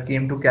that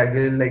came to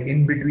Kaggle like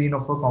in between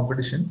of a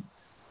competition.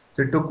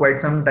 So it took quite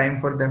some time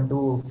for them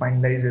to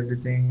finalize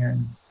everything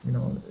and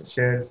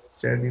share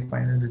the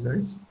final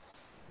results.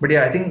 But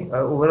yeah, I think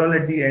overall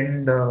at the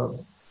end,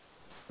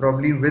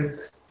 probably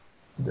with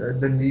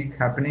the leak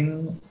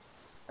happening,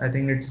 I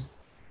think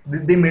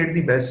they made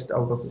the best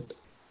out of it.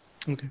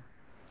 Okay.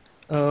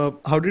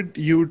 How did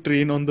you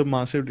train on the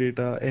massive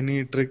data?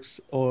 Any tricks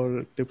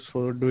or tips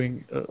for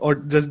doing or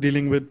just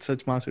dealing with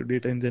such massive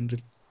data in general?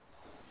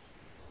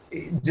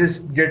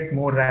 Just get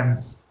more RAM.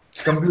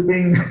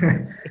 Computing,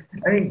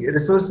 I mean,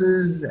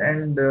 resources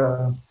and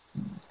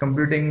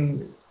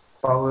computing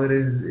power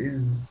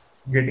is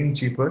getting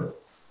cheaper.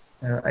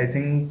 I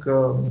think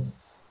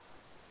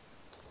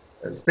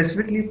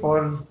specifically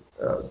for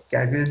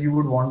Kaggle, you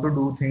would want to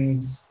do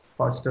things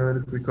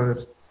faster, quicker,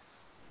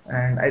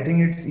 and I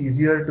think it's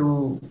easier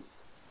to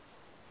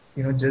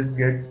just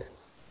get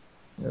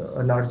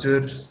a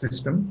larger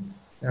system.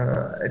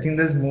 I think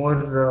there's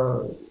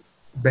more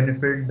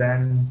benefit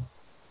than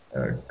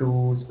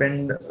to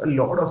spend a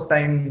lot of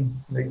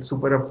time like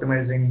super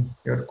optimizing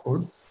your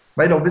code.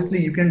 While obviously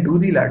you can do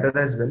the latter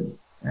as well,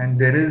 and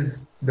there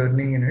is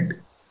learning in it.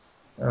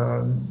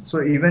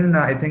 So even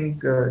I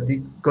think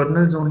the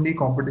kernels only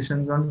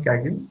competitions on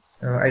Kaggle.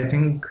 I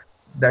think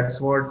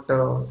that's what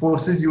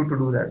forces you to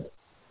do that.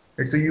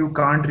 Right? So you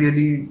can't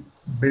really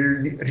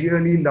build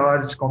really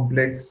large,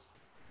 complex,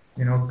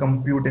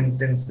 compute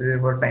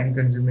intensive or time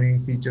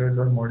consuming features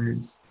or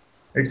modules.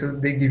 Right? So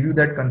they give you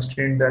that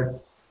constraint that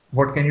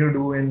what can you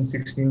do in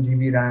 16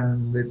 GB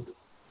RAM with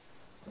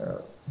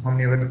uh, how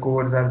many ever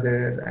cores are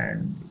there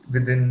and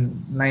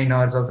within 9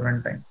 hours of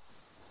runtime.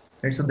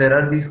 Right? So there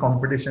are these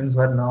competitions who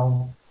are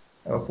now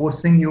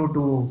forcing you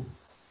to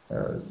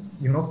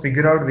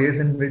figure out ways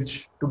in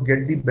which to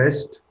get the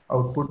best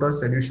output or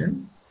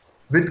solution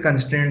with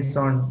constraints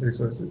on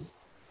resources.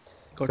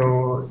 Got it.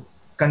 So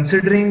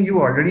considering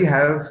you already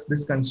have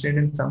this constraint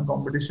in some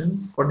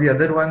competitions, for the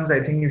other ones,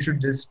 I think you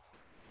should just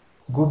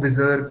go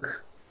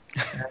berserk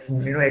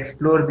and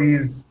explore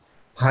these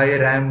high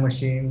RAM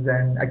machines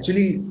and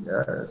actually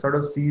sort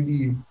of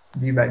see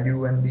the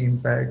value and the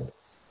impact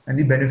and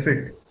the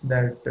benefit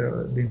that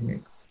they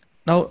make.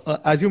 Now,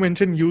 as you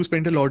mentioned, you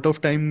spent a lot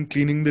of time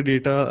cleaning the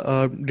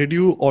data. Did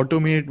you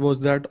automate? Was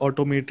that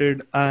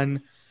automated?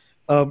 And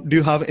do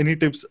you have any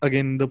tips?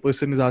 Again, the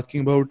person is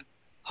asking about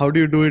how do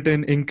you do it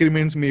in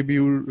increments? Maybe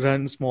you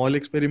run small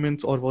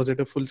experiments, or was it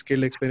a full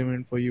scale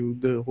experiment for you,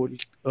 the whole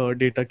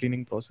data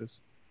cleaning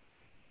process?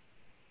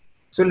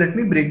 So let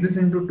me break this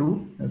into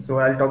two. So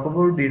I'll talk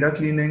about data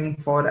cleaning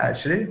for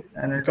ASHRAE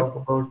and I'll Okay. talk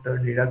about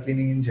data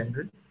cleaning in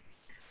general.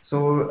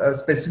 So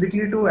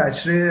specifically to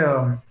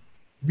ASHRAE,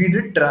 we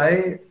did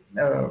try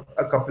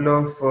a couple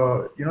of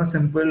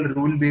simple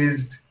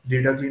rule-based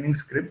data cleaning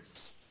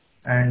scripts,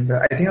 and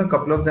I think a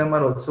couple of them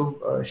are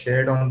also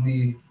shared on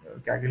the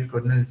Kaggle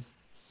kernels.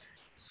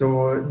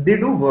 So they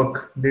do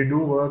work. They do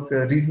work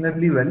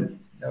reasonably well.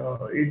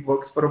 It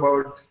works for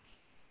about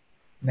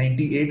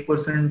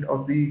 98%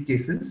 of the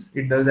cases.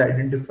 It does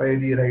identify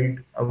the right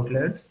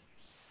outliers.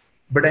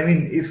 But I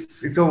mean,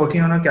 if you're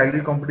working on a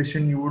Kaggle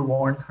competition, you would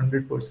want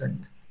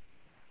 100%,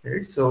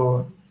 right?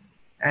 So,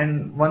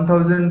 and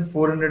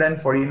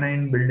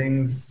 1,449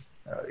 buildings,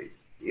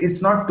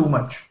 it's not too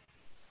much.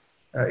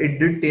 It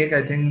did take,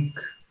 I think,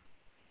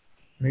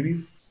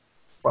 maybe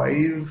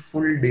 5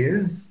 full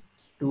days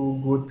to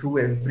go through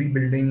every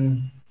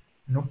building,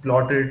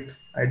 plot it,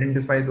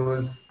 identify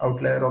those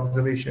outlier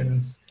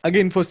observations.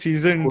 Again, for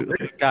seasoned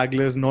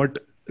Kagglers, not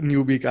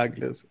newbie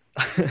Kagglers.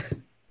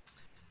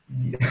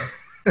 Yeah.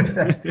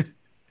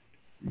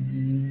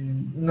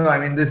 No, I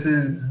mean this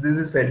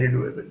is fairly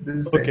doable. This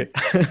is fairly.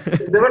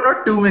 Okay. There were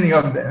not too many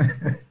of them.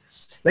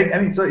 Like I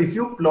mean, so if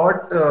you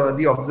plot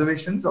the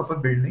observations of a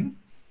building,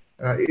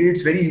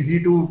 it's very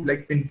easy to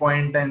like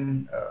pinpoint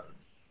and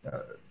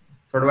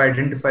sort of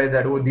identify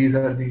that these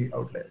are the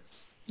outliers.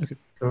 Okay.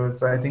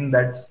 So I think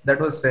that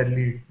was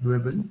fairly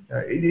doable.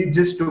 It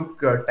just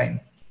took time.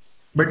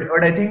 But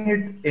I think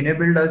it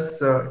enabled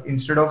us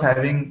instead of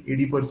having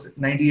 80%,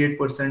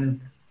 98%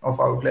 of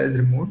outliers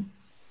removed,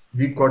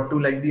 we got to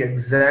like the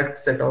exact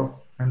set of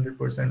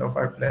 100% of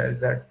outliers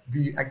that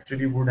we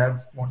actually would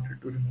have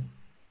wanted to remove.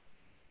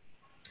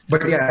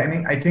 But Okay. yeah, I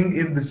mean, I think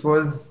if this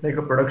was like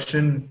a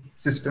production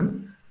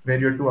system where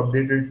you have to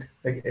update it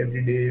like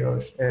every day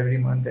or every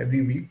month,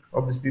 every week,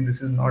 obviously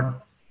this is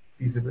not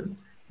feasible.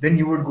 Then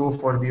you would go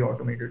for the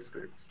automated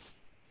scripts.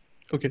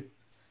 Okay.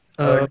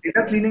 Uh,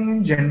 Data cleaning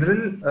in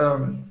general,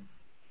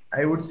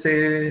 I would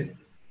say,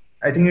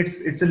 I think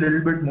it's a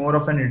little bit more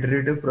of an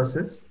iterative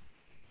process.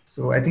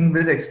 So I think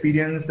with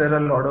experience, there are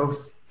a lot of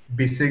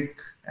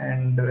basic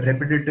and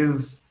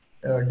repetitive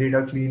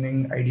data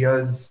cleaning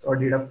ideas or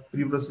data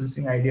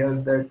pre-processing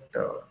ideas that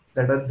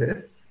are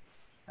there,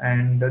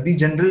 and the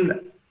general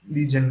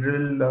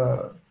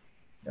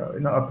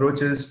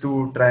approach is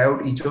to try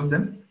out each of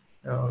them,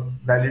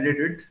 validate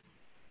it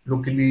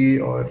locally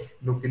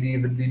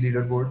with the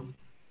leaderboard,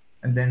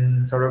 and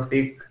then sort of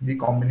take the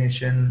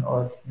combination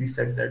or the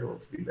set that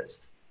works the best.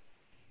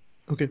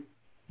 okay.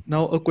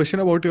 Now, a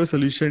question about your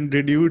solution.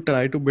 Did you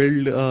try to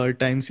build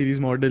time series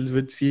models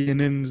with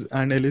CNNs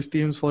and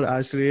LSTMs for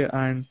ASHRAE?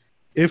 And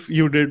if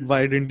you did,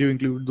 why didn't you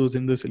include those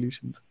in the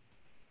solutions?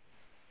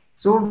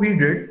 So we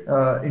did.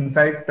 In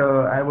fact,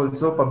 I've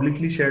also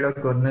publicly shared a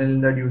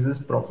kernel that uses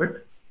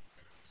Profit.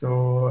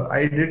 So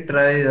I did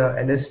try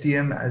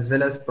LSTM as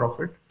well as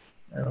Profit,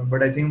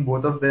 but I think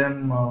both of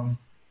them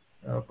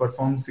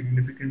perform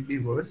significantly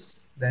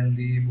worse than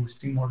the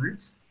boosting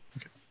models.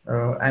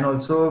 And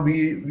also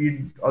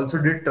we also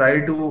did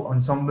try to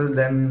ensemble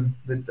them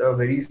with a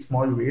very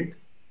small weight,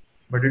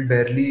 but it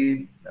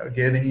barely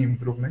gave any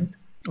improvement.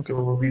 Okay.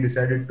 So we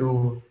decided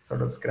to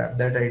sort of scrap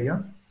that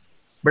idea.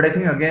 But I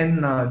think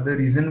again, the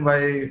reason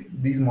why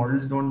these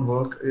models don't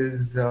work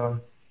is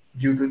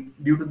due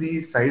to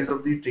the size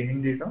of the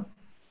training data.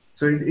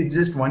 So it's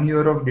just 1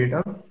 year of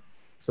data.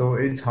 So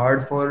it's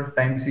hard for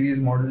time series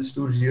models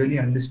to really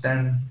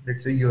understand,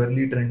 let's say,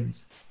 yearly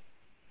trends,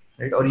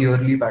 right, or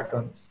yearly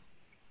patterns,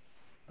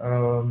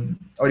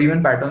 or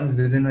even patterns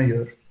within a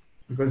year,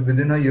 because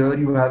within a year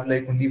you have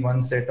like only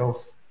one set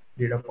of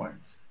data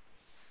points.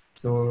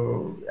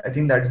 So I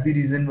think that's the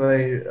reason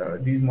why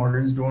these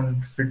models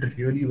don't fit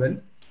really well,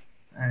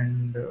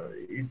 and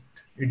it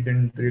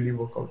didn't really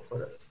work out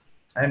for us.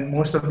 And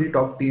most of the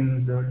top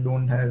teams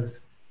don't have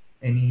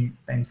any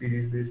time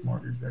series based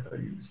models that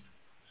are used.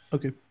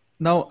 Okay.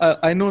 Now,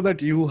 I know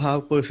that you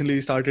have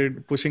personally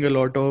started pushing a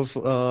lot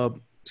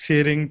of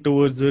sharing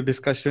towards the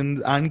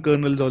discussions and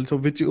kernels also,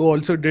 which you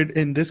also did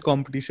in this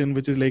competition,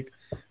 which is like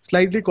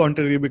slightly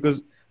contrary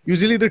because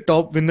usually the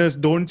top winners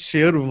don't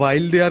share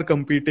while they are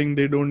competing.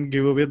 They don't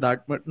give away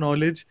that much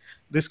knowledge.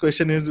 This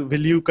question is,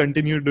 will you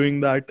continue doing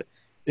that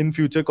in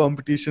future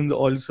competitions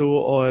also,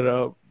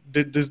 or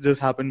did this just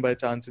happen by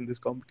chance in this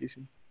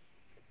competition?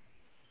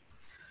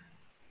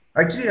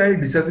 Actually, I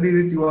disagree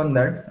with you on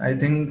that. I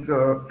think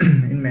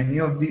in many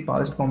of the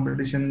past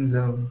competitions,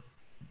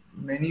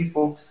 many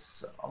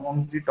folks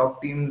amongst the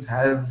top teams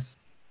have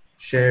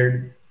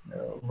shared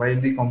while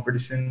the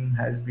competition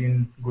has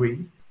been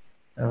going.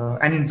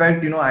 And in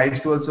fact, I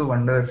used to also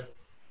wonder,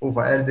 oh,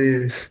 why are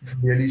they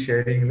really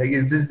sharing? Like,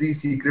 is this the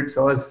secret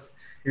sauce?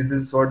 Is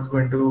this what's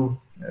going to,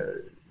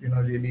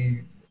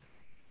 really,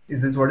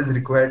 is this what is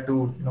required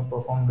to,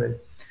 perform well?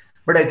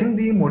 But I think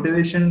the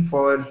motivation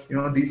for,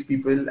 these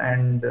people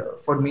and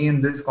for me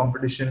in this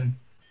competition,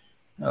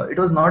 it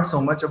was not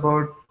so much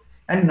about,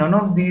 and none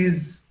of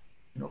these,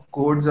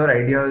 codes or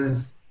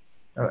ideas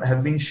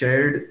have been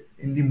shared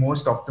in the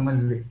most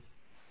optimal way.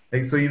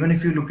 Like, so even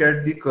if you look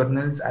at the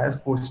kernels I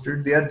have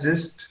posted, they are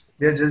just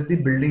the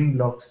building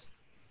blocks,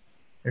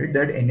 right,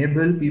 that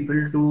enable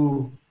people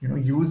to,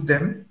 use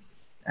them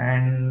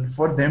and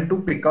for them to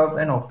pick up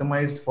and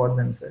optimize for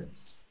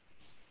themselves.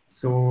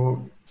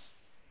 So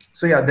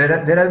so yeah,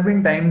 there have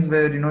been times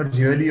where,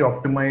 really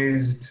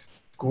optimized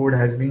code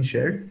has been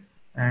shared,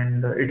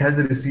 and it has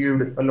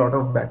received a lot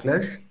of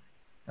backlash.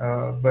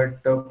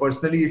 But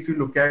personally, if you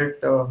look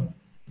at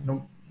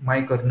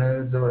my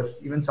kernels or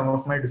even some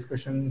of my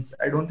discussions,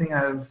 I don't think I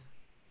have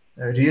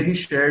really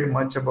shared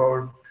much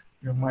about,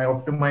 my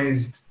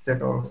optimized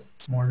set of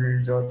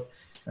models, or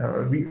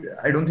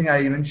I don't think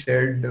I even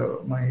shared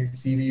my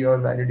CV or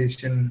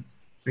validation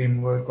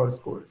framework or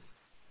scores.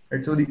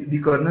 Right, so the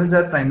kernels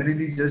are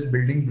primarily just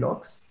building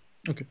blocks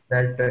Okay.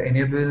 that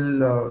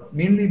enable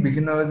mainly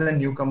beginners and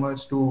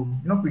newcomers to,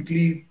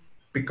 quickly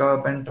pick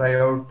up and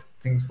try out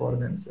things for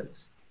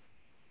themselves.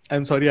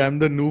 I'm sorry, I'm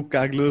the noob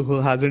Kaggle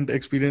who hasn't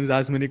experienced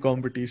as many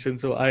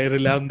competitions. So I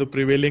rely on the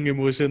prevailing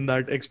emotion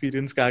that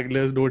experienced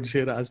Kagglers don't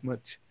share as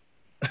much.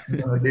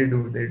 They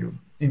do.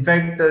 In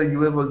fact,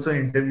 you have also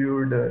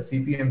interviewed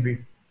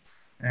CPMP,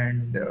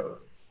 and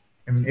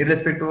I mean,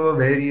 irrespective of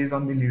where he is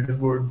on the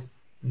leaderboard,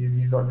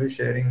 he's always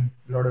sharing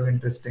a lot of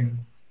interesting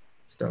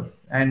stuff.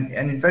 And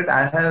in fact,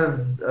 I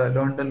have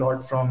learned a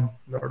lot from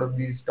a lot of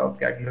these top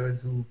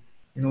gagglers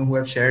who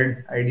have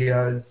shared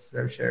ideas, who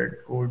have shared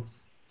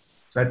codes.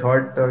 So I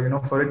thought,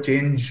 for a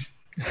change,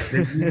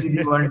 let me be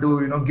the one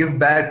to, give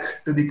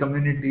back to the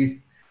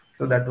community.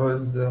 So that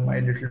was my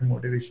little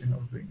motivation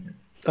of doing it.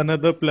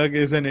 Another plug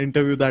is an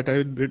interview that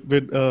I did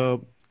with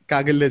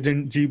Kaggle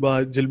legend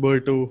Jiba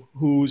Gilberto,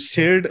 who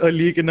shared a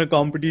leak in a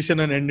competition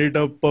and ended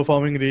up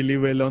performing really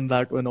well on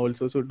that one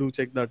also. So do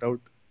check that out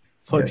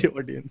for the Yes.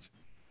 audience.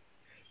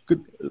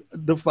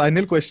 The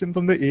final question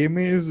from the AMA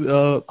is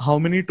how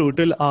many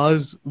total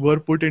hours were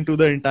put into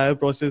the entire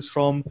process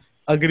from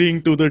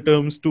agreeing to the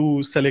terms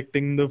to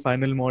selecting the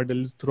final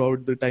models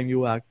throughout the time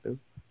you were active?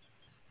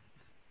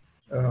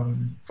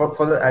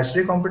 For the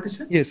ASHRAE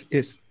competition? Yes,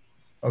 yes.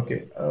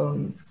 Okay.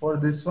 For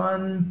this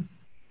one,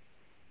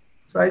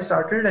 so I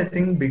started, I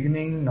think,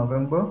 beginning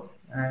November,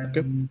 Okay.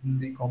 and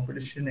the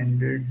competition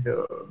ended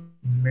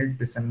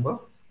mid-December.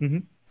 Mm-hmm.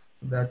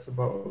 That's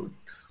about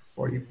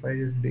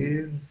 45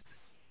 days.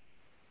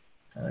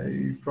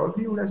 I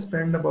probably would have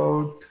spent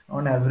about,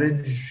 on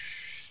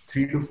average,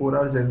 3 to 4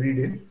 hours every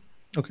day.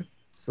 Okay.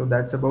 So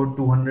that's about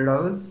 200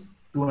 hours,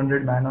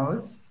 200 man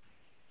hours.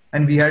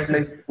 And we had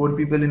like 4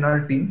 people in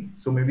our team.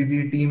 So maybe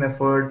the team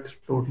effort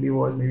totally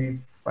was maybe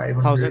 500.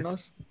 1,000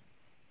 hours?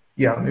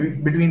 Yeah, maybe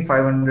between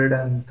 500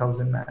 and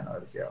 1,000 man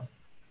hours. Yeah.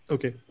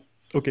 Okay.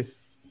 Okay.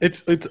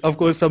 It's of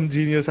course some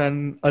genius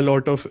and a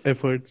lot of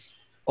efforts,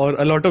 or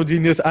a lot of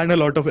genius and a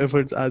lot of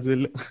efforts as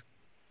well.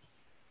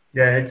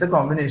 Yeah, it's a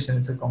combination.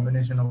 It's a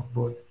combination of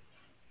both.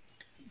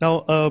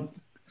 Now,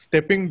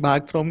 stepping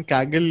back from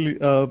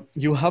Kaggle,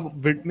 you have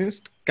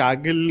witnessed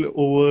Kaggle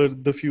over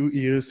the few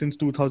years since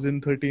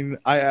 2013.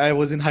 I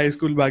was in high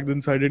school back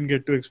then, so I didn't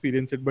get to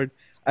experience it. But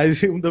I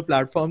assume the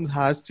platform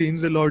has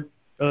changed a lot.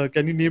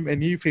 Can you name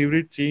any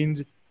favorite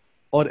change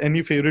or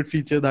any favorite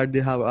feature that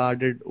they have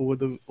added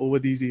over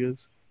these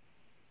years?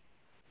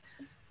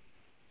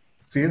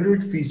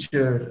 Favorite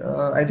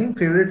feature, I think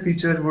favorite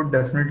feature would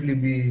definitely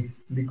be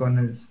the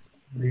kernels,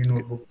 the Okay.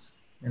 notebooks.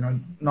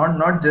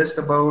 Not just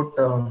about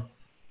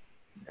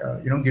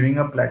giving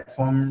a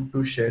platform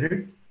to share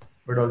it,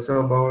 but also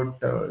about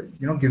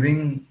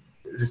giving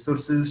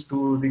resources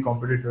to the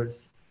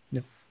competitors.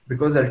 Yeah.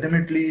 Because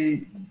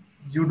ultimately,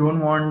 you don't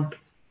want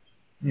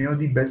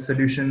the best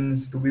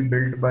solutions to be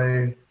built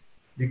by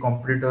the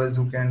competitors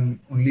who can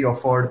only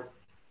afford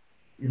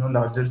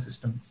larger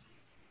systems.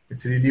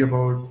 It's really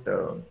about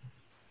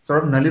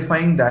sort of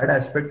nullifying that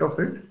aspect of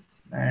it,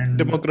 and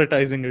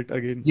Democratizing it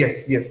again.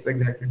 yes,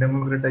 exactly,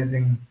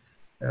 democratizing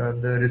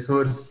the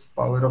resource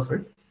power of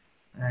it,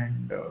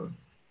 and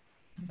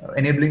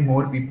enabling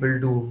more people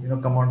to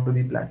come onto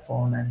the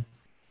platform, and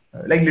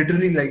like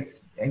literally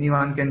like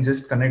anyone can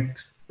just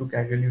connect to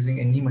Kaggle using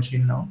any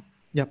machine now,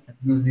 Yep.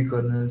 use the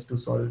kernels to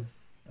solve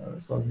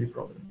the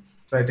problems.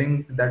 So I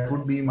think that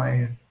would be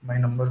my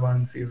number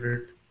one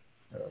favorite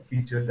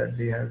feature that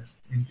they have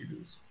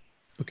introduced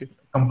Okay.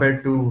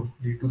 compared to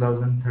the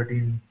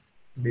 2013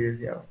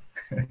 days. Yeah.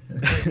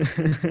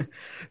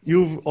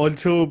 You've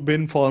also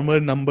been former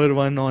number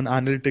one on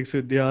analytics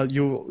Vidya.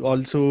 You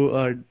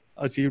also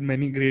achieved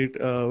many great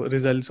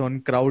results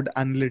on crowd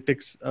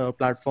analytics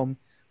platform.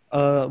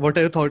 What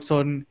are your thoughts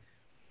on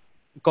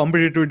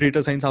competitive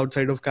data science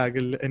outside of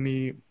Kaggle?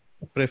 Any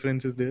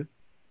preferences there?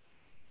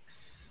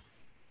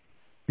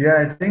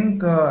 Yeah, I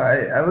think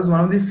I was one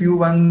of the few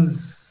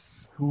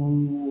ones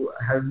who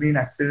have been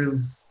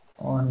active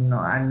on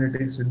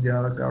analytics with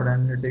the crowd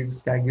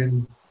analytics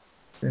Kaggle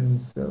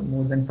since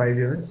more than 5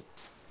 years.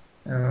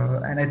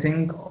 And I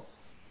think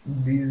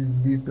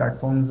these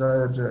platforms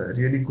are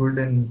really good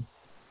in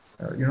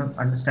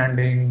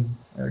understanding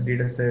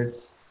data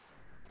sets,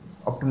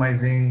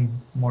 optimizing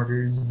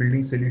models,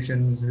 building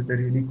solutions with a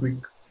really quick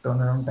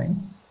turnaround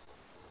time.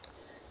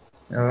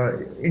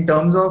 In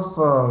terms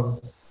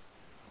of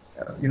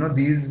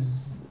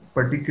these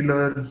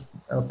particular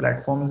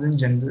platforms in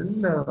general,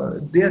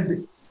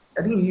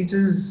 I think each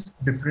is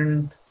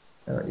different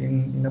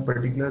in a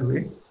particular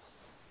way.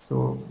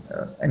 So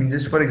I mean,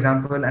 just for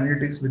example,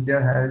 Analytics Vidya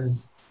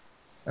has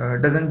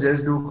doesn't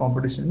just do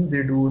competitions.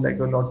 They do like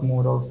a lot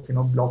more of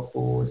blog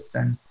posts,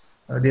 and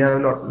they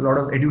have a lot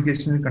of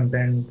educational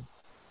content.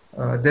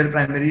 Their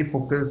primary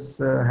focus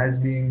has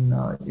been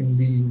in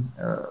the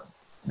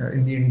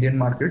Indian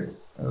market,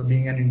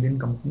 being an Indian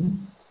company,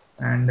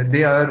 and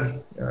they are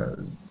uh,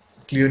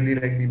 clearly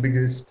like the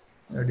biggest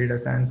data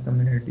science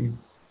community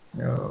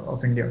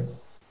of India.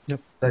 Yep.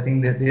 So I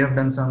think that they have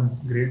done some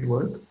great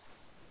work.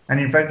 And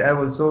in fact, I've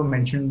also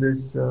mentioned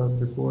this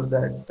before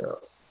that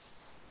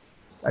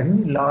I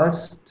think the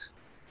last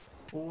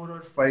 4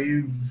 or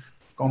 5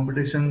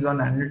 competitions on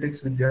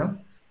Analytics Vidya,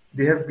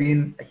 they have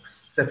been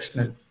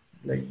exceptional.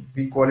 Like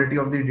the quality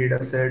of the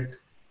data set,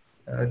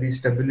 the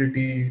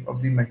stability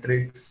of the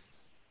metrics,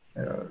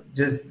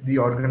 just the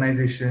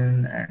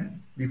organization and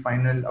the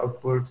final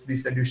outputs, the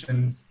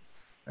solutions.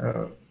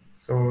 Uh,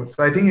 so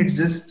I think it's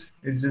just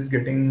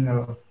getting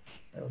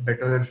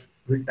better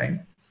with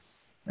time.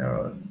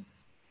 Uh,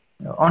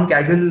 on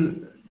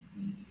Kaggle,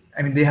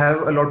 I mean, they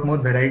have a lot more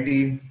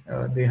variety.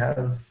 They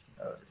have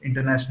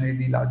internationally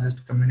the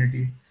largest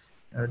community.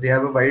 They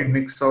have a wide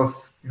mix of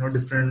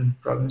different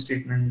problem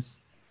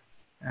statements,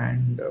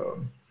 and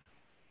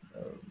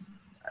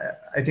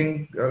I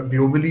think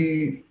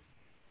globally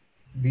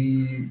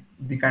the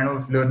kind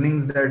of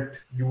learnings that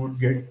you would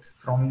get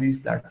from these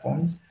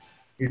platforms,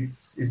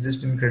 it's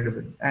just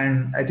incredible.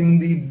 And I think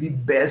the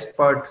best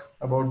part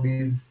about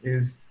these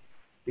is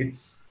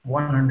it's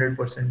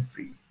 100%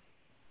 free.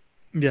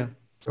 Yeah.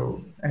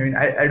 So, I mean,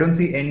 I don't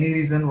see any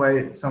reason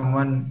why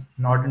someone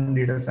not in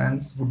data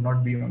science would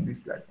not be on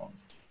these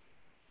platforms.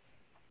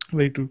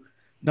 Very true.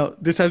 Now,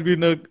 this has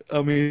been an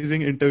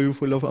amazing interview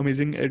full of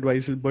amazing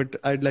advices, but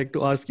I'd like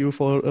to ask you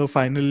for a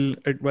final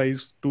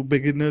advice to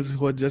beginners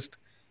who are just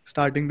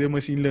starting their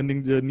machine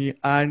learning journey,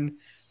 and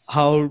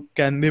how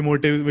can they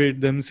motivate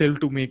themselves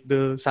to make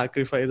the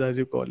sacrifice, as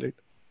you call it?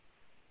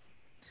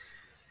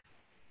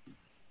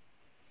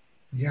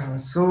 Yeah,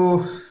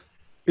 so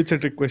It's a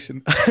trick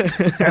question.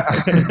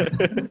 yeah,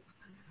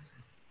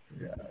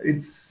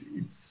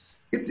 it's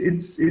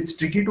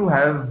tricky to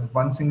have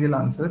one single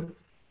answer,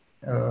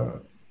 uh,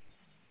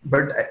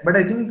 but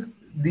I think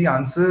the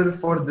answer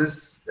for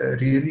this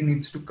really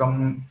needs to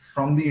come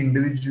from the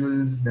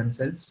individuals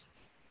themselves,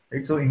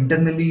 right? So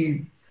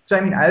internally, so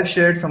I mean, I've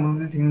shared some of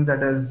the things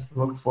that has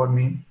worked for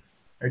me,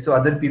 right? So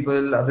other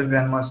people, other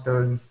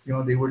grandmasters,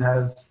 they would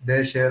have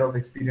their share of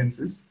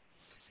experiences,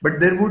 but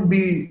there would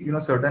be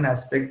certain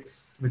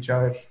aspects which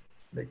are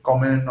like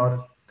common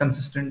or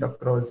consistent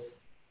across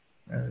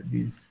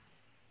these.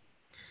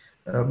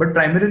 But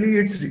primarily,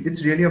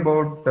 it's really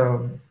about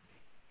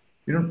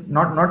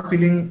not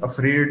feeling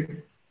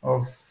afraid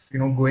of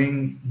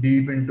going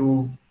deep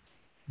into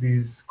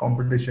these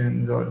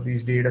competitions or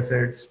these data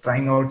sets,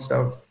 trying out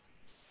stuff.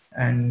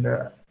 And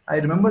I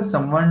remember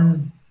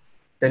someone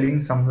telling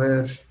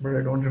somewhere, but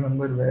I don't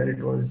remember where it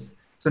was.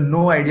 So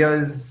no idea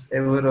is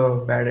ever a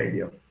bad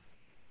idea,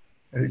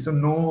 right? So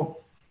no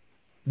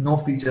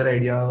feature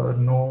idea or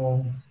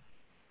no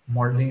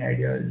modeling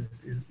idea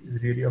is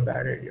really a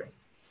bad idea.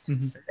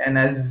 Mhm. And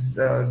as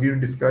we've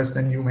discussed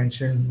and you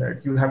mentioned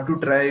that you have to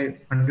try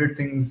 100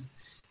 things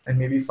and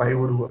maybe 5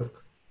 would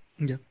work.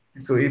 Yeah.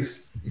 So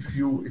if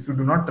you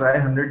do not try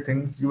 100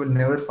 things, you will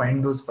never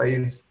find those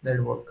 5 that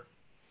work.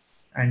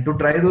 And to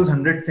try those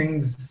 100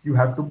 things, you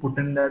have to put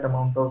in that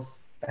amount of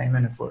time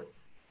and effort.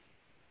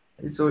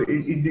 So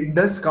it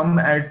does come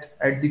at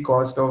the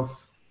cost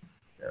of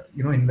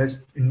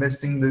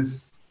investing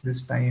this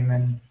time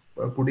and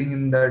putting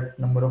in that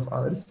number of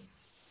hours.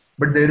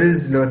 But there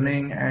is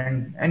learning,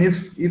 and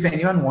if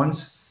anyone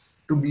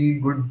wants to be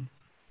good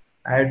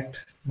at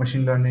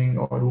machine learning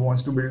or who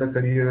wants to build a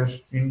career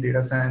in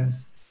data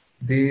science,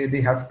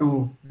 they have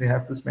to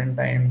spend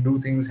time, do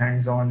things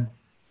hands on,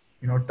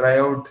 try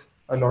out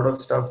a lot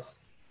of stuff,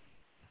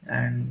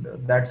 and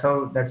that's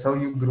how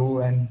you grow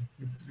and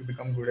you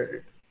become good at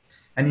it.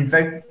 And in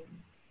fact,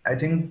 I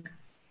think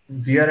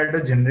we are at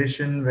a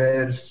generation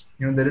where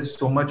there is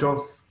so much of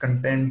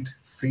content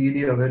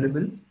freely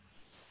available,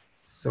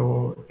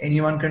 so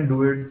anyone can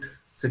do it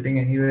sitting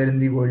anywhere in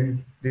the world.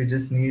 They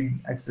just need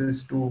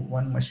access to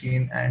one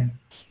machine and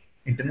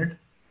internet.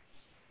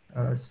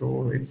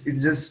 So it's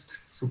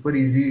just super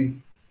easy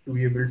to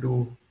be able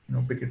to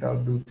pick it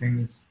up, do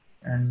things,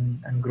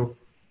 and grow.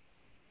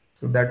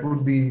 So that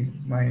would be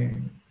my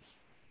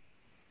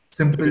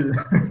simple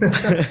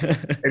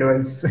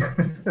advice.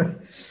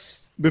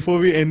 Before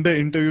we end the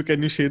interview,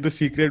 can you share the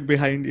secret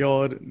behind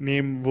your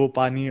name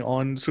Bhutani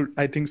on,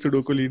 I think,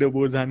 Sudoku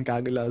leaderboards and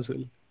Kaggle as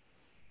well?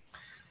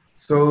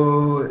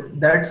 So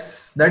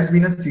that's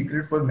been a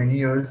secret for many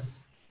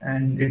years,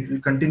 and it will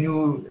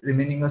continue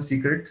remaining a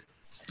secret.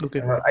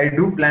 Okay. I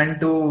do plan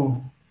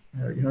to,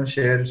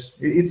 share.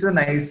 It's a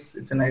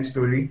nice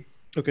story.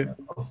 Okay.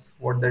 Of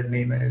what that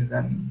name is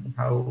and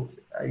how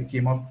I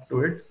came up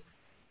to it.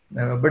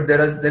 But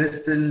there is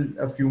still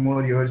a few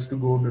more years to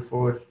go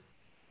before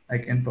I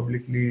can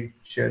publicly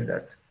share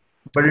that.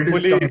 But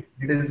hopefully,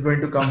 it is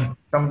going to come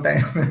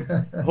sometime.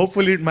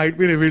 Hopefully it might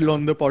be revealed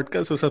on the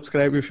podcast, so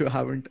subscribe if you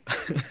haven't.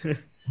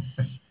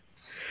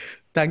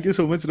 Thank you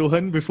so much,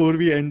 Rohan. Before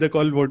we end the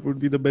call, what would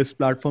be the best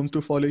platforms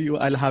to follow you?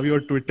 I'll have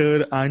your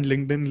Twitter and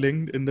LinkedIn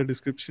linked in the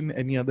description.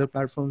 Any other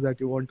platforms that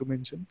you want to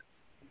mention?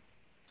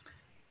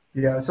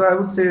 Yeah, so I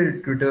would say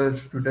Twitter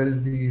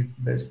is the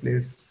best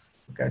place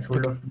to catch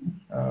hold of me.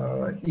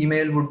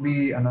 Email would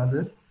be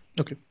another.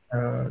 Okay.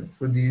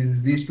 So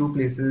these two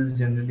places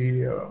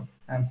generally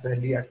I'm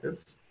fairly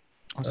active.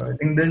 Awesome.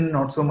 LinkedIn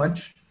not so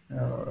much.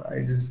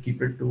 I just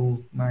keep it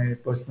to my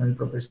personal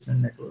professional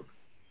network.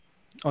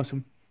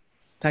 Awesome.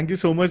 Thank you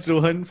so much,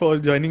 Rohan, for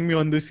joining me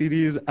on this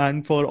series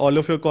and for all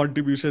of your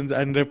contributions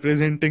and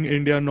representing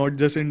India, not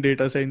just in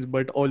data science,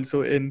 but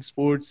also in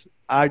sports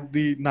at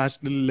the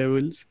national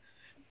levels.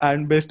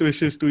 And best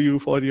wishes to you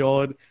for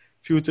your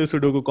future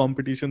Sudoku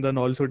competitions and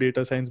also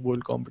data science bowl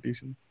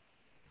competition.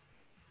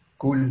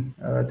 Cool.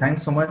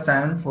 Thanks so much,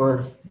 Sam,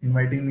 for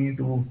inviting me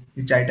to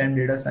the Chai Time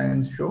Data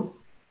Science show.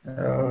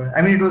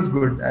 I mean, it was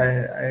good.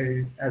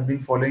 I've been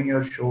following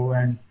your show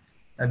and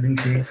I've been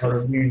seeing a lot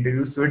of the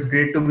interviews. So it's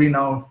great to be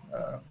now,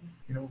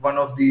 one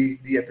of the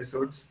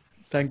episodes.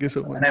 Thank you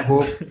so much. And I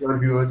hope your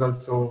viewers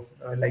also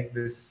like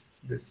this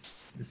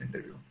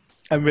interview.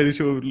 I'm very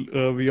sure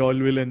we all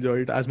will enjoy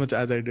it as much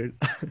as I did.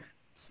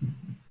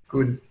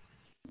 Cool.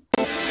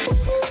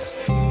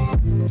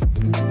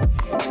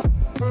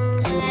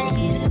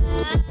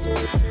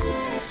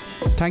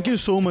 Thank you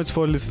so much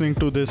for listening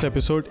to this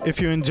episode.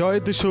 If you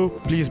enjoyed the show,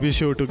 please be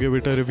sure to give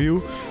it a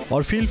review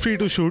or feel free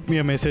to shoot me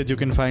a message. You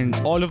can find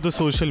all of the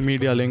social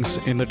media links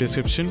in the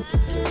description.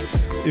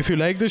 If you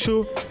like the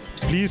show,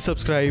 please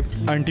subscribe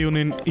and tune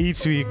in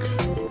each week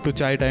to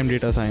Chai Time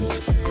Data Science.